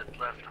said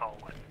left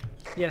hallway.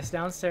 Yes,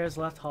 downstairs,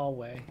 left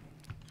hallway.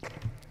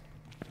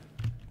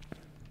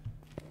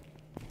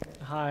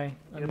 Hi,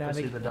 I'm I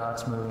see the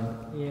dots moving.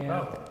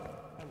 Yeah. Oh.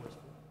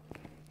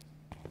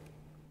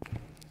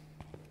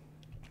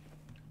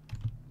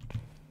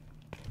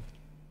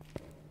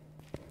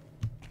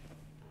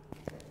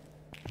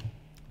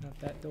 Not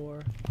that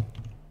door.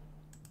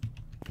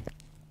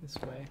 This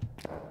way.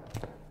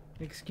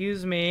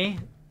 Excuse me.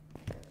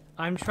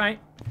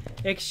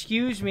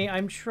 Excuse me,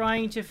 I'm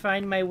trying to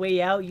find my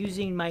way out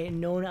using my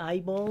known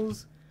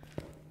eyeballs.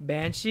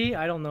 Banshee?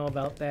 I don't know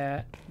about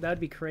that. That'd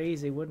be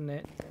crazy, wouldn't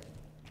it?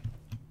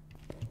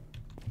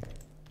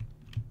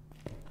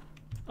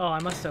 Oh, I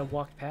must have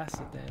walked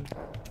past it then.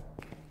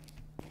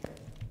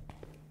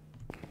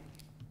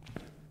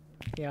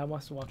 Yeah, I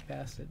must have walked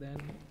past it then.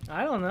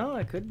 I don't know,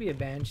 it could be a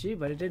Banshee,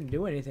 but it didn't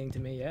do anything to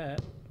me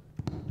yet.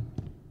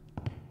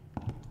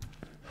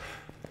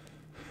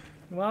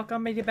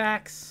 Welcome,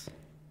 piggybacks.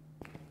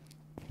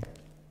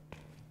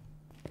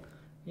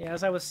 Yeah,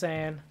 as I was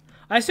saying,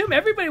 I assume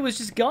everybody was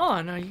just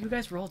gone. You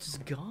guys were all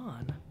just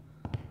gone.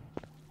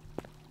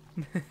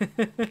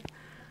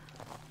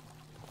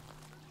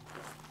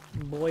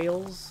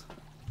 Boils.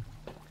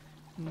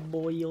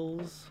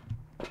 boils.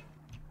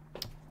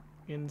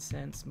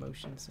 Incense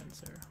motion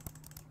sensor.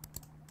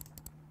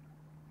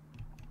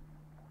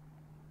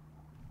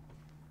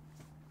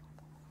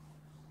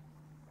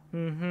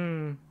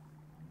 Mm-hmm.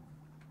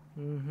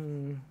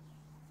 Mm-hmm.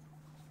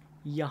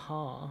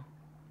 Yaha.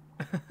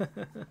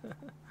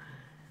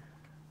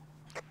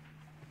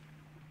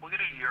 We get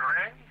a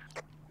Ure?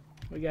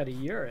 We got a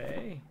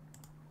Ure.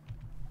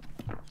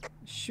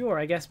 Sure,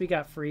 I guess we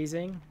got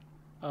freezing.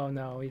 Oh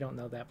no, we don't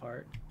know that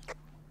part.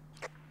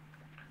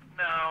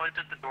 No, it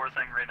did the door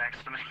thing right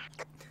next to me.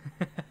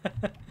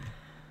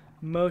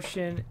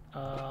 Motion,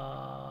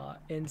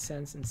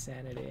 incense,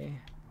 insanity.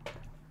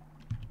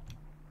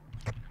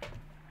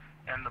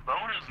 And the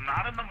bone is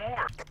not in the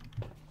morgue.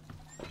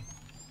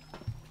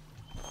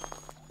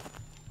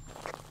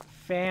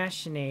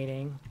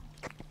 Fascinating.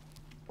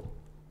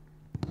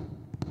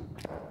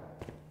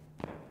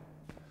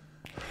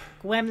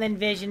 Gremlin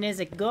vision is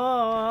a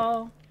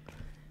goal.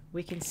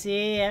 We can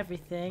see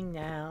everything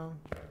now.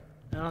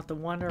 I don't have to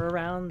wander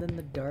around in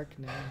the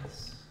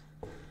darkness.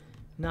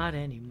 Not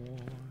anymore.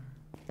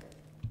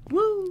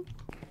 Woo!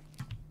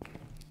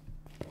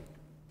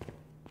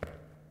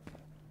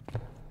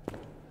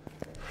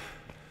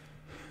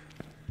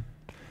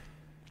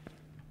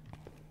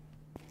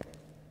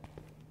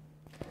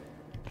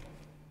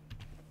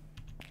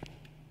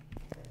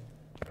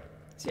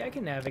 See, I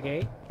can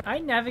navigate. I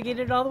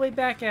navigated all the way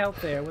back out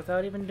there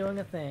without even doing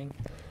a thing.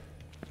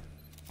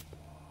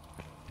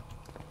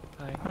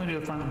 Hi. I need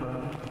to find a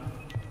bone.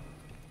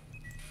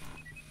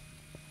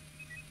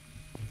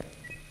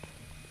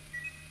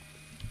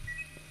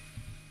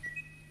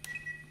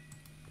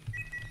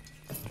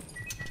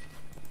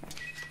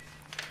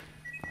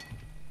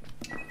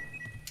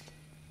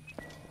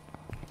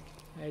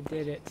 I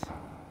did it.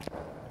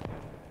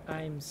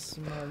 I'm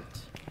smart.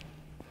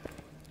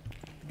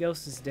 The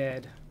ghost is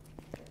dead.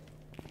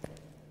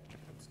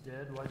 It's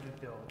dead. Why'd you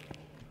kill it?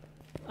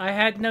 I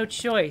had no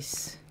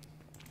choice.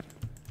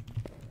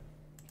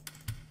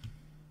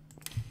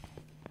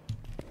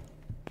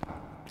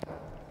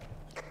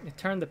 It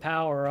turned the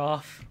power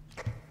off.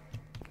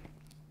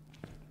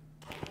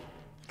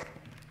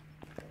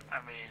 I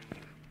mean,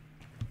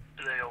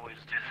 they always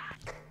do.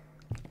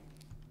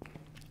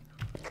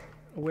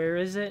 Where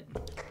is it?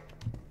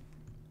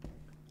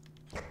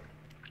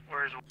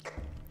 Where's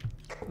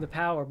The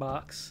power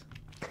box.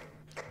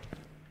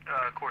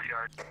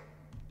 courtyard?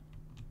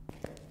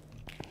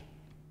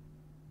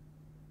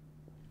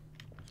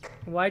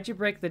 Why'd you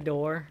break the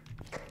door?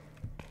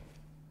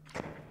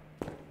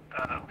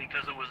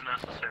 Because it was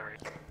necessary.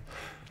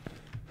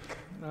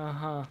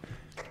 Uh-huh.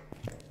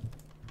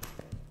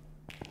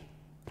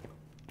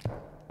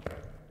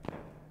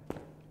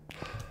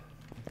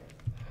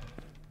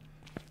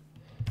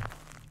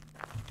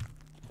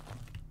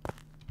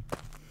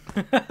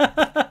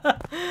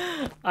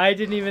 I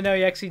didn't even know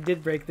you actually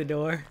did break the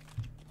door.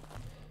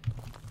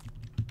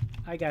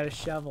 I got a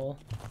shovel.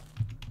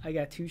 I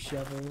got 2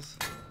 shovels.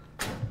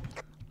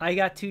 I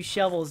got 2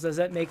 shovels. Does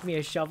that make me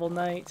a shovel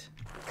knight?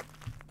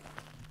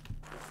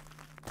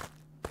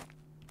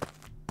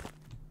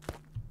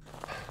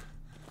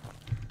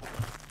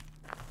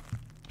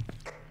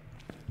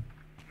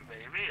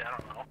 Maybe, I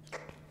don't know.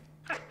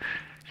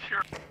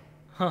 Sure.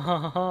 Ha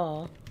ha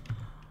ha.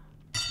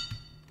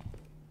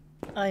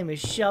 I'm a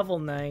shovel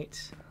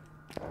knight.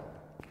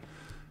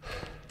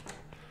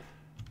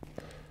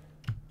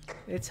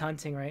 It's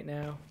hunting right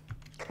now.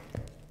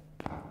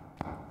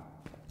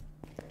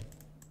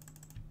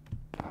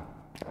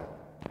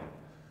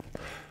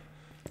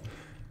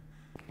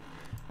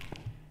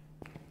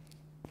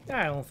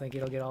 I don't think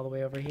it'll get all the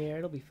way over here.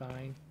 It'll be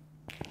fine.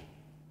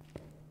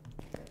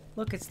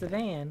 Look, it's the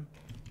van.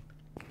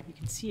 You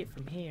can see it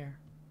from here.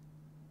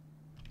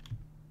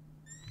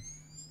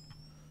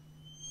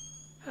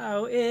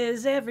 How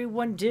is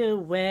everyone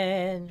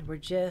doing? We're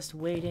just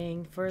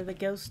waiting for the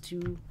ghost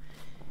to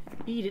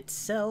eat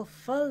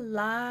itself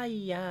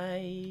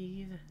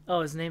alive.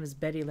 Oh, his name is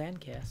Betty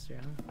Lancaster,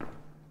 huh?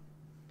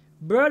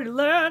 Betty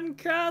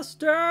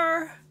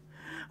Lancaster,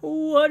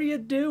 what are you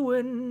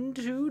doing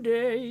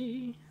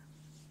today?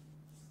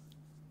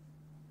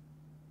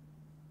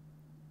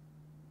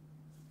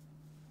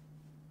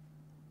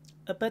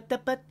 But.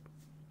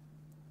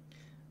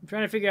 I'm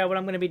trying to figure out what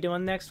I'm going to be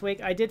doing next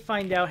week. I did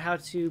find out how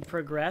to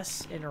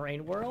progress in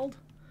Rain World.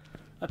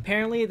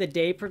 Apparently, the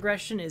day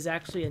progression is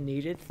actually a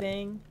needed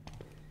thing.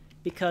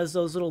 Because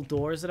those little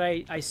doors that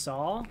I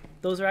saw,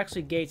 those are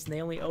actually gates, and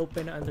they only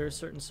open under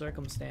certain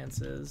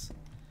circumstances.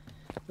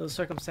 Those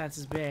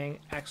circumstances being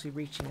actually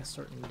reaching a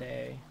certain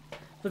day.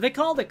 But they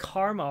call it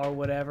karma or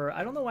whatever.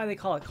 I don't know why they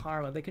call it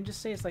karma. They can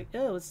just say it's like,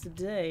 oh, it's the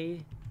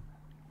day.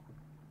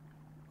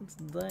 It's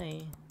the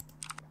day.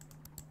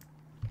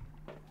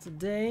 It's the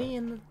day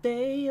and the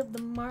day of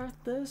the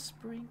Martha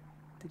Spring.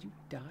 Did you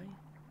die?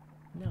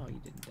 No, you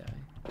didn't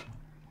die.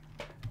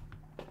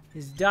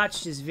 His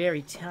Dutch is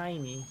very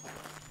tiny.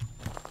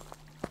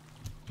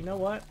 You know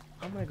what?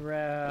 I'm gonna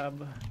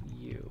grab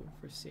you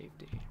for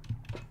safety.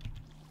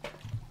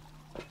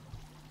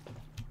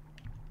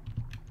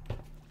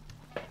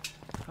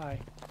 Hi.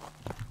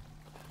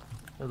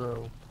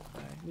 Hello.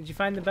 Hi. Did you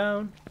find the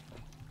bone?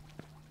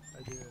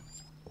 I did.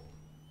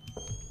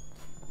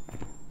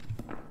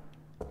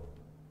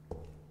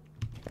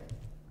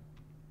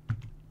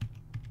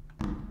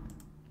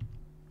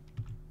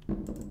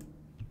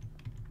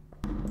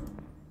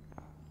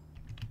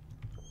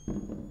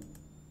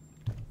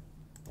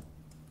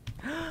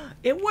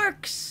 It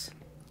works!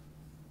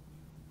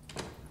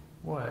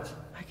 What?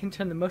 I can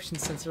turn the motion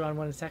sensor on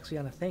when it's actually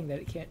on a thing that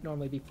it can't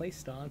normally be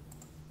placed on.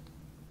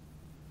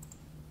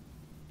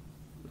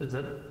 Is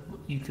that...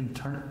 You can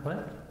turn it...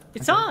 What?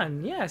 It's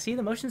on! Yeah, see,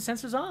 the motion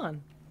sensor's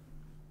on.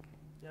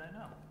 Yeah, I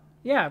know.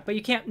 Yeah, but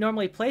you can't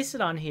normally place it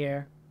on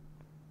here.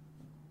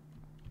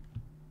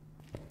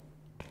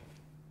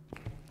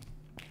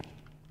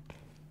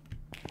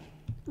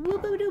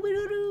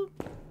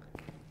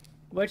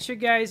 What's your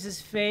guys'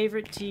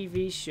 favorite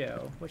TV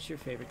show? What's your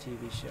favorite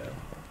TV show?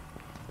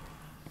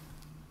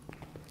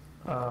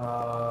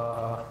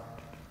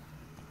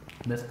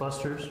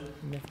 Mythbusters?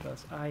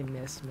 Mythbusters. I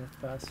miss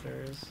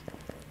Mythbusters.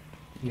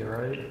 You're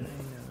right. I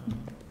know.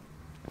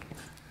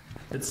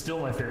 It's still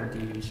my favorite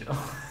TV show.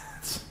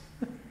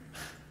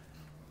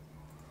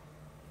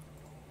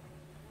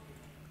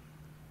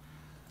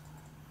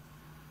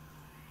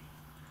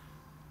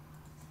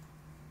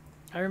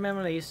 I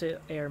remember when they used to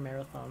air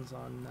marathons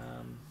on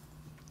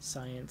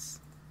Science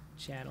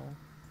Channel.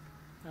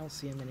 I don't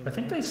see them anymore. I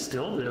think they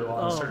still do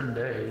on certain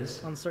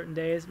days. On certain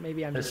days?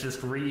 Maybe I'm It's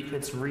just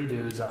it's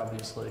redos,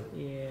 obviously.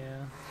 Yeah.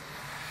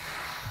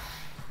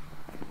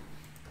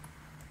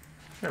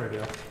 There we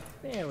go.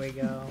 There we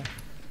go.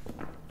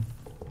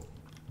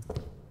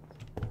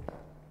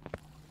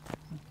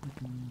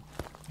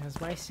 Has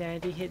my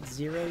sanity hit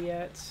 0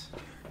 yet?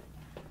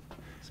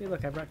 See,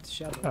 look, I brought the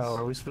shovels. Oh,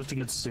 are we supposed to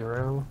get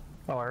 0?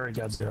 Oh, I already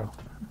got 0.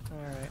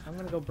 Alright, I'm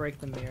gonna go break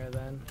the mirror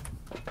then.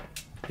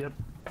 Yep.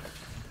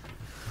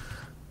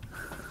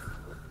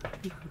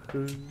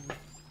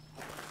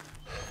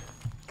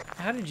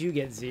 How did you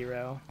get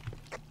 0?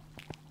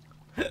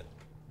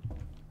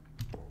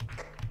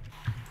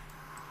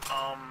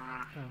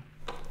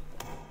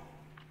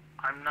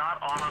 I'm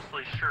not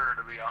honestly sure,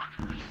 to be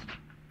honest.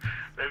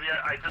 Maybe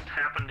I just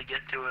happened to get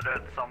to it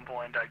at some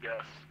point, I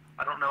guess.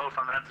 I don't know if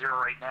I'm at 0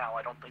 right now.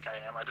 I don't think I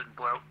am. I didn't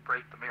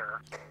break the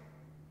mirror.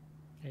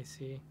 I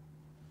see.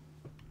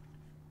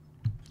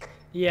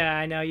 Yeah,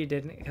 I know you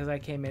didn't, because I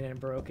came in and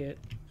broke it.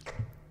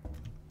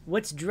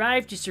 What's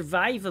Drive to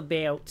Survive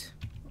about?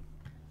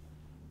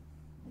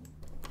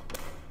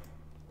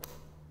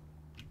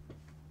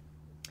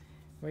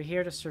 We're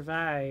here to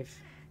survive.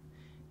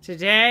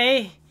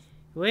 Today,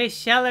 we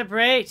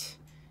celebrate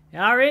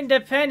our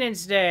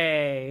Independence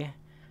Day.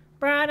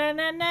 I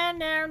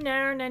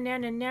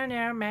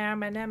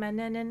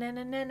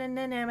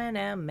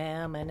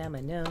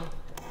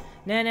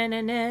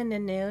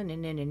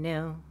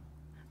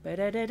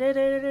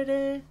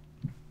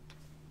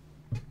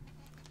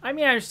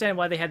mean, I understand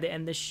why they had to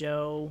end the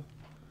show.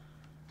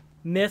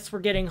 Myths were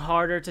getting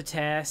harder to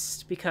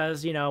test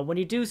because, you know, when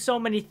you do so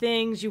many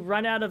things, you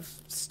run out of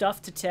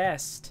stuff to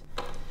test.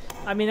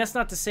 I mean, that's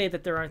not to say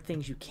that there aren't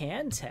things you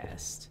can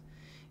test.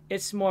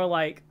 It's more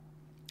like,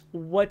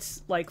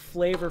 what's, like,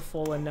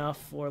 flavorful enough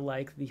for,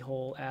 like, the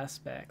whole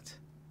aspect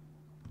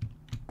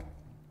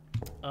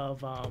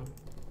of,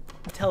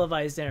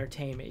 televised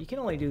entertainment. You can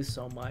only do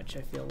so much,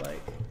 I feel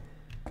like.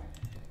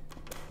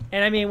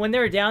 And I mean, when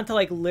they're down to,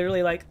 like,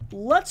 literally, like,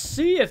 let's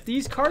see if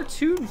these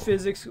cartoon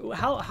physics,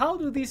 how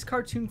do these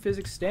cartoon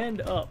physics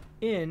stand up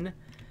in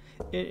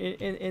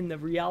the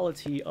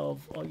reality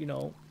of, you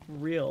know,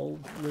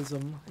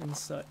 realism and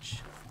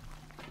such.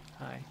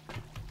 Hi.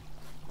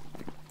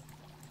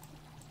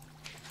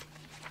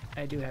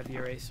 I do have the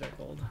array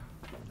circled.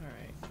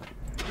 Alright.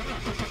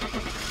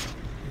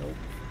 Nope.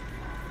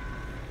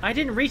 I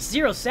didn't reach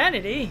 0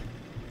 sanity!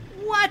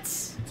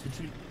 What?!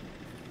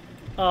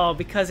 Oh,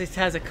 because it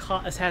has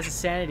a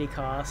sanity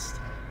cost.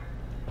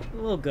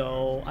 We'll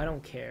go. I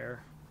don't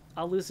care.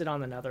 I'll lose it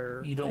on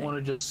another. You don't want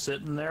to just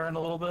sit in there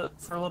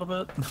for a little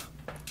bit?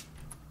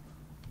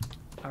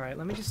 Alright,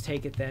 let me just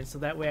take it then, so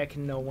that way I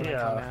can know when I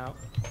come out.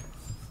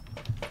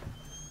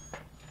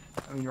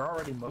 I mean, you're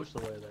already most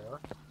of the way there.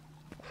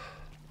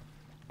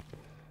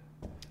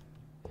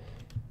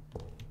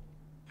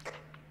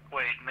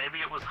 Wait, maybe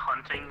it was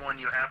hunting when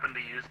you happened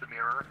to use the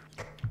mirror?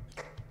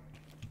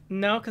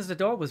 No, because the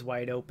door was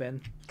wide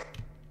open.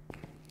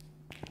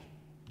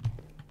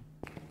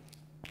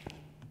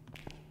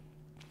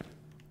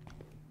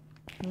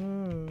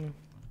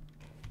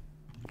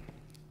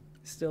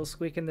 Still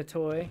squeaking the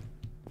toy.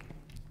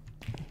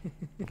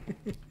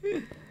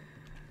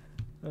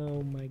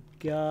 Oh my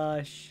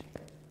gosh.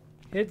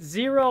 Hit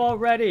 0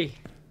 already.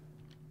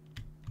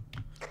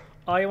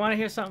 Oh, you want to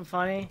hear something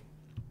funny?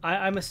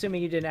 I'm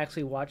assuming you didn't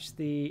actually watch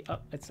the... Oh,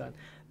 it's done.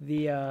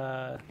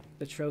 The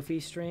trophy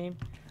stream.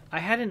 I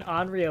had an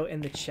Onryo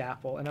in the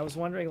chapel, and I was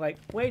wondering, like,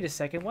 wait a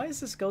second, why is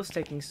this ghost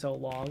taking so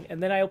long?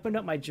 And then I opened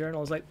up my journal,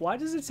 I was like, why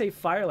does it say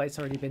Firelight's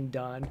already been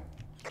done?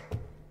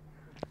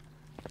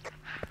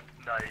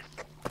 Nice.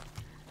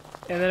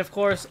 And then, of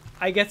course,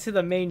 I get to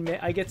the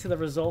I get to the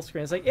results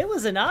screen. It's like, it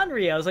was an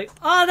Onryo. I was like,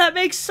 oh, that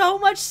makes so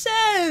much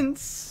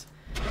sense!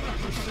 You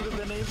should have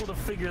been able to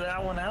figure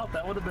that one out.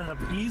 That would have been an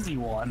easy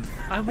one.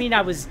 I mean,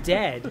 I was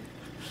dead.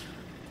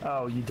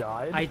 Oh, you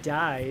died? I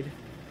died.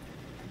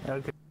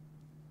 Okay.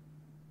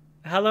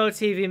 Hello,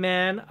 TV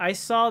man. I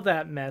saw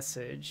that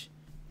message.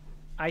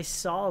 I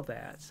saw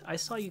that. I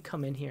saw you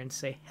come in here and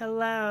say,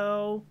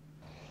 hello.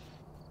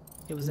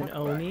 It was an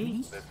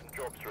Oni. There's some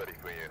jobs ready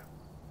for you.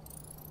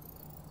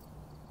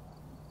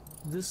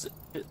 This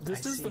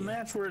is the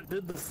match where it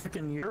did the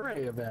freaking Ure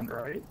event,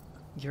 right?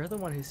 You're the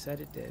one who said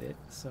it did it,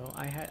 so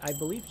I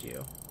believed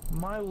you.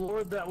 My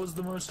lord, that was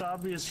the most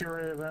obvious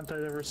Ure event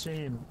I'd ever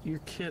seen. You're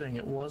kidding,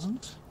 it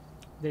wasn't?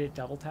 Did it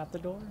double tap the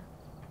door?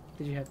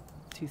 Did you have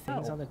two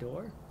things on the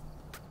door?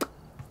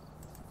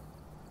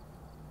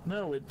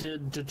 No, it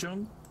did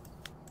junk.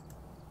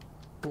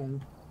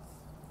 Boom.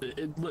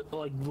 It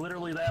like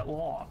literally that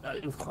long.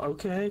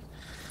 Okay.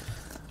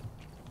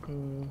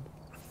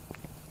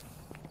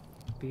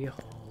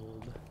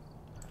 Behold.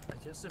 I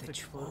guess if The it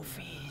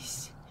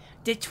trophies.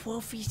 The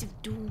trophies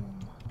of doom.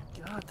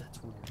 God,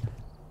 that's weird.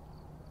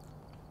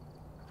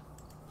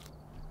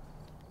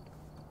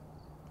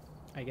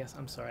 I guess,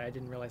 I'm sorry, I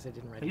didn't realize I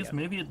didn't write I it guess up.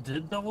 maybe it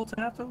did double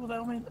tap it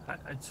without me.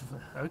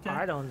 Okay.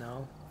 I don't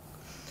know.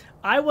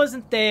 I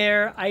wasn't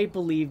there. I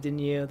believed in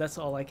you. That's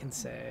all I can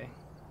say.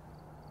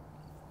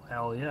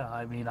 Hell yeah.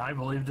 I mean, I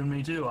believed in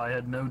me too. I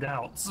had no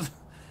doubts.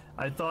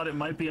 I thought it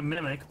might be a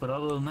mimic, but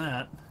other than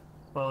that,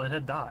 well, it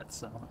had dots,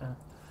 so.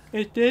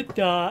 It did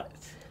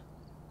dots.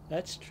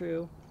 That's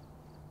true.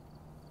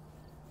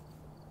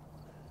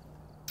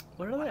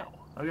 What are they?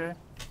 Okay.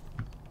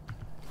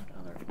 What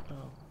other?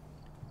 Oh.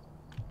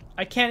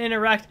 I can't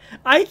interact.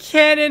 I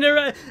can't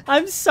interact.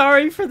 I'm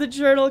sorry for the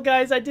journal,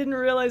 guys. I didn't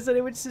realize that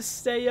it would just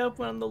stay up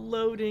on the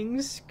loading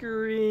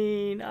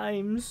screen.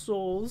 I'm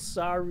so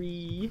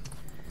sorry.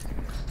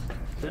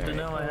 Good to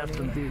know I have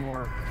to be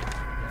more.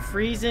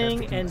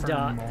 Freezing and confirm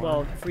dot. more.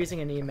 Well, freezing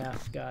and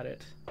EMF. Got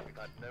it. We've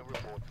had no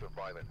reports of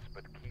violence,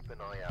 but keep an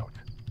eye out.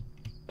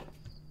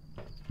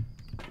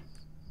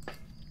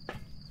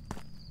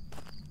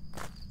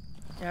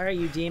 All right,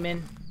 you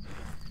demon.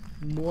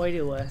 More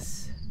to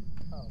us.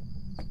 Oh.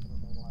 I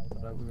don't know why I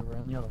thought we were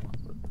on the other one,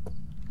 but.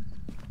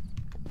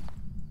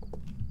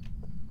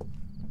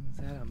 Is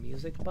that a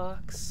music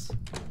box?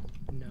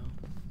 No.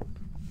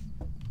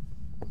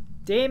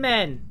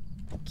 Demon!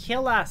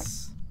 Kill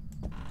us!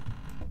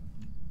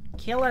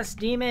 Kill us,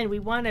 demon! We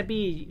wanna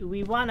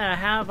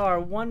have our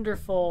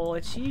wonderful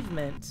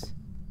achievement.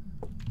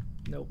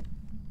 Nope.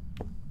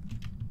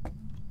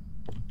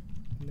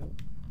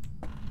 Nope.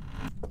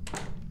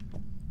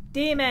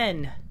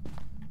 Demon!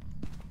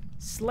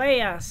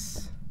 Slay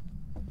us!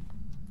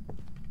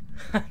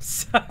 I'm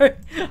sorry.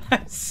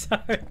 I'm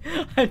sorry.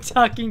 I'm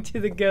talking to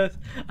the ghost.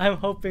 I'm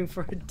hoping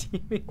for a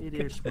demon. It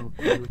is smoke.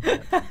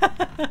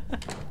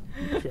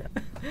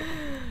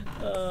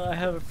 I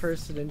have a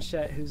person in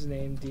chat who's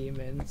named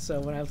Demon, so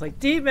when I was like,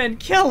 Demon,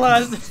 kill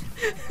us!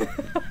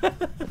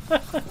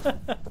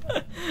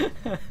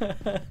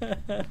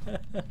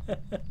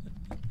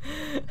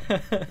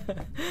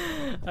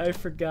 I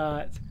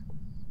forgot.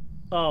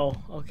 Oh,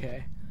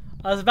 okay.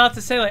 I was about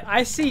to say, like,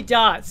 I see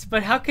dots,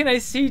 but how can I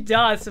see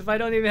dots if I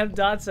don't even have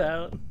dots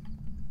out?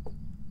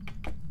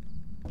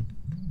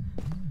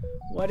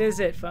 What is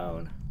it,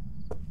 phone?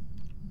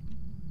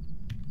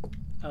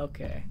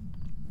 Okay.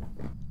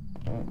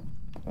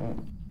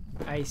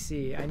 I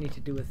see. I need to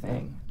do a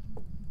thing.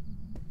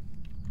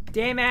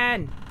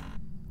 Damon!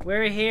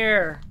 We're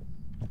here!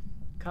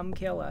 Come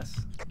kill us.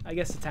 I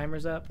guess the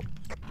timer's up.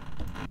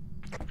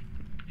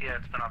 Yeah,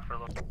 it's been up for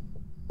a little.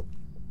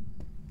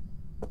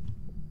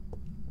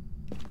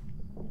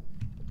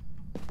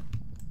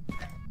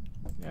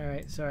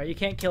 Alright, sorry. You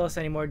can't kill us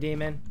anymore,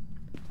 demon.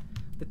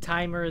 The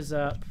timer is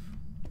up.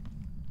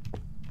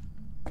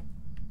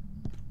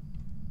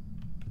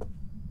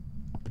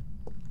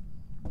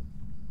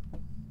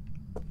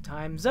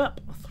 Time's up.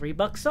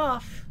 $3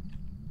 off.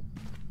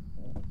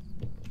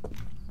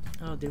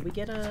 Oh, did we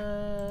get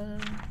a...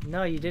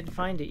 No, you didn't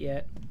find it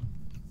yet.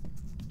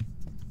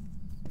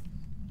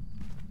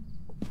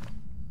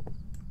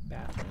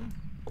 Bathroom?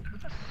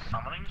 Is this a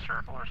summoning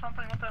circle or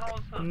something? What the hell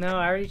is this? No,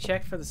 I already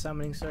checked for the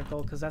summoning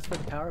circle because that's where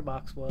the power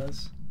box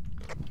was.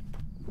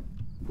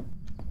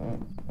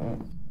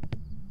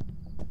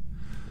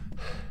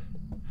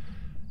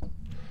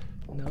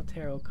 No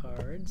tarot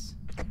cards.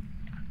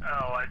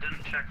 Oh, I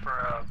didn't check for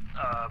a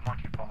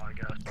monkey paw, I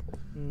guess.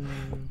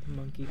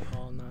 Monkey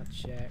paw not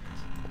checked.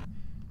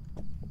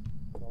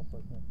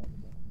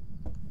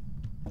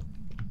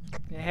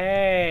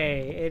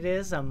 Hey, it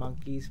is a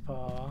monkey's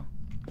paw.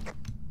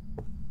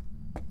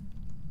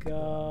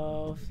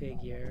 Go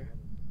figure.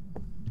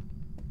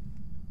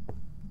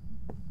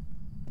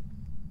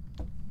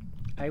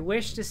 I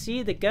wish to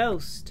see the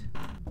ghost.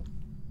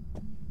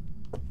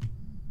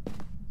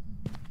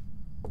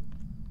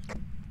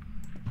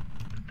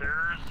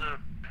 There's a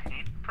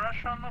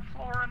paintbrush on the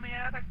floor in the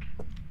attic.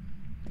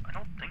 I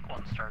don't think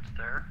one starts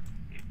there.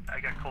 I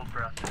got cold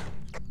breath.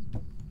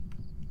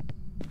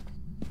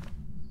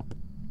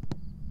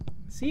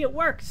 See, it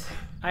worked.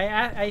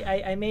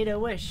 I made a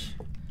wish.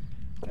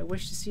 I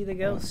wish to see the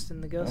ghost,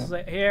 and the ghost was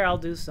like, "Here, I'll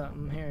do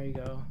something. Here you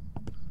go."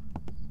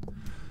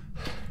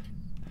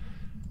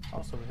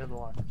 Also, we hit the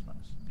lockers. Nice.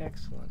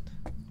 Excellent.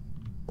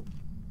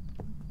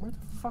 Where the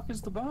fuck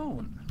is the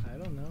bone? I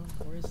don't know.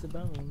 Where's the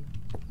bone?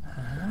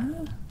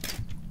 Huh?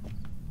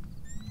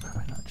 Have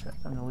I not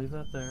checked? I'm gonna leave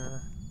that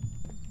there.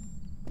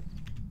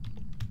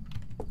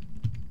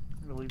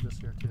 I'm gonna leave this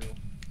here too.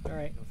 All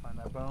right. Go find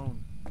that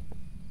bone.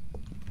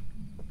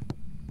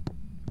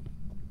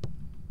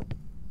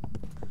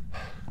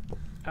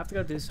 I have to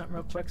go do something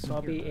real quick, so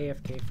I'll be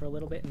AFK for a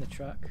little bit in the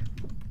truck.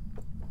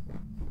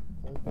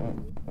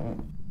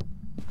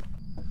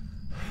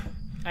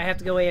 I have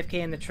to go AFK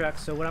in the truck,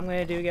 so what I'm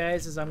going to do,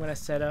 guys, is I'm going to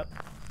set up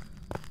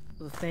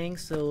the thing,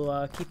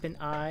 so keep an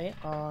eye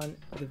on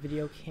the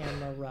video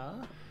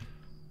camera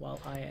while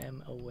I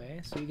am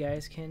away, so you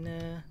guys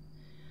can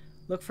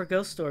look for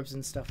ghost orbs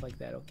and stuff like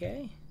that,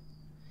 okay?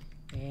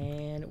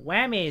 And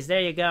whammies,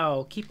 there you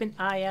go. Keep an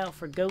eye out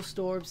for ghost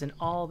orbs and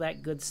all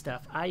that good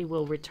stuff. I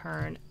will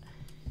return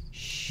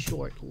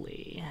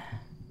shortly.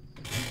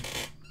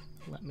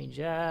 Let me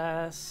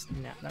just...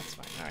 No, that's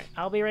fine. Alright,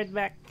 I'll be right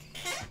back.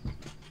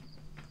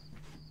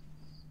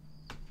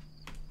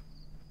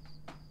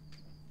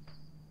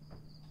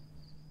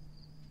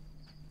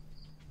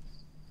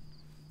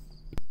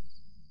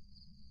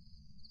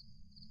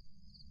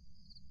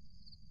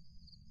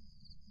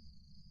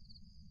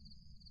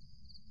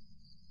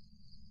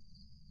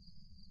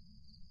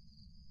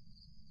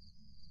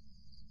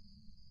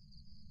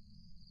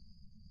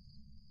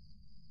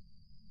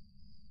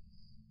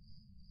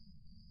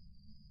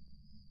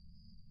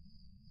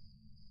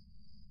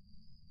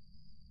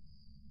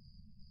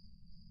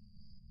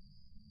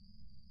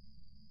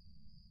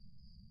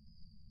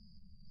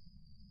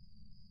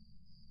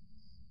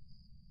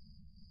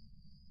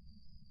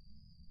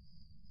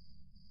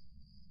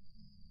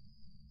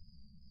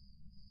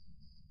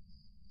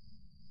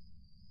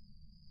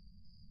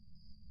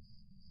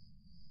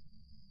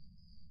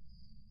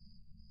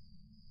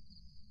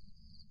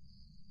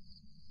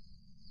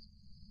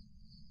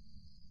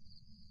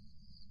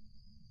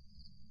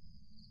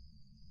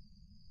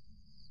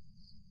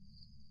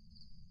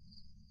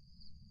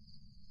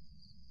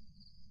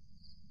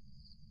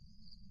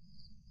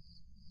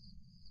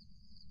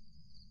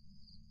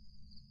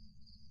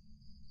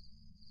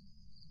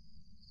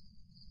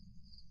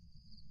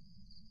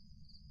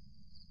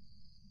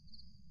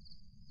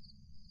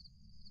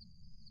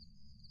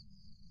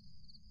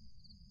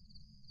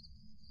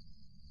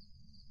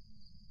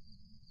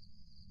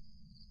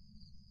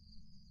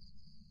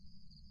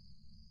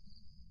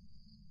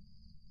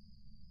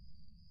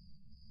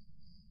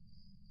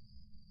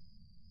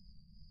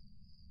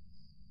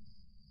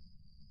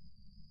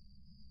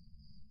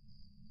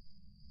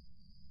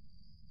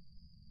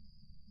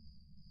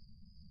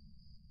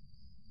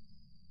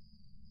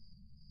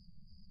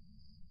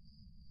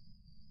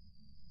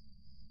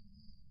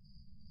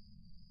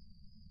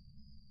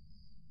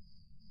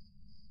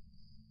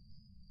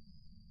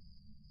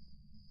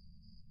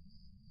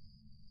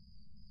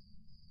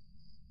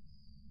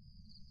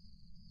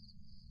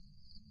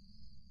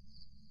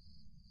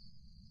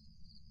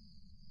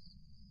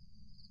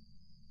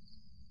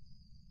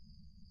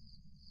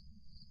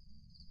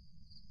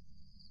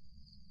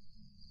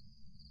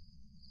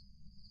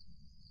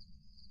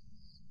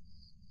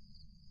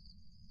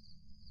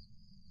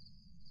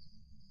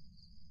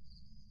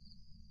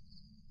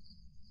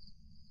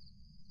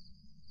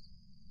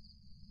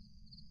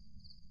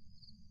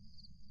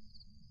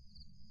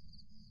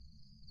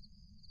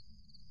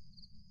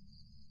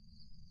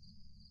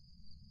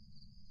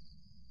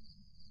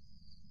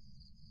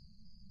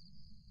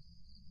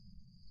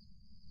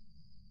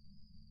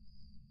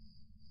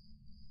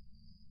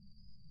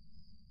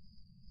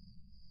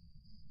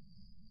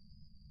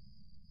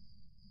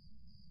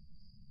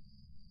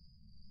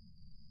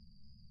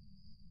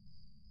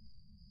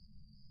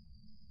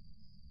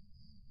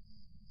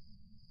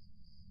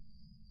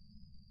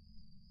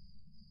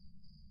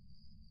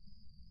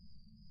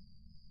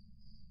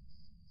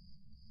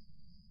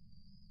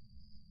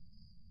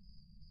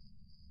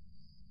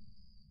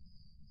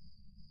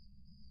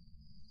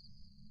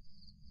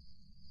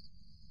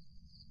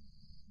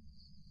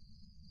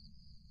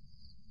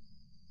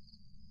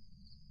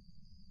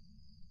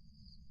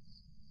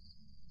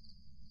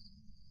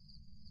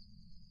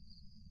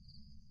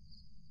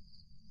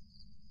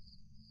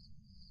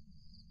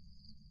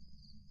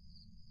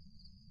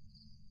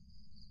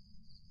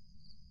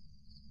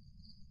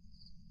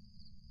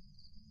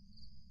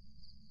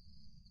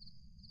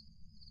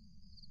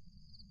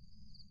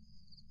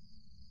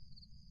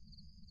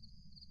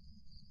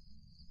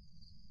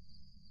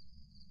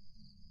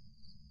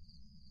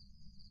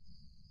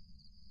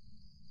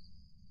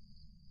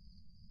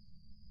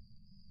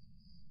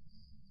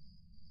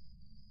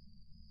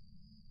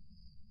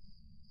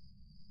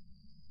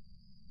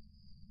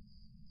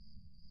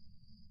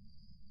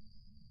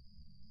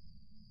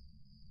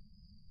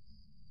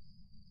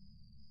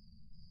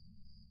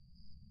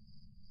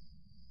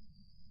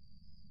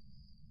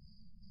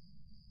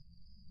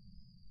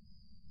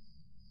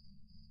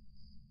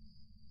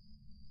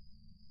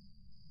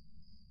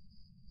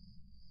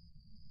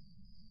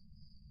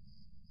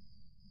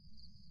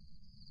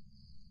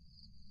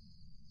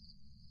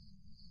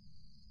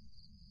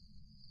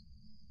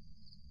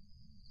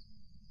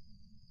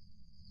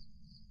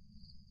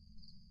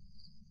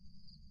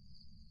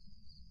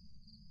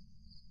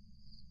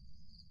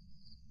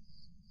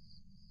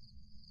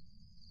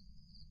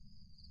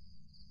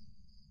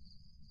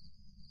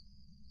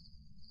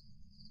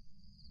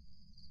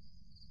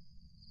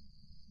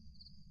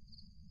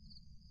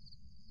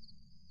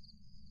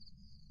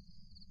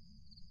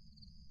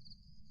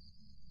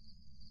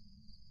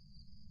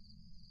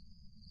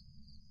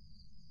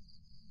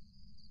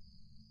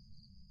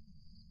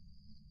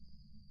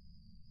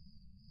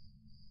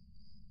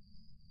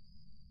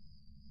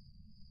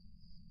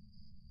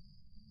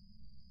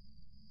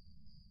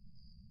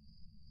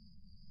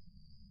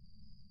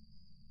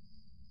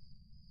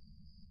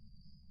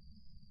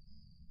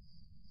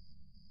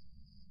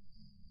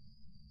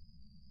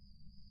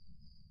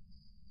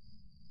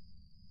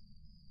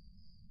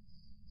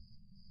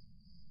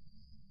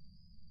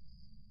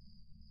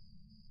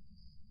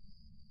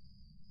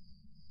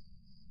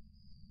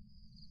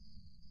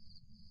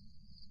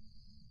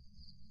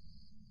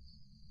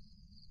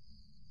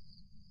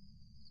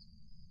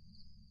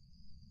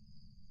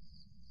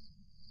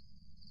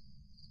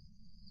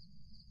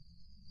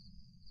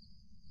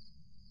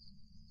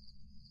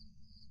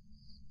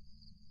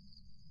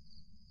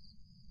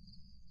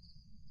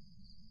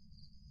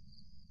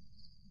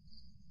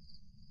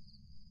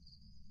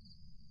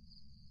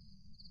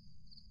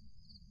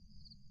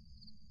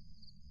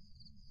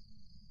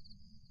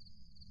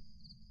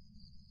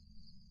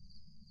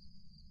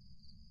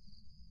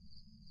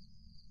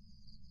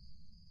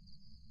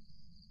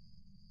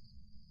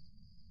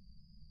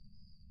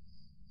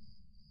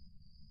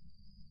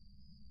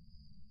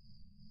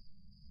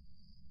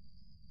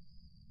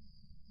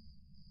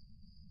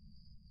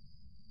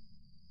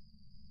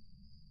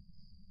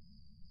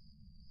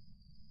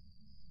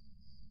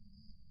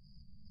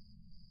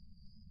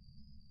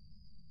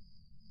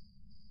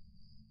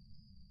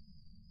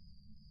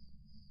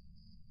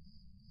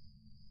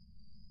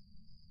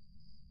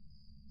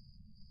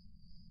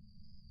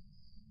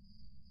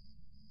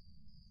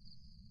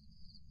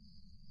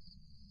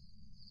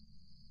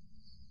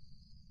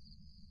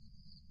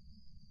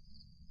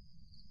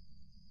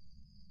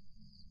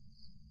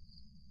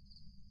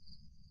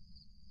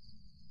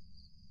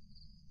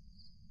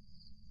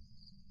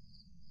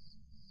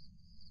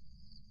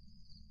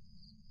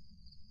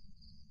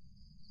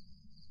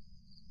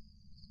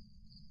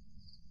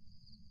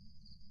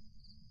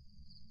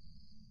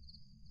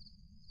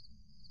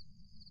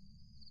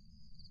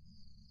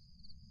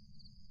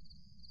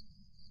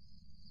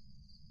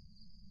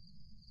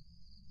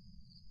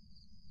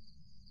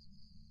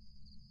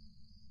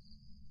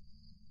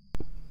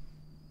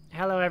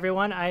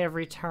 everyone, I have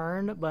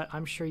returned, but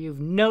I'm sure you've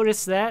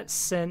noticed that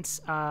since,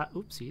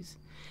 oopsies,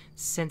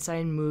 since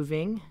I'm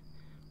moving.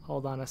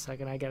 Hold on a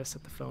second, I gotta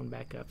set the phone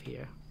back up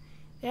here.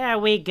 There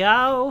we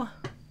go.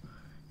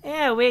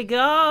 There we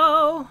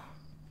go.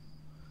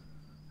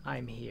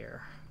 I'm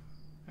here.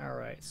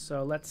 Alright,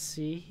 so let's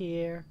see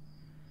here.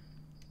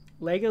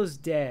 Lego's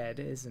dead,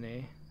 isn't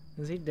he?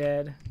 Is he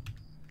dead?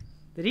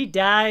 Did he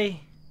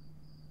die?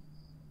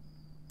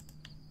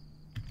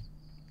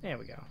 There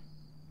we go.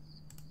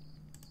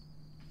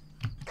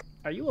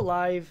 Are you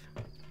alive?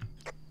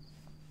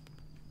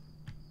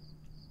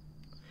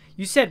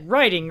 You said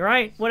writing,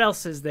 right? What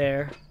else is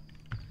there?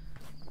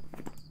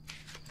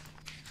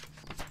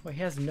 Well,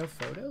 he has no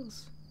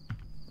photos?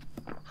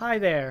 Hi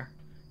there.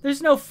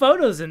 There's no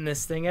photos in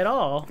this thing at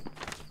all.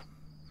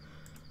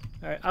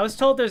 Alright, I was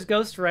told there's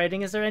ghost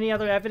writing. Is there any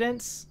other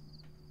evidence?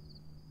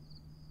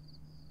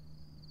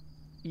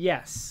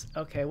 Yes.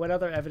 Okay, what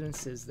other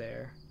evidence is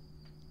there?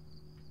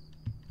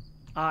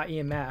 Ah,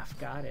 EMF.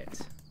 Got it.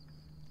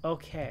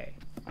 Okay.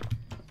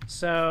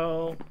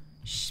 So,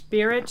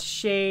 Spirit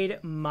Shade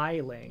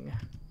Myling.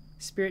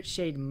 Spirit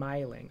Shade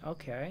Myling.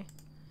 Okay.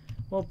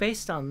 Well,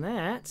 based on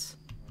that...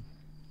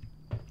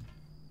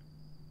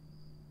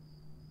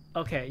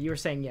 Okay, you were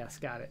saying yes.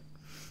 Got it.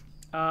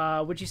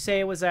 Would you say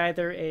it was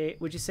either a...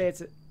 Would you say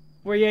it's...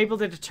 Were you able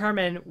to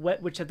determine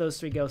which of those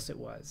three ghosts it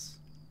was?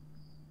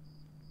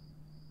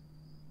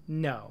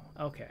 No.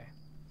 Okay.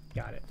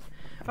 Got it.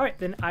 Alright,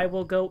 then I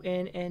will go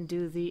in and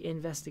do the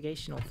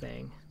investigational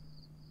thing.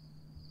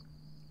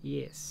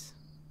 Yes.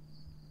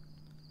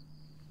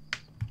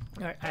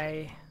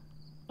 Alright,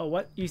 Oh,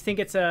 what? You think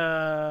it's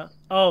a...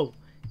 Oh,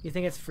 you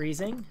think it's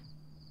freezing?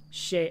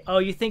 Shade. Oh,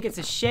 you think it's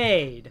a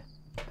shade.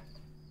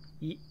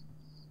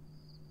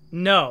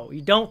 No,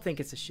 you don't think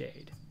it's a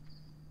shade.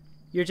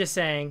 You're just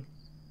saying...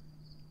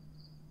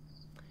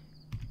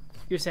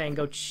 You're saying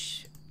go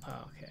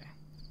oh, okay.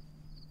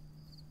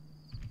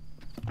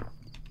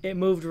 It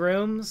moved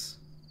rooms?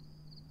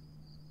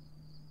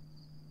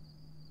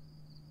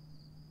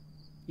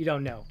 You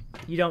don't know.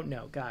 You don't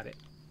know. Got it.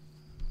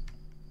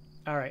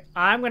 Alright,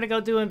 I'm going to go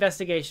do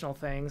investigational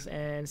things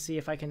and see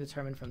if I can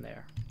determine from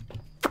there.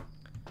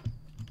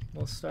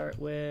 We'll start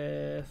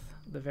with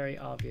the very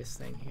obvious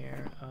thing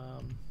here.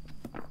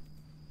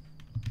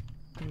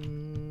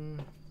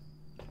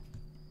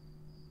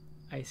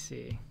 I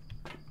see.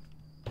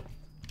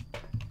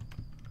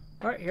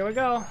 Alright, here we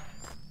go.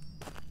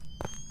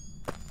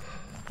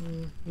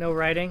 No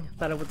writing.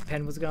 Thought the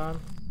pen was gone.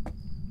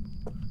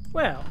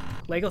 Well,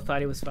 Lego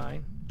thought he was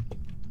fine.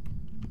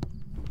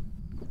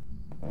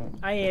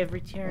 I have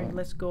returned.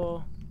 Let's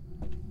go.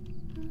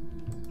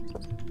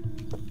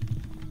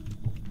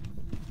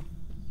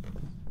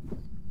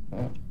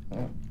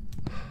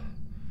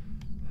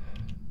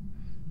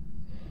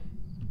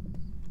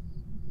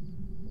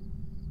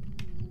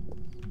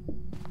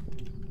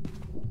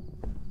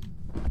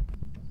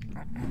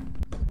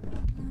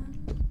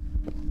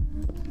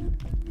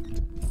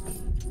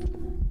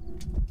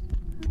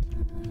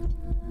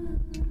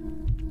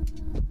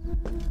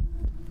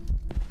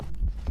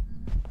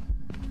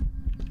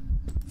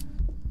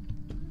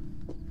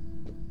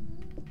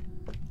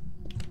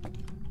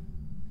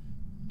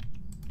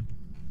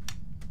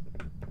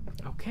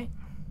 Okay.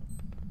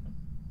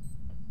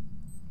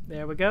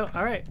 There we go.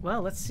 Alright,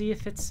 well, let's see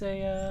if it's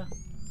a,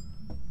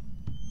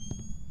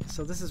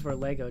 So this is where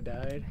Lego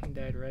died. He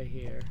died right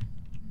here.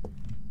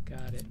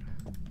 Got it.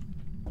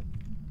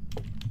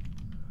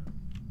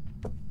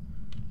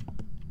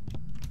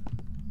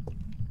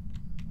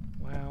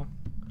 Wow.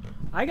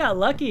 I got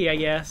lucky, I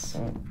guess.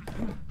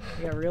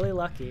 I got really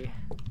lucky.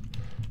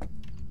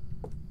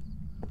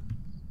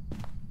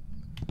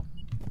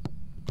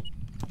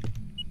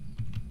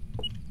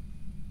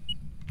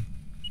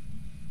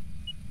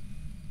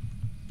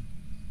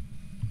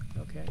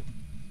 Okay.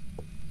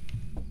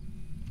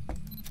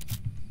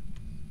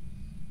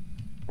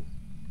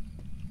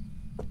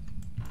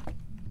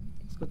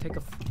 Let's go take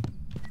a...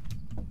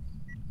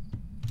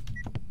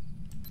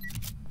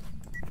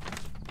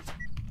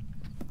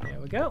 There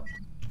we go.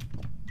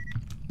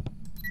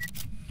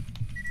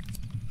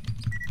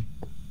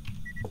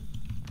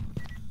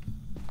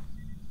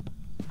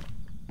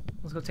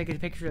 Let's go take a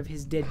picture of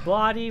his dead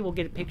body. We'll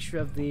get a picture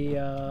of the,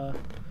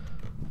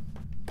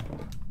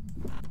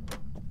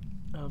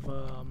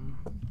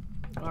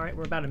 Alright,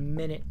 we're about a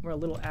minute. We're a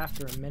little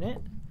after a minute.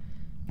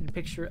 Get a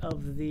picture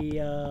of the,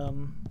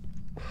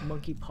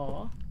 monkey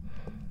paw.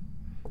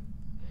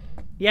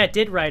 Yeah, it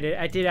did write it.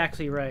 I did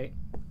actually write.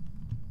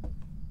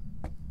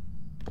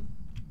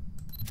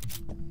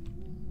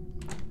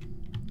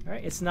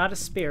 Alright, it's not a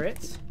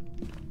spirit.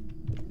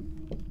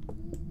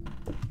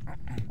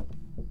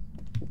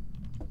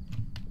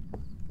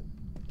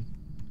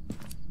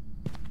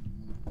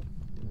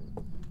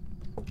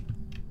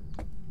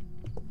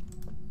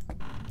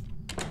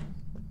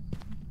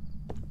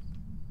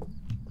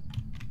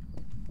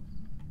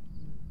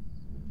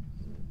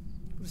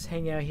 Just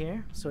hang out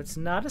here. So it's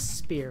not a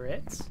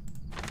spirit.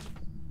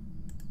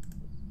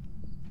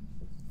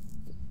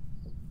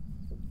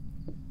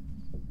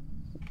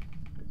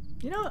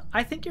 You know,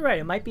 I think you're right.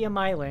 It might be a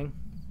myling.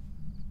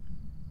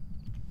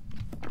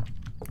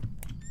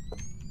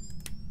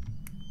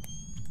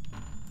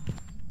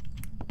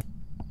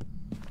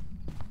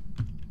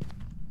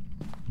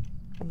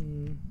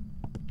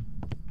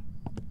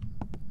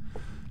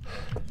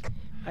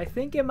 I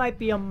think it might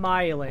be a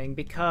myling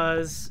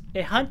because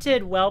it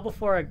hunted well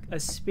before a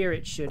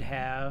spirit should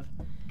have.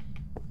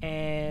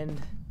 And,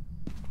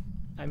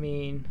 I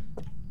mean,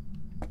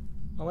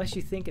 unless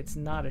you think it's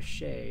not a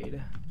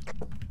shade.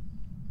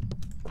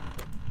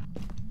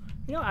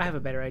 You know, I have a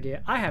better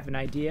idea. I have an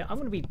idea. I'm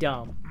gonna be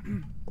dumb.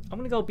 I'm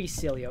gonna go be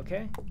silly,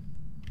 okay? I'm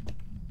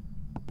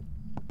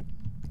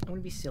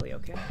gonna be silly,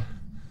 okay?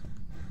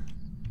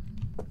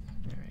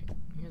 Alright,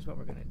 here's what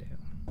we're gonna do.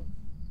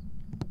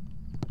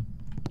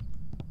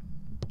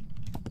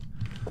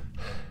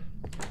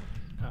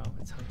 Oh,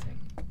 it's hunting.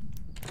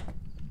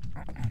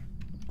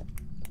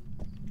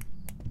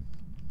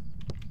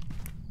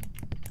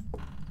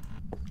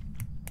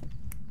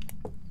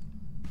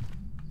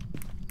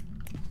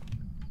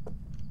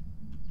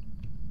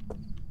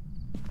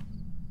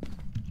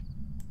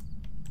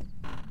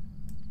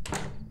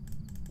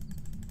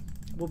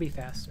 We'll be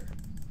faster.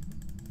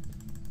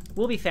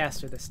 We'll be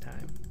faster this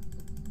time.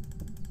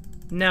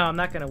 No, I'm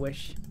not gonna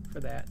wish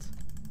for that.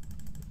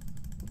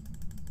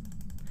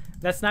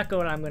 That's not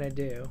what I'm gonna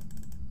do.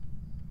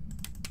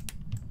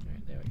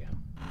 Alright, there we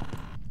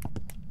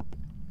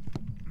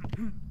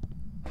go.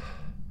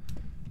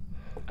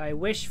 I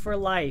wish for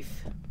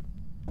life.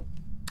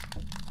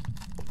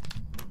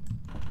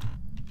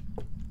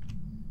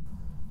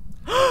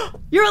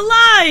 You're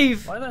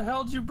alive! Why the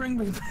hell did you bring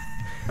me back?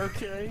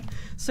 Okay.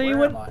 So Where you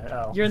would. am I?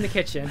 Oh. You're in the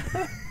kitchen.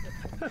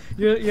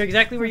 you're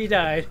exactly where you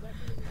died.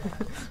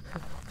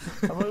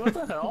 I'm like, what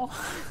the hell?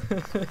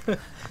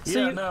 So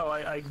yeah, you... no,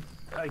 I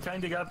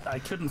kind of got. I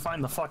couldn't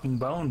find the fucking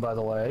bone, by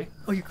the way.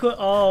 Oh, you could.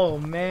 Oh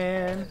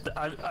man.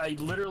 I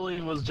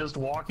literally was just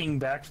walking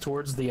back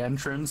towards the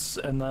entrance,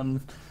 and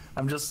then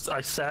I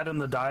sat in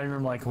the dining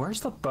room like,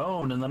 where's the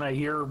bone? And then I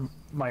hear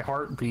my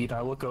heartbeat. I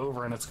look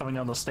over, and it's coming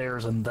down the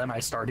stairs, and then I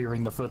start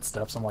hearing the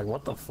footsteps. I'm like,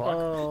 what the fuck?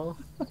 Oh.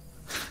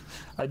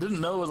 I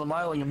didn't know it was a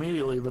myling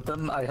immediately, but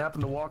then I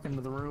happened to walk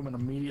into the room and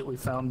immediately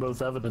found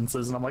both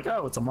evidences, and I'm like,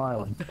 oh, it's a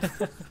myling.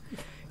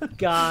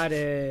 Got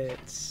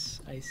it.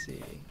 I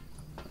see.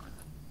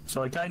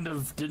 So I kind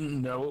of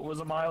didn't know it was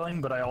a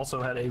myling, but I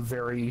also had a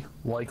very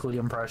likely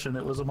impression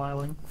it was a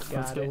myling.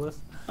 Got it.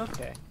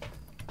 Okay.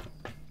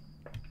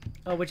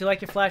 Oh, would you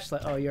like your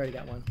flashlight? Oh, you already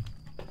got one.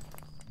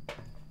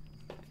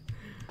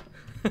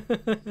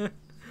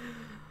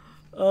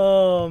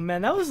 Oh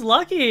man, that was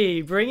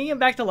lucky! Bringing him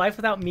back to life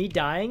without me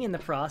dying in the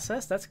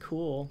process? That's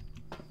cool.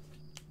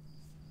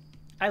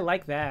 I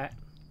like that.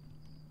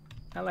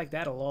 I like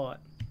that a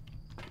lot.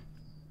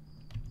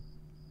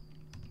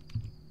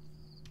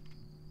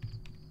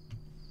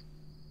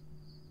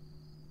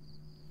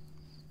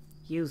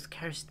 Use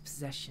cursed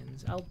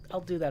possessions.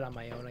 I'll do that on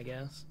my own, I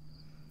guess.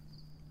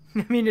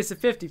 I mean, it's a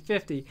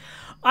 50-50.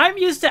 I'm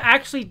used to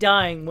actually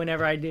dying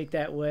whenever I make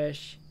that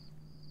wish.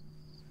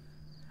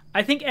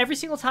 I think every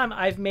single time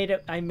I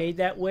made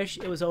that wish,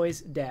 it was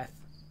always death.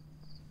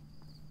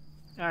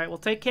 Alright, well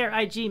take care,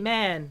 IG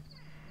man.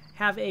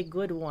 Have a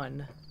good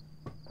one.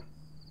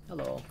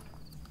 Hello.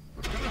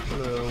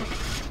 Hello.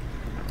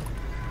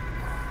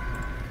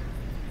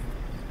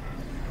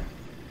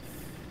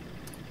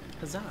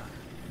 Huzzah.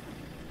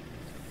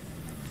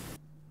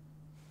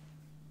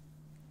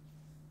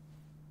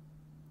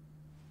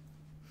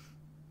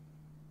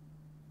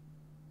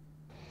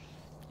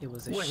 It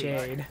was a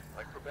shade.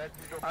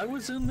 I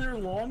was in there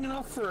long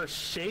enough for a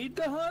shade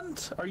to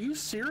hunt? Are you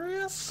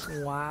serious?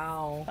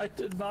 Wow. I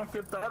did not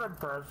get that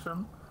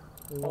impression.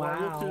 Wow. Oh, I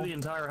looked through the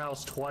entire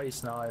house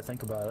twice now I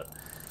think about it.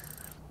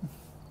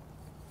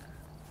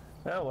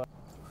 Oh well.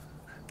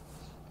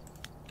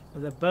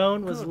 The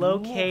bone was Good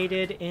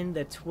located in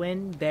the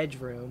twin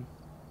bedroom.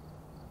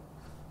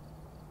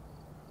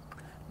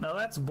 Now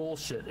that's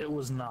bullshit. It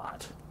was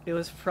not. It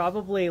was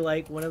probably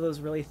like one of those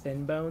really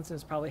thin bones and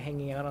it's probably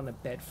hanging out on a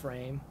bed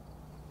frame.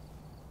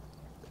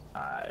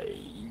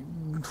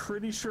 I'm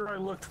pretty sure I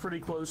looked pretty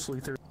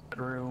closely through that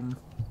room.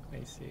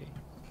 I see.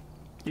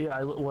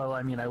 Yeah, well,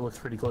 I mean, I looked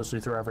pretty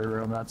closely through every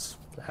room. That's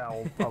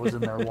how I was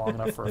in there long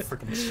enough for a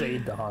freaking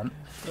shade to hunt.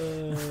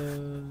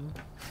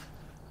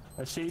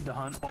 A shade to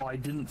hunt. Oh, I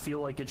didn't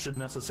feel like it should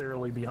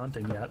necessarily be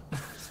hunting yet.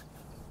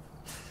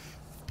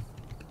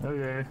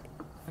 Okay.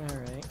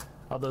 Alright.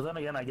 Although then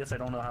again, I guess I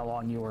don't know how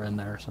long you were in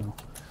there, so...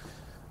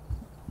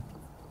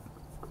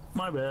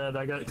 My bad,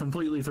 I got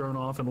completely thrown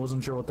off and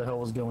wasn't sure what the hell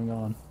was going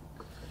on.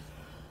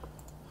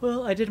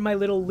 Well, I did my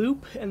little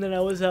loop, and then I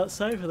was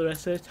outside for the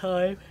rest of the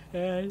time,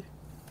 and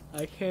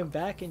I came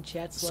back and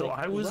chat's so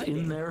like I was writing.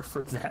 in there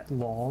for that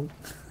long?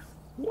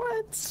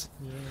 What?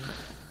 Yeah.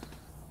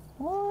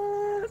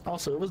 What?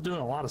 Also, it was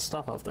doing a lot of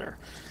stuff up there.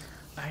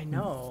 I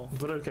know.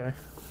 But okay.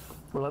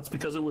 Well, that's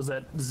because it was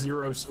at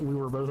zero. We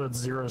were both at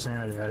zero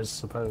sanity, I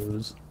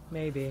suppose.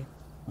 Maybe.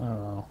 I don't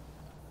know.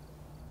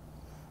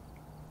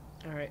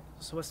 Alright,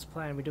 so what's the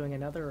plan? Are we doing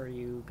another, or are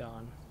you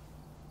gone?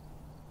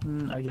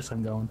 I guess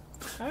I'm going.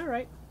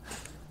 Alright.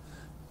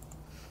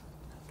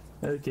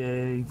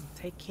 Okay.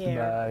 Take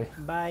care.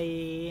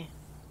 Bye.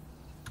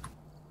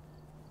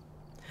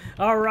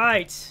 Bye.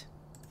 Alright.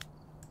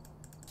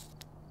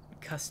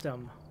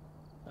 Custom.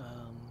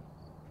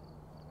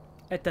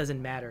 It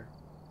doesn't matter.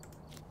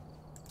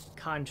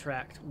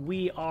 Contract.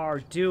 We are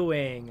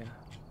doing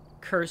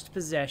Cursed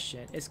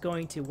Possession. It's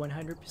going to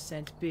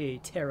 100% be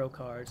tarot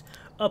cards.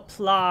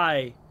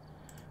 Apply.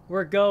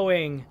 We're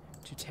going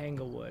to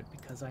Tanglewood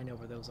because I know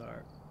where those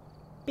are.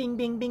 Bing,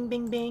 bing, bing,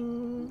 bing,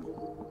 bing.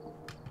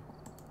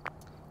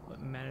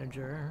 What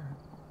manager?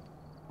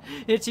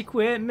 It's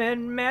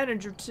equipment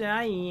manager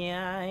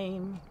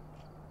time.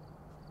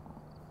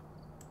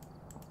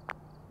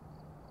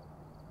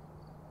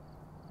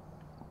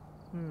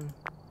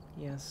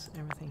 Yes,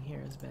 everything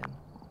here has been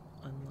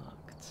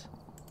unlocked.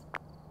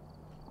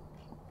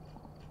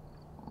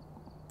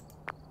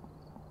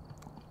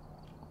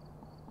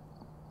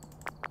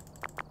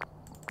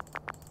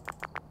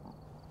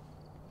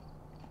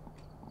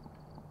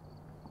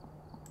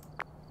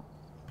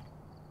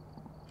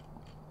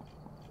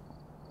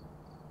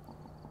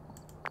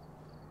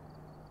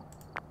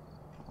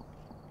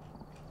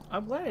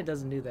 I'm glad it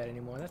doesn't do that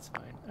anymore. That's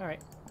fine.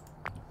 Alright.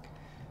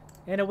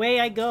 And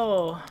away I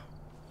go.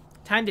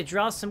 Time to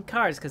draw some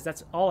cards, because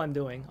that's all I'm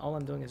doing. All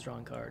I'm doing is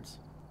drawing cards.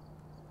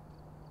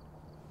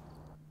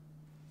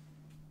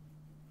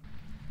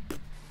 You're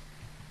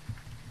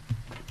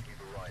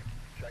right.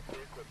 Check the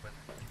equipment.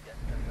 Get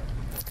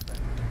set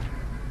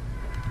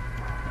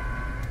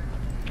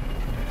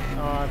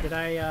up. Did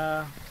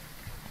I,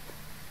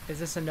 is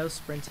this a no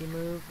sprinty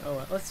move?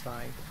 Oh, that's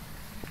fine.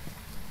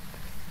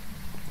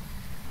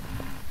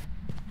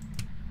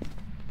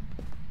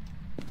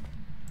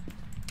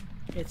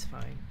 It's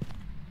fine.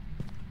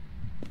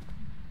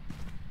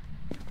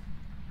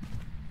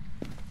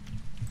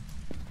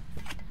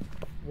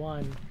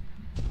 One,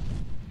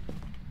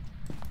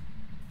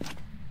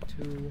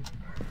 two,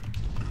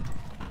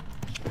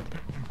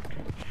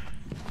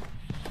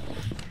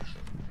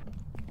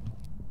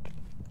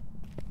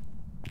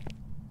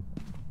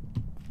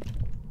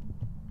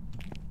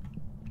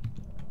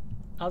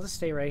 I'll just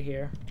stay right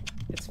here.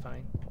 It's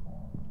fine.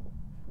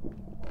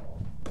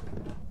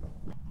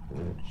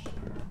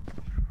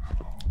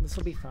 This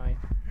will be fine.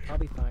 I'll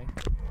be fine.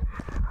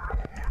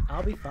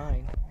 I'll be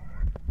fine.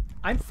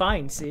 I'm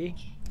fine, see?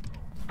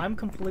 I'm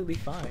completely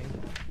fine.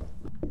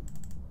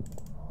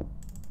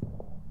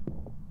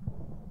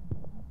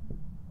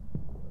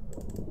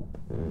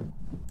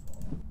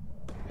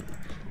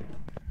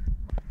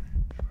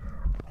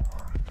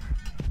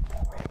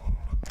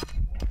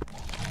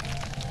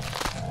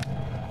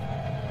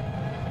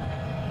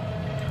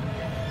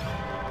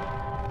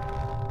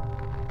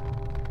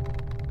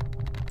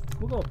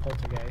 We'll go with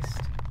Poltergeist.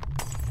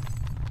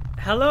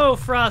 Hello,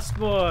 Frost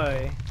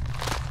Boy!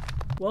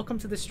 Welcome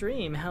to the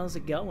stream. How's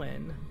it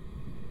going?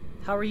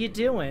 How are you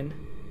doing?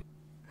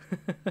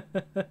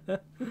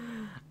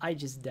 I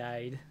just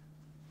died.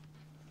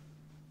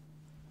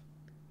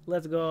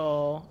 Let's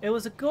go. It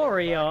was a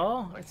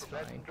Gorio. It's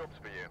fine.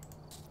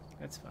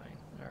 That's fine.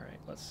 Alright,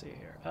 let's see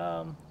here.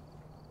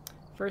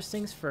 First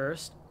things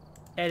first.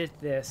 Edit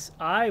this.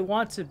 I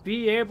want to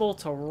be able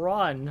to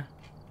run.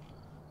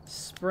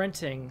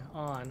 Sprinting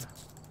on.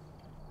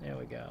 There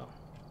we go.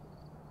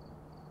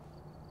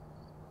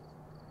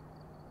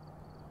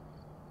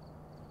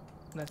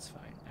 That's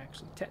fine,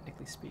 actually,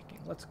 technically speaking.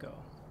 Let's go.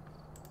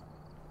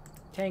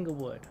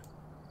 Tanglewood.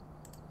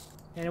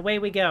 And away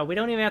we go. We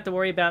don't even have to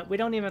worry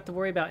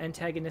about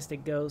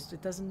antagonistic ghosts.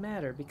 It doesn't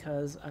matter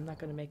because I'm not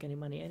going to make any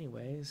money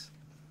anyways.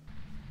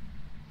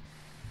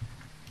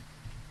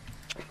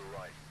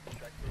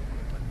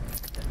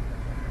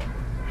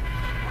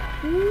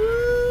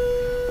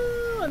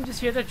 Woo! I'm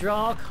just here to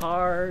draw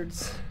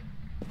cards.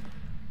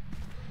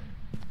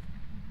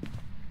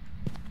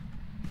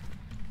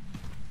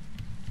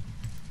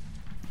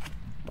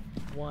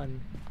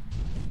 One,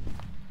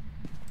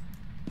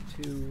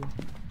 two,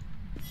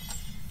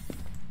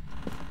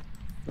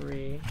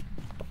 three,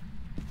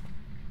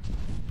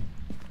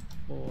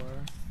 4,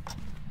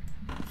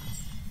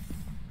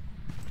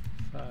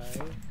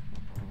 5,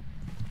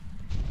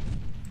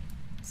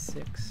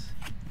 6.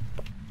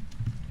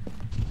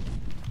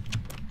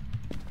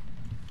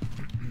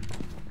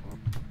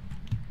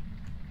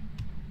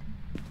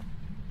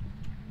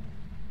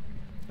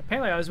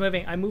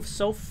 Apparently I moved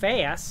so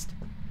fast.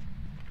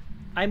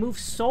 I moved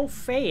so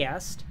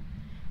fast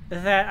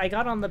that I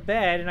got on the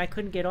bed and I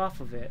couldn't get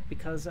off of it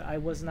because I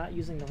was not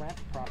using the ramp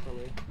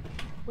properly.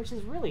 Which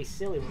is really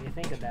silly when you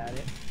think about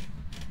it.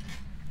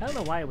 I don't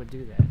know why it would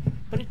do that,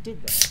 but it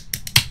did that.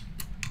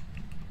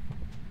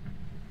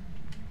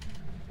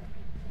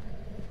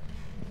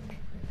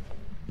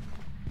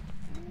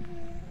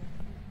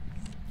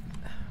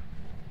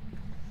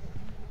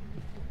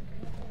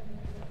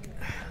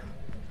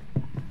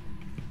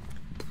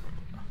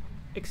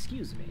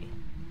 Excuse me.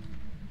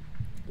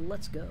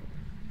 Let's go.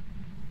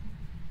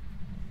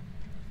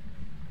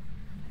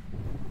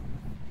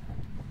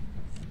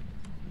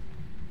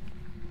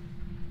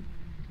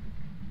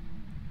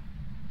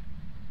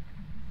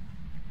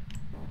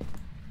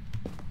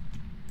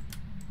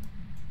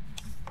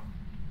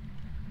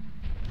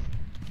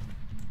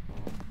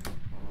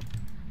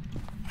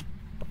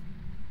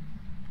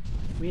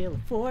 Wheel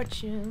of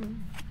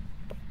Fortune.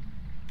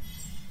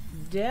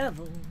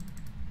 Devil.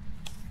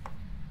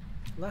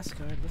 Last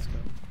card, let's go.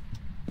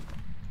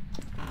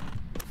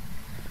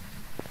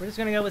 We're just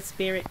gonna go with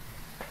Spirit.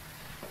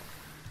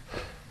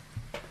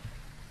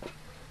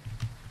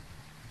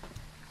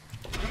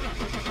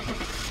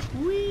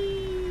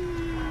 Whee!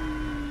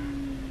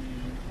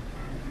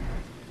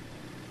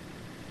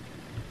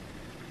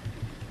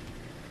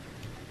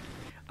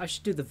 I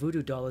should do the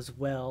voodoo doll as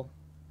well.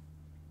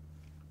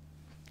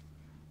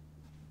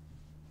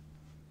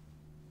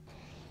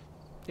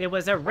 It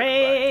was a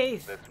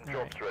wraith! There's some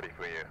jobs ready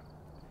for you.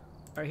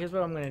 Alright, here's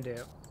what I'm gonna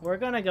do. We're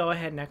gonna go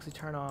ahead and actually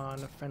turn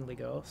on a friendly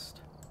ghost.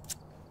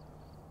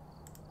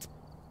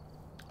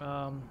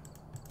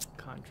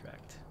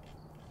 Contract.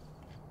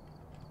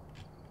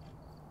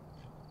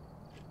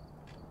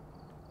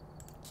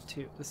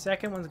 Two. The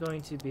second one's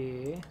going to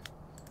be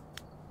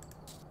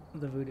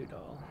the voodoo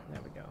doll. There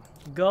we go.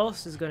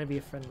 Ghost is going to be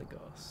a friendly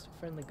ghost.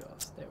 Friendly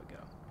ghost. There we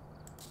go.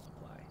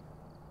 Apply.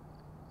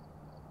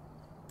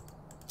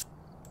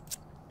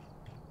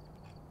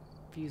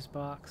 Fuse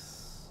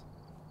box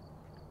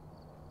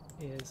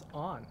is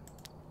on.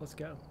 Let's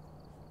go.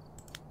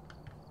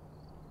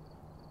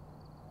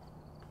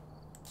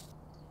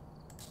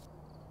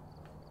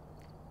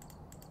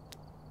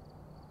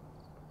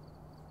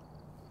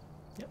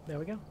 Yep, there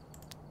we go.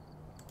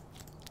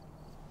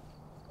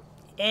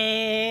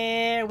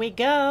 There we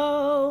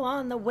go,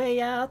 on the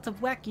way out to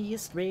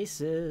wackiest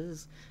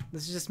races.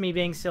 This is just me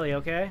being silly,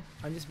 okay?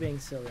 I'm just being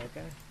silly,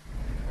 okay?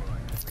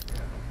 Alright, here we go.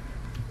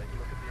 Take a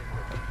look at the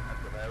equipment and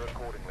prepare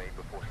accordingly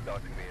before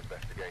starting the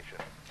investigation.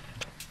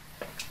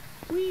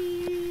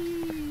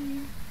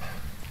 Whee!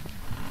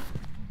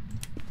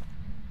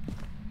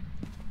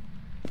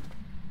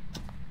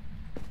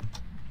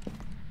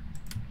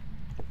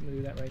 I'm gonna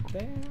do that right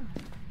there.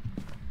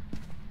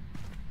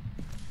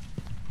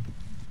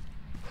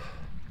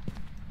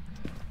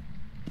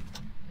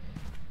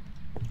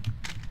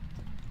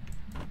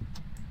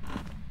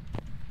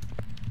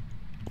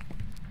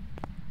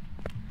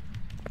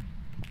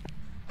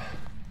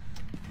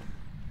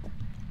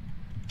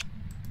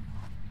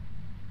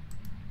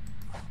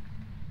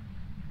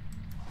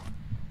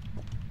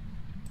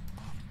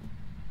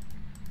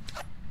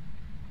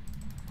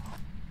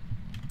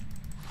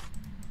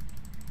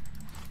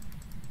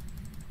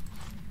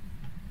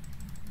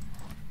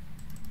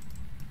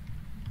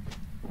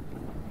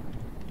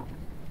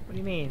 What do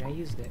you mean? I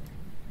used it.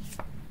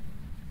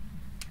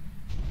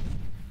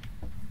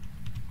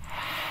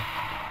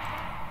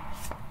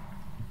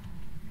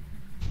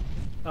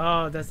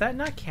 Oh, does that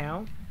not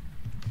count?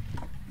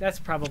 That's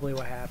probably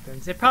what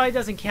happens. It probably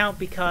doesn't count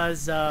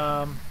because,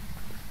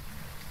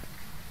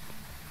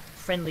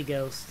 friendly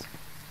ghost.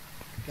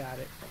 Got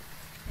it.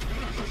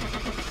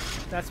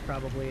 That's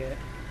probably it.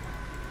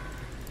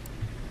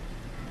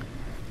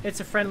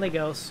 It's a friendly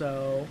ghost,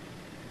 so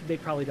they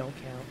probably don't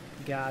count.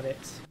 Got it.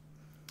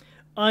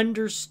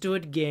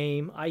 Understood,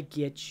 game. I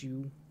get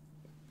you.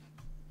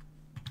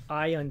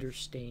 I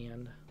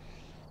understand.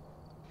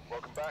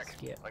 Welcome back.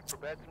 Skip. I've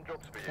prepared some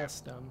jobs for you.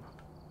 Custom.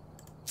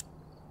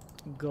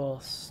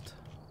 Ghost.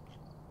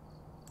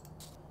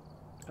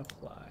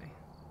 Apply.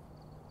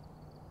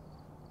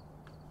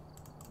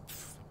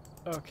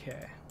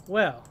 Okay.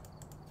 Well.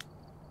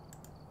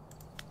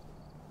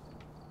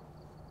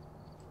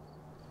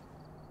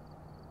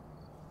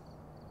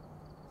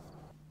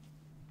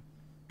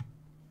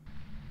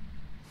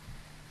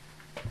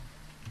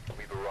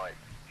 We've arrived.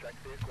 Check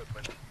the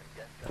equipment and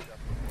get set up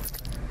before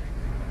investigating.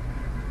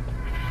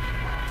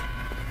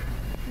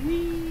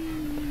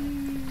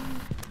 Whee!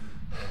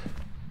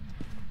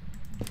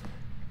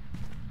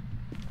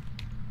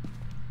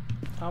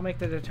 I'll make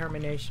the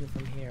determination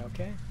from here,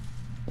 okay?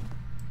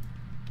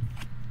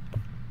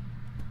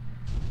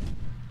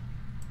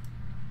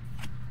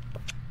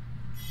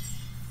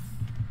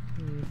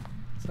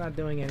 It's not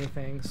doing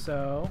anything,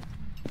 so...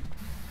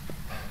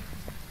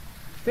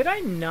 Did I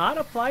not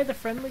apply the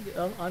friendly,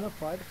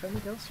 unapply the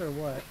friendly ghost, or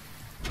what?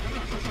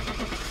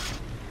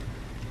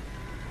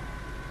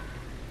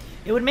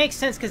 It would make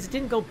sense because it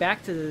didn't go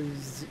back to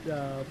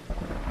the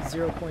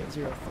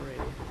 0.03.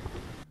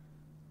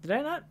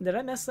 Did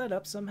I mess that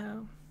up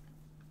somehow?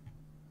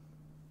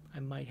 I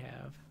might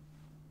have.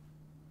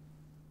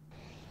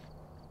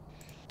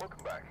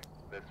 Welcome back.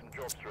 There's some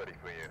jobs ready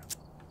for you.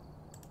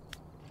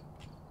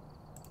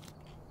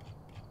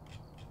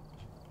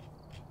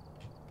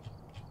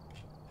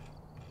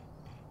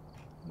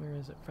 Where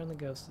is it? Friendly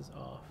ghost is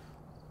off.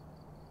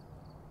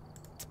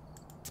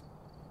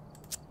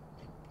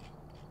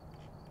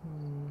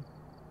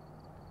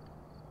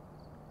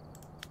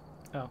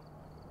 Oh.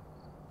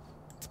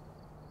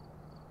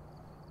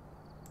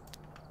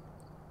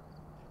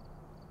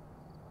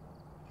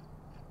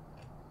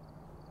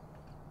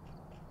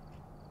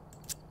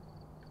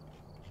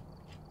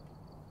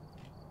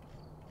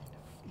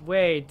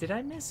 Wait, did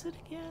I miss it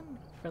again?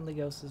 Friendly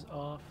ghost is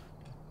off.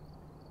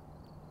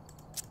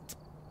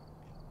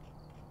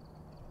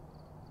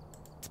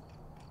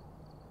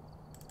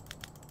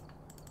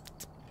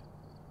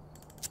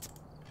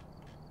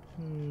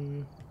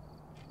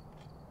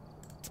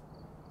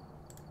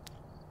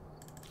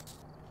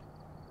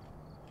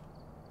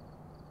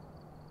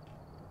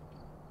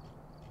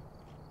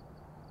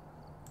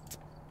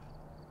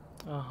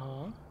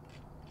 Uh-huh.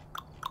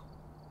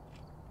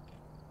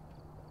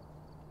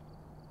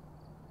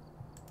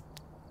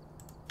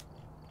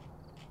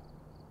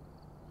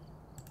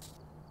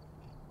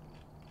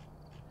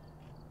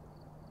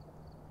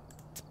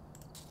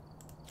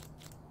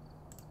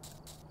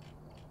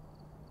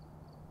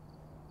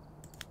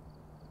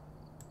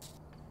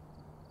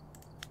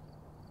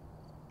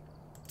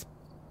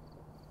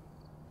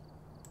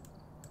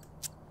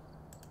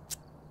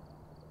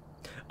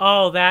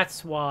 Oh,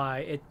 that's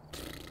why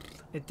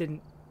it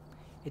didn't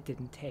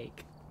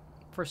take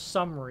for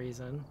some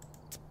reason.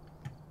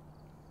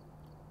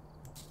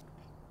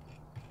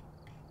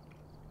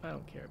 I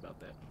don't care about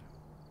that.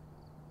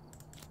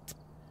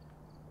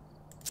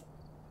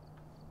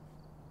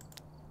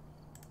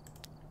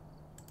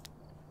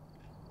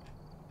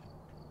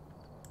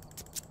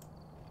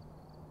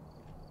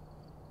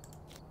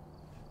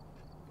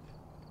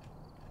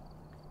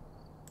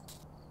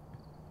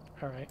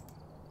 All right.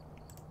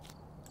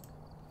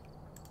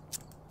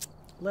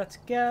 Let's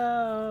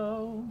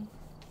go.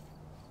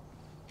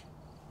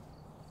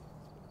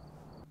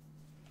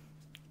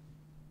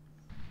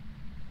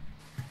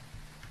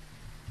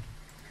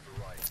 You've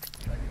arrived.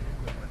 Check the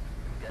equipment.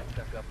 Get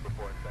set up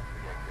before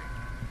investigating.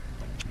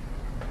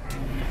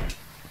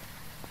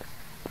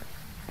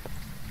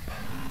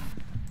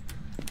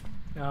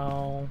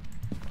 No.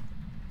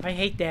 I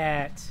hate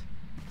that.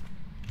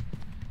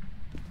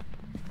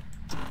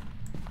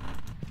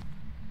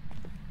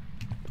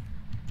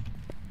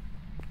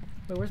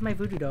 Wait, where's my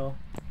voodoo doll?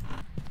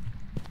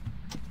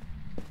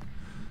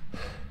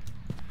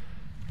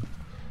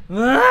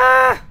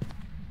 Ah!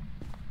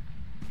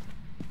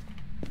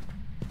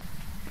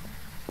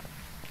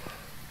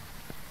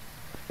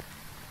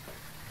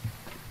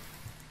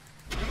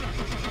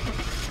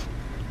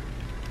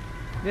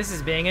 This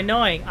is being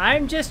annoying.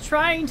 I'm just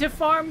trying to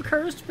farm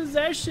cursed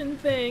possession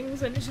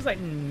things, and it's just like,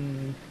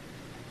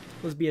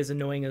 let's be as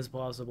annoying as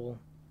possible.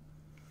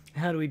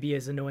 How do we be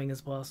as annoying as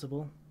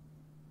possible?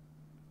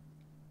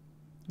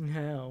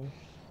 How?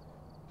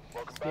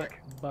 Welcome Yeah,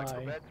 back. I've bye.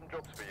 prepared some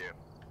jobs for you.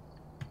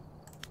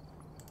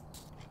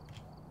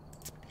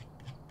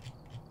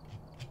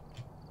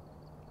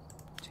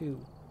 Two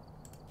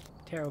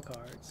tarot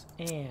cards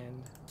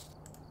and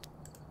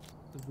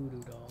the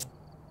voodoo doll.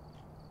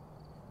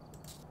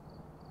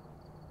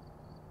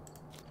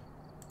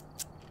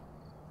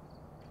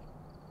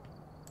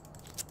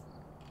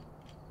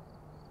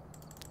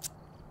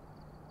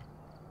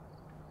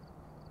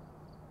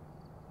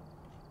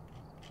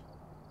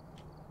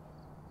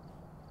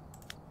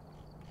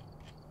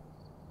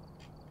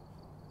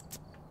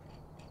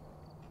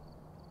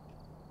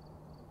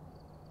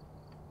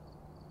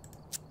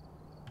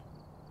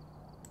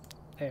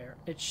 There.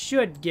 It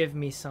should give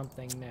me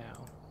something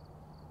now.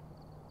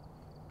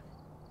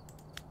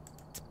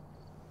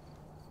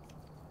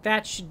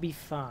 That should be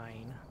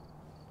fine.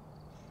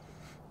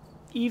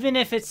 Even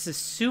if it's a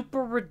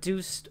super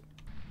reduced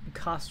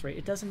cost rate,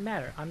 it doesn't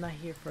matter. I'm not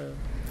here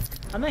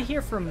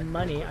for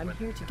money. I'm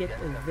here to get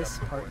this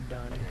part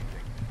done.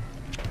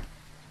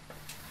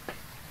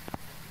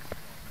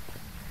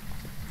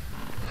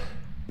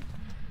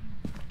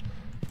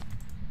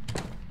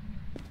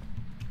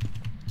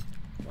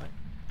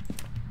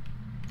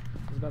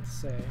 About to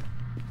say.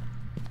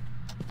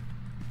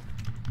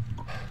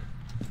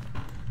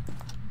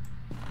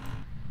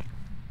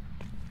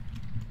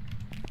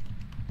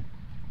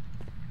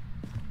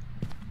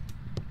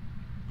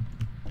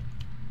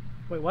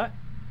 Wait, what?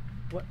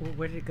 What?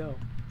 Where did it go?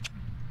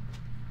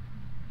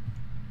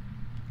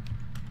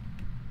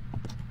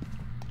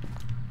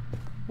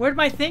 Where'd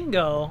my thing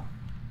go?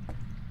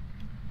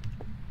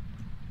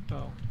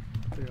 Oh,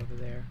 put it over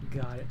there.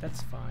 Got it.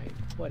 That's fine.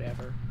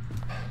 Whatever.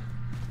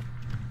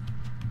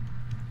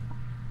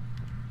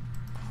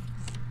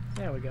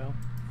 There we go.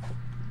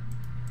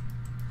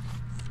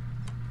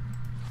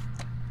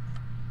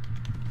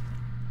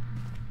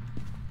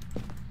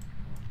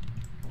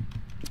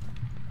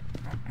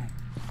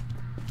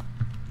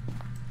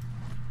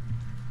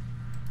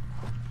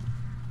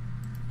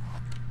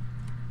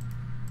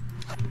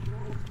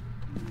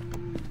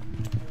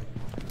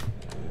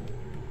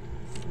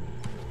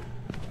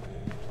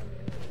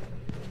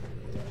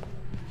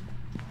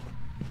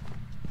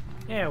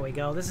 There we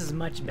go. This is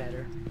much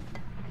better.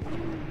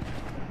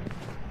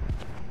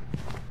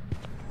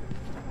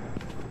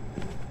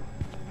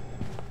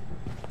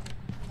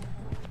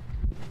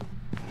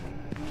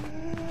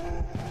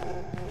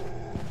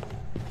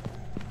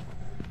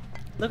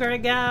 Look at it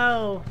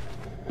go!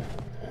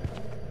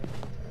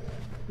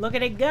 Look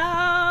at it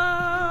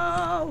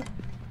go!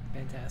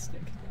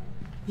 Fantastic.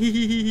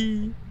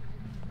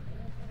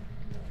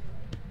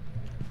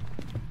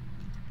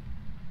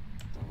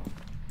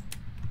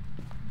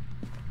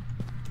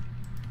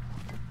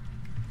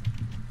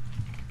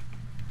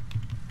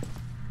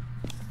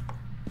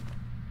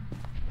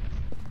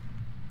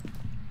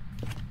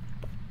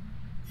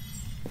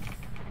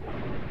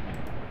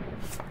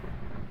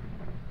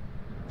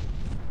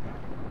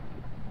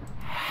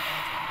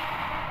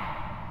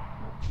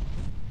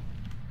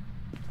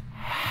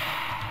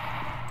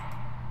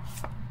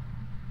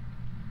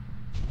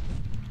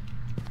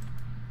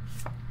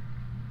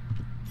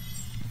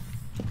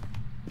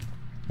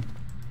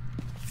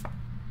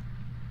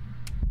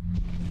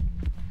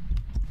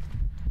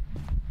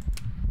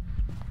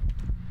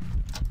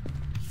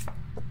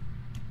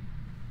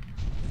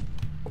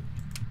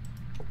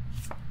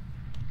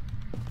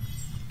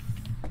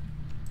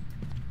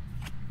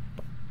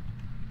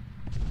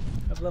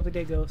 Lovely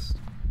day, ghost.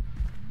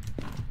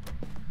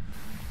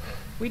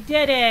 We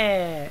did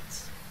it!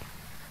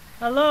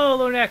 Hello,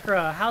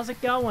 Lunecra. How's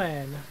it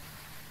going?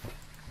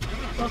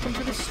 Welcome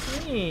to the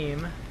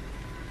stream.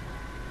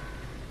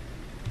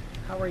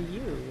 How are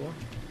you?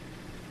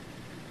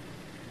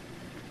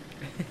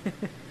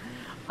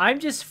 I'm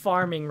just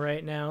farming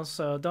right now,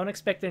 so don't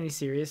expect any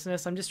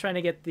seriousness. I'm just trying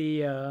to get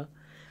the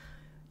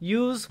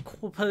use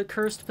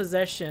cursed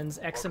possessions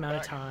X amount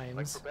of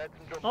times.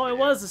 Oh, it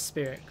was a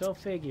spirit. Go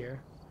figure.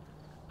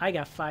 I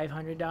got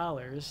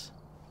 $500.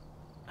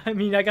 I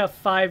mean, I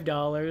got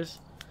 $5.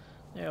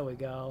 There we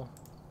go.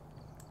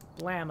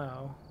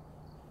 Blammo.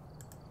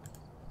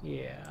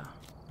 Yeah.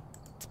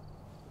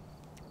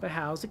 But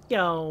how's it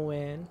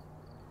going?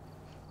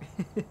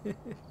 Yeah,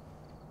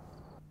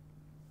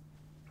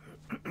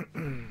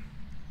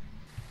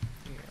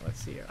 let's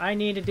see here. I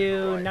need to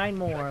do 9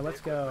 more. Let's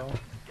go.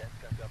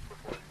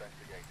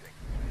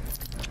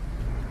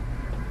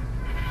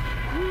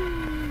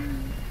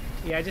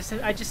 Yeah, I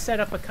just set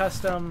up a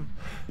custom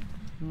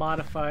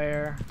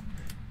modifier.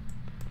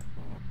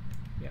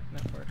 Yep,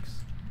 that works.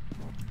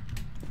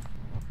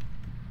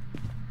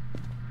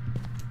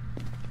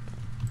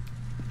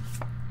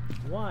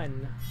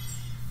 One,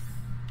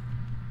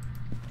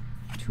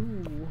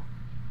 2,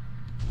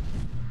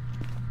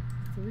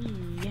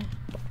 3.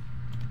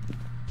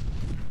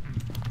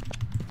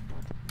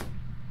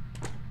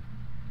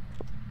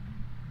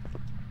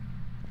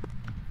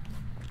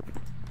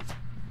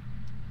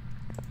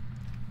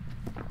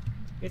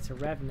 It's a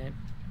revenant.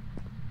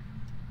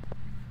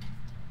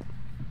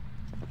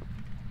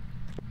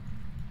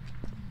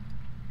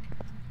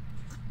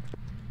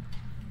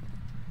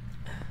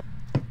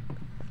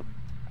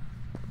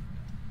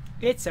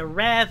 It's a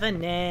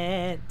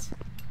revenant.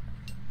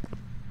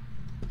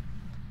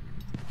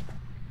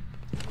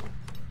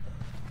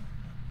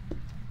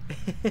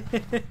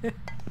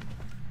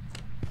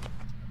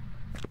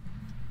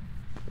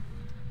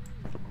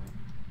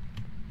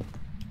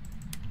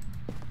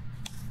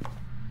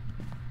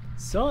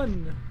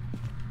 Sun.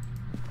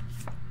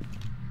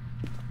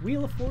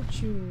 Wheel of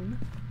Fortune.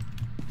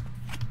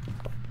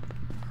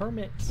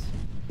 Hermit.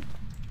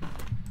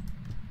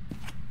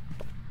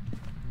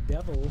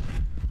 Devil.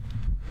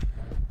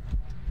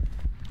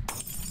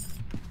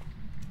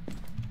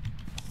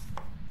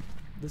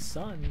 The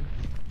sun.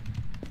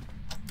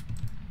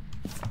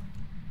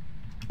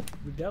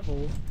 The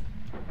devil.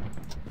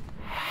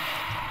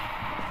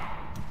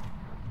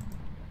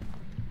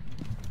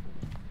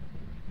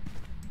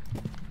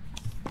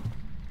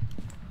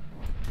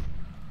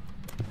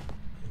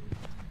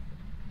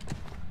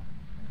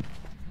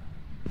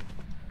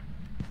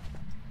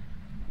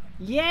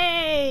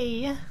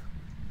 Yay!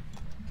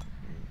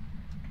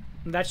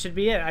 That should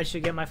be it. I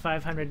should get my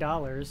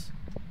 $500.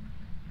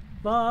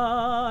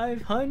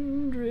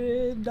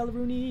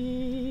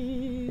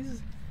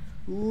 $500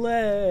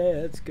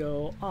 Let's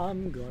go.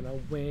 I'm gonna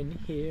win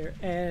here,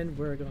 and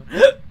we're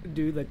gonna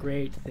do the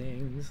great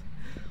things.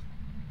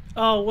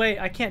 Oh, wait,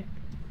 I can't.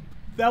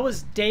 That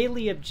was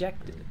daily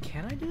objective.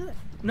 Can I do that?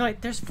 No,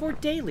 wait, there's 4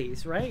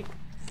 dailies, right?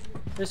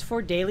 There's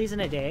 4 dailies in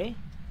a day?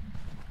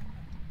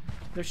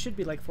 There should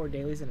be like 4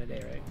 dailies in a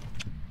day,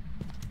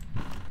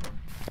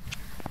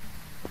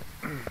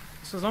 right?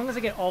 So as long as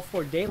I get all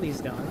 4 dailies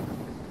done,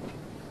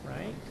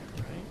 right?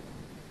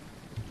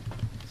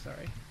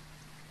 Sorry.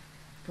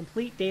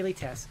 Complete daily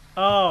test.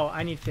 Oh,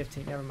 I need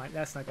 15. Never mind.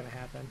 That's not gonna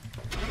happen.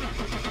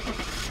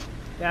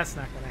 That's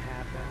not gonna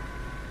happen.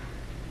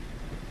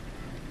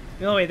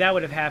 The only way that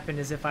would have happened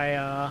is if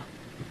I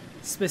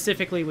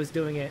specifically was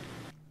doing it.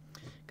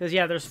 Because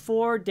yeah, there's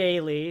 4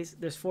 dailies.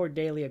 There's 4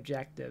 daily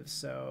objectives.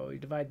 So you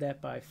divide that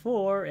by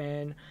 4,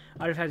 and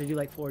I'd have had to do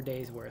like 4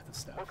 days worth of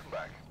stuff. Welcome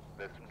back.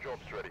 There's some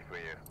jobs ready for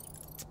you.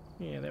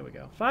 Yeah, there we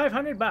go.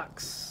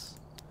 $500.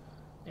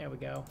 There we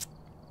go.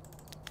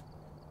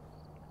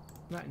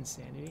 Not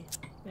insanity.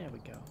 There we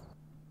go.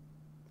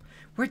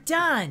 We're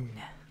done.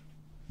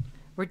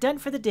 We're done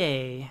for the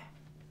day.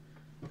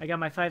 I got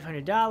my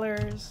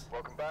 $500.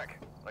 Welcome back.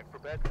 Like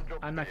prepared some jobs.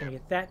 I'm not gonna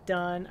get that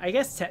done. I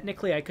guess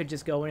technically I could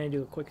just go in and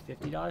do a quick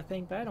 $50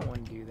 thing, but I don't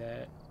want to do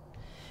that.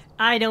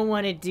 I don't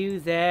want to do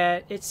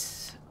that.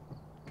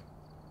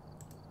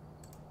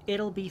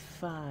 It'll be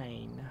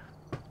fine.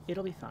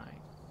 It'll be fine.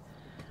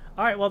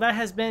 Alright, well that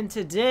has been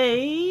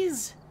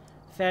today's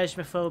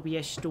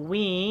Phasmophobia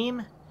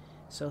stream.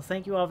 So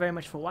thank you all very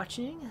much for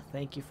watching.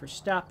 Thank you for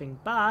stopping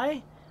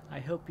by. I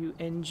hope you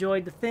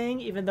enjoyed the thing,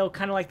 even though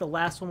kind of like the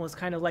last one was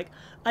kind of like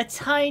a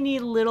tiny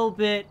little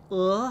bit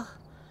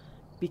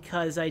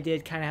because I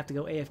did kind of have to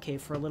go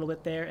AFK for a little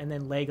bit there, and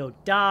then Lego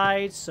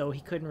died, so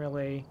he couldn't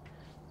really...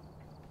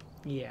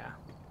 Yeah.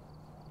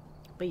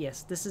 But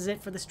yes, this is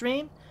it for the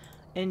stream.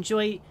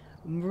 Enjoy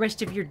the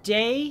rest of your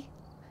day.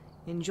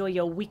 Enjoy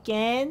your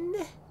weekend.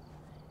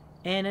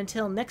 And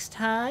until next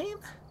time,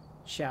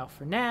 ciao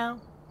for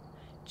now.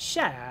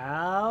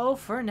 Ciao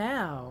for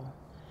now.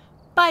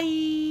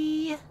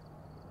 Bye!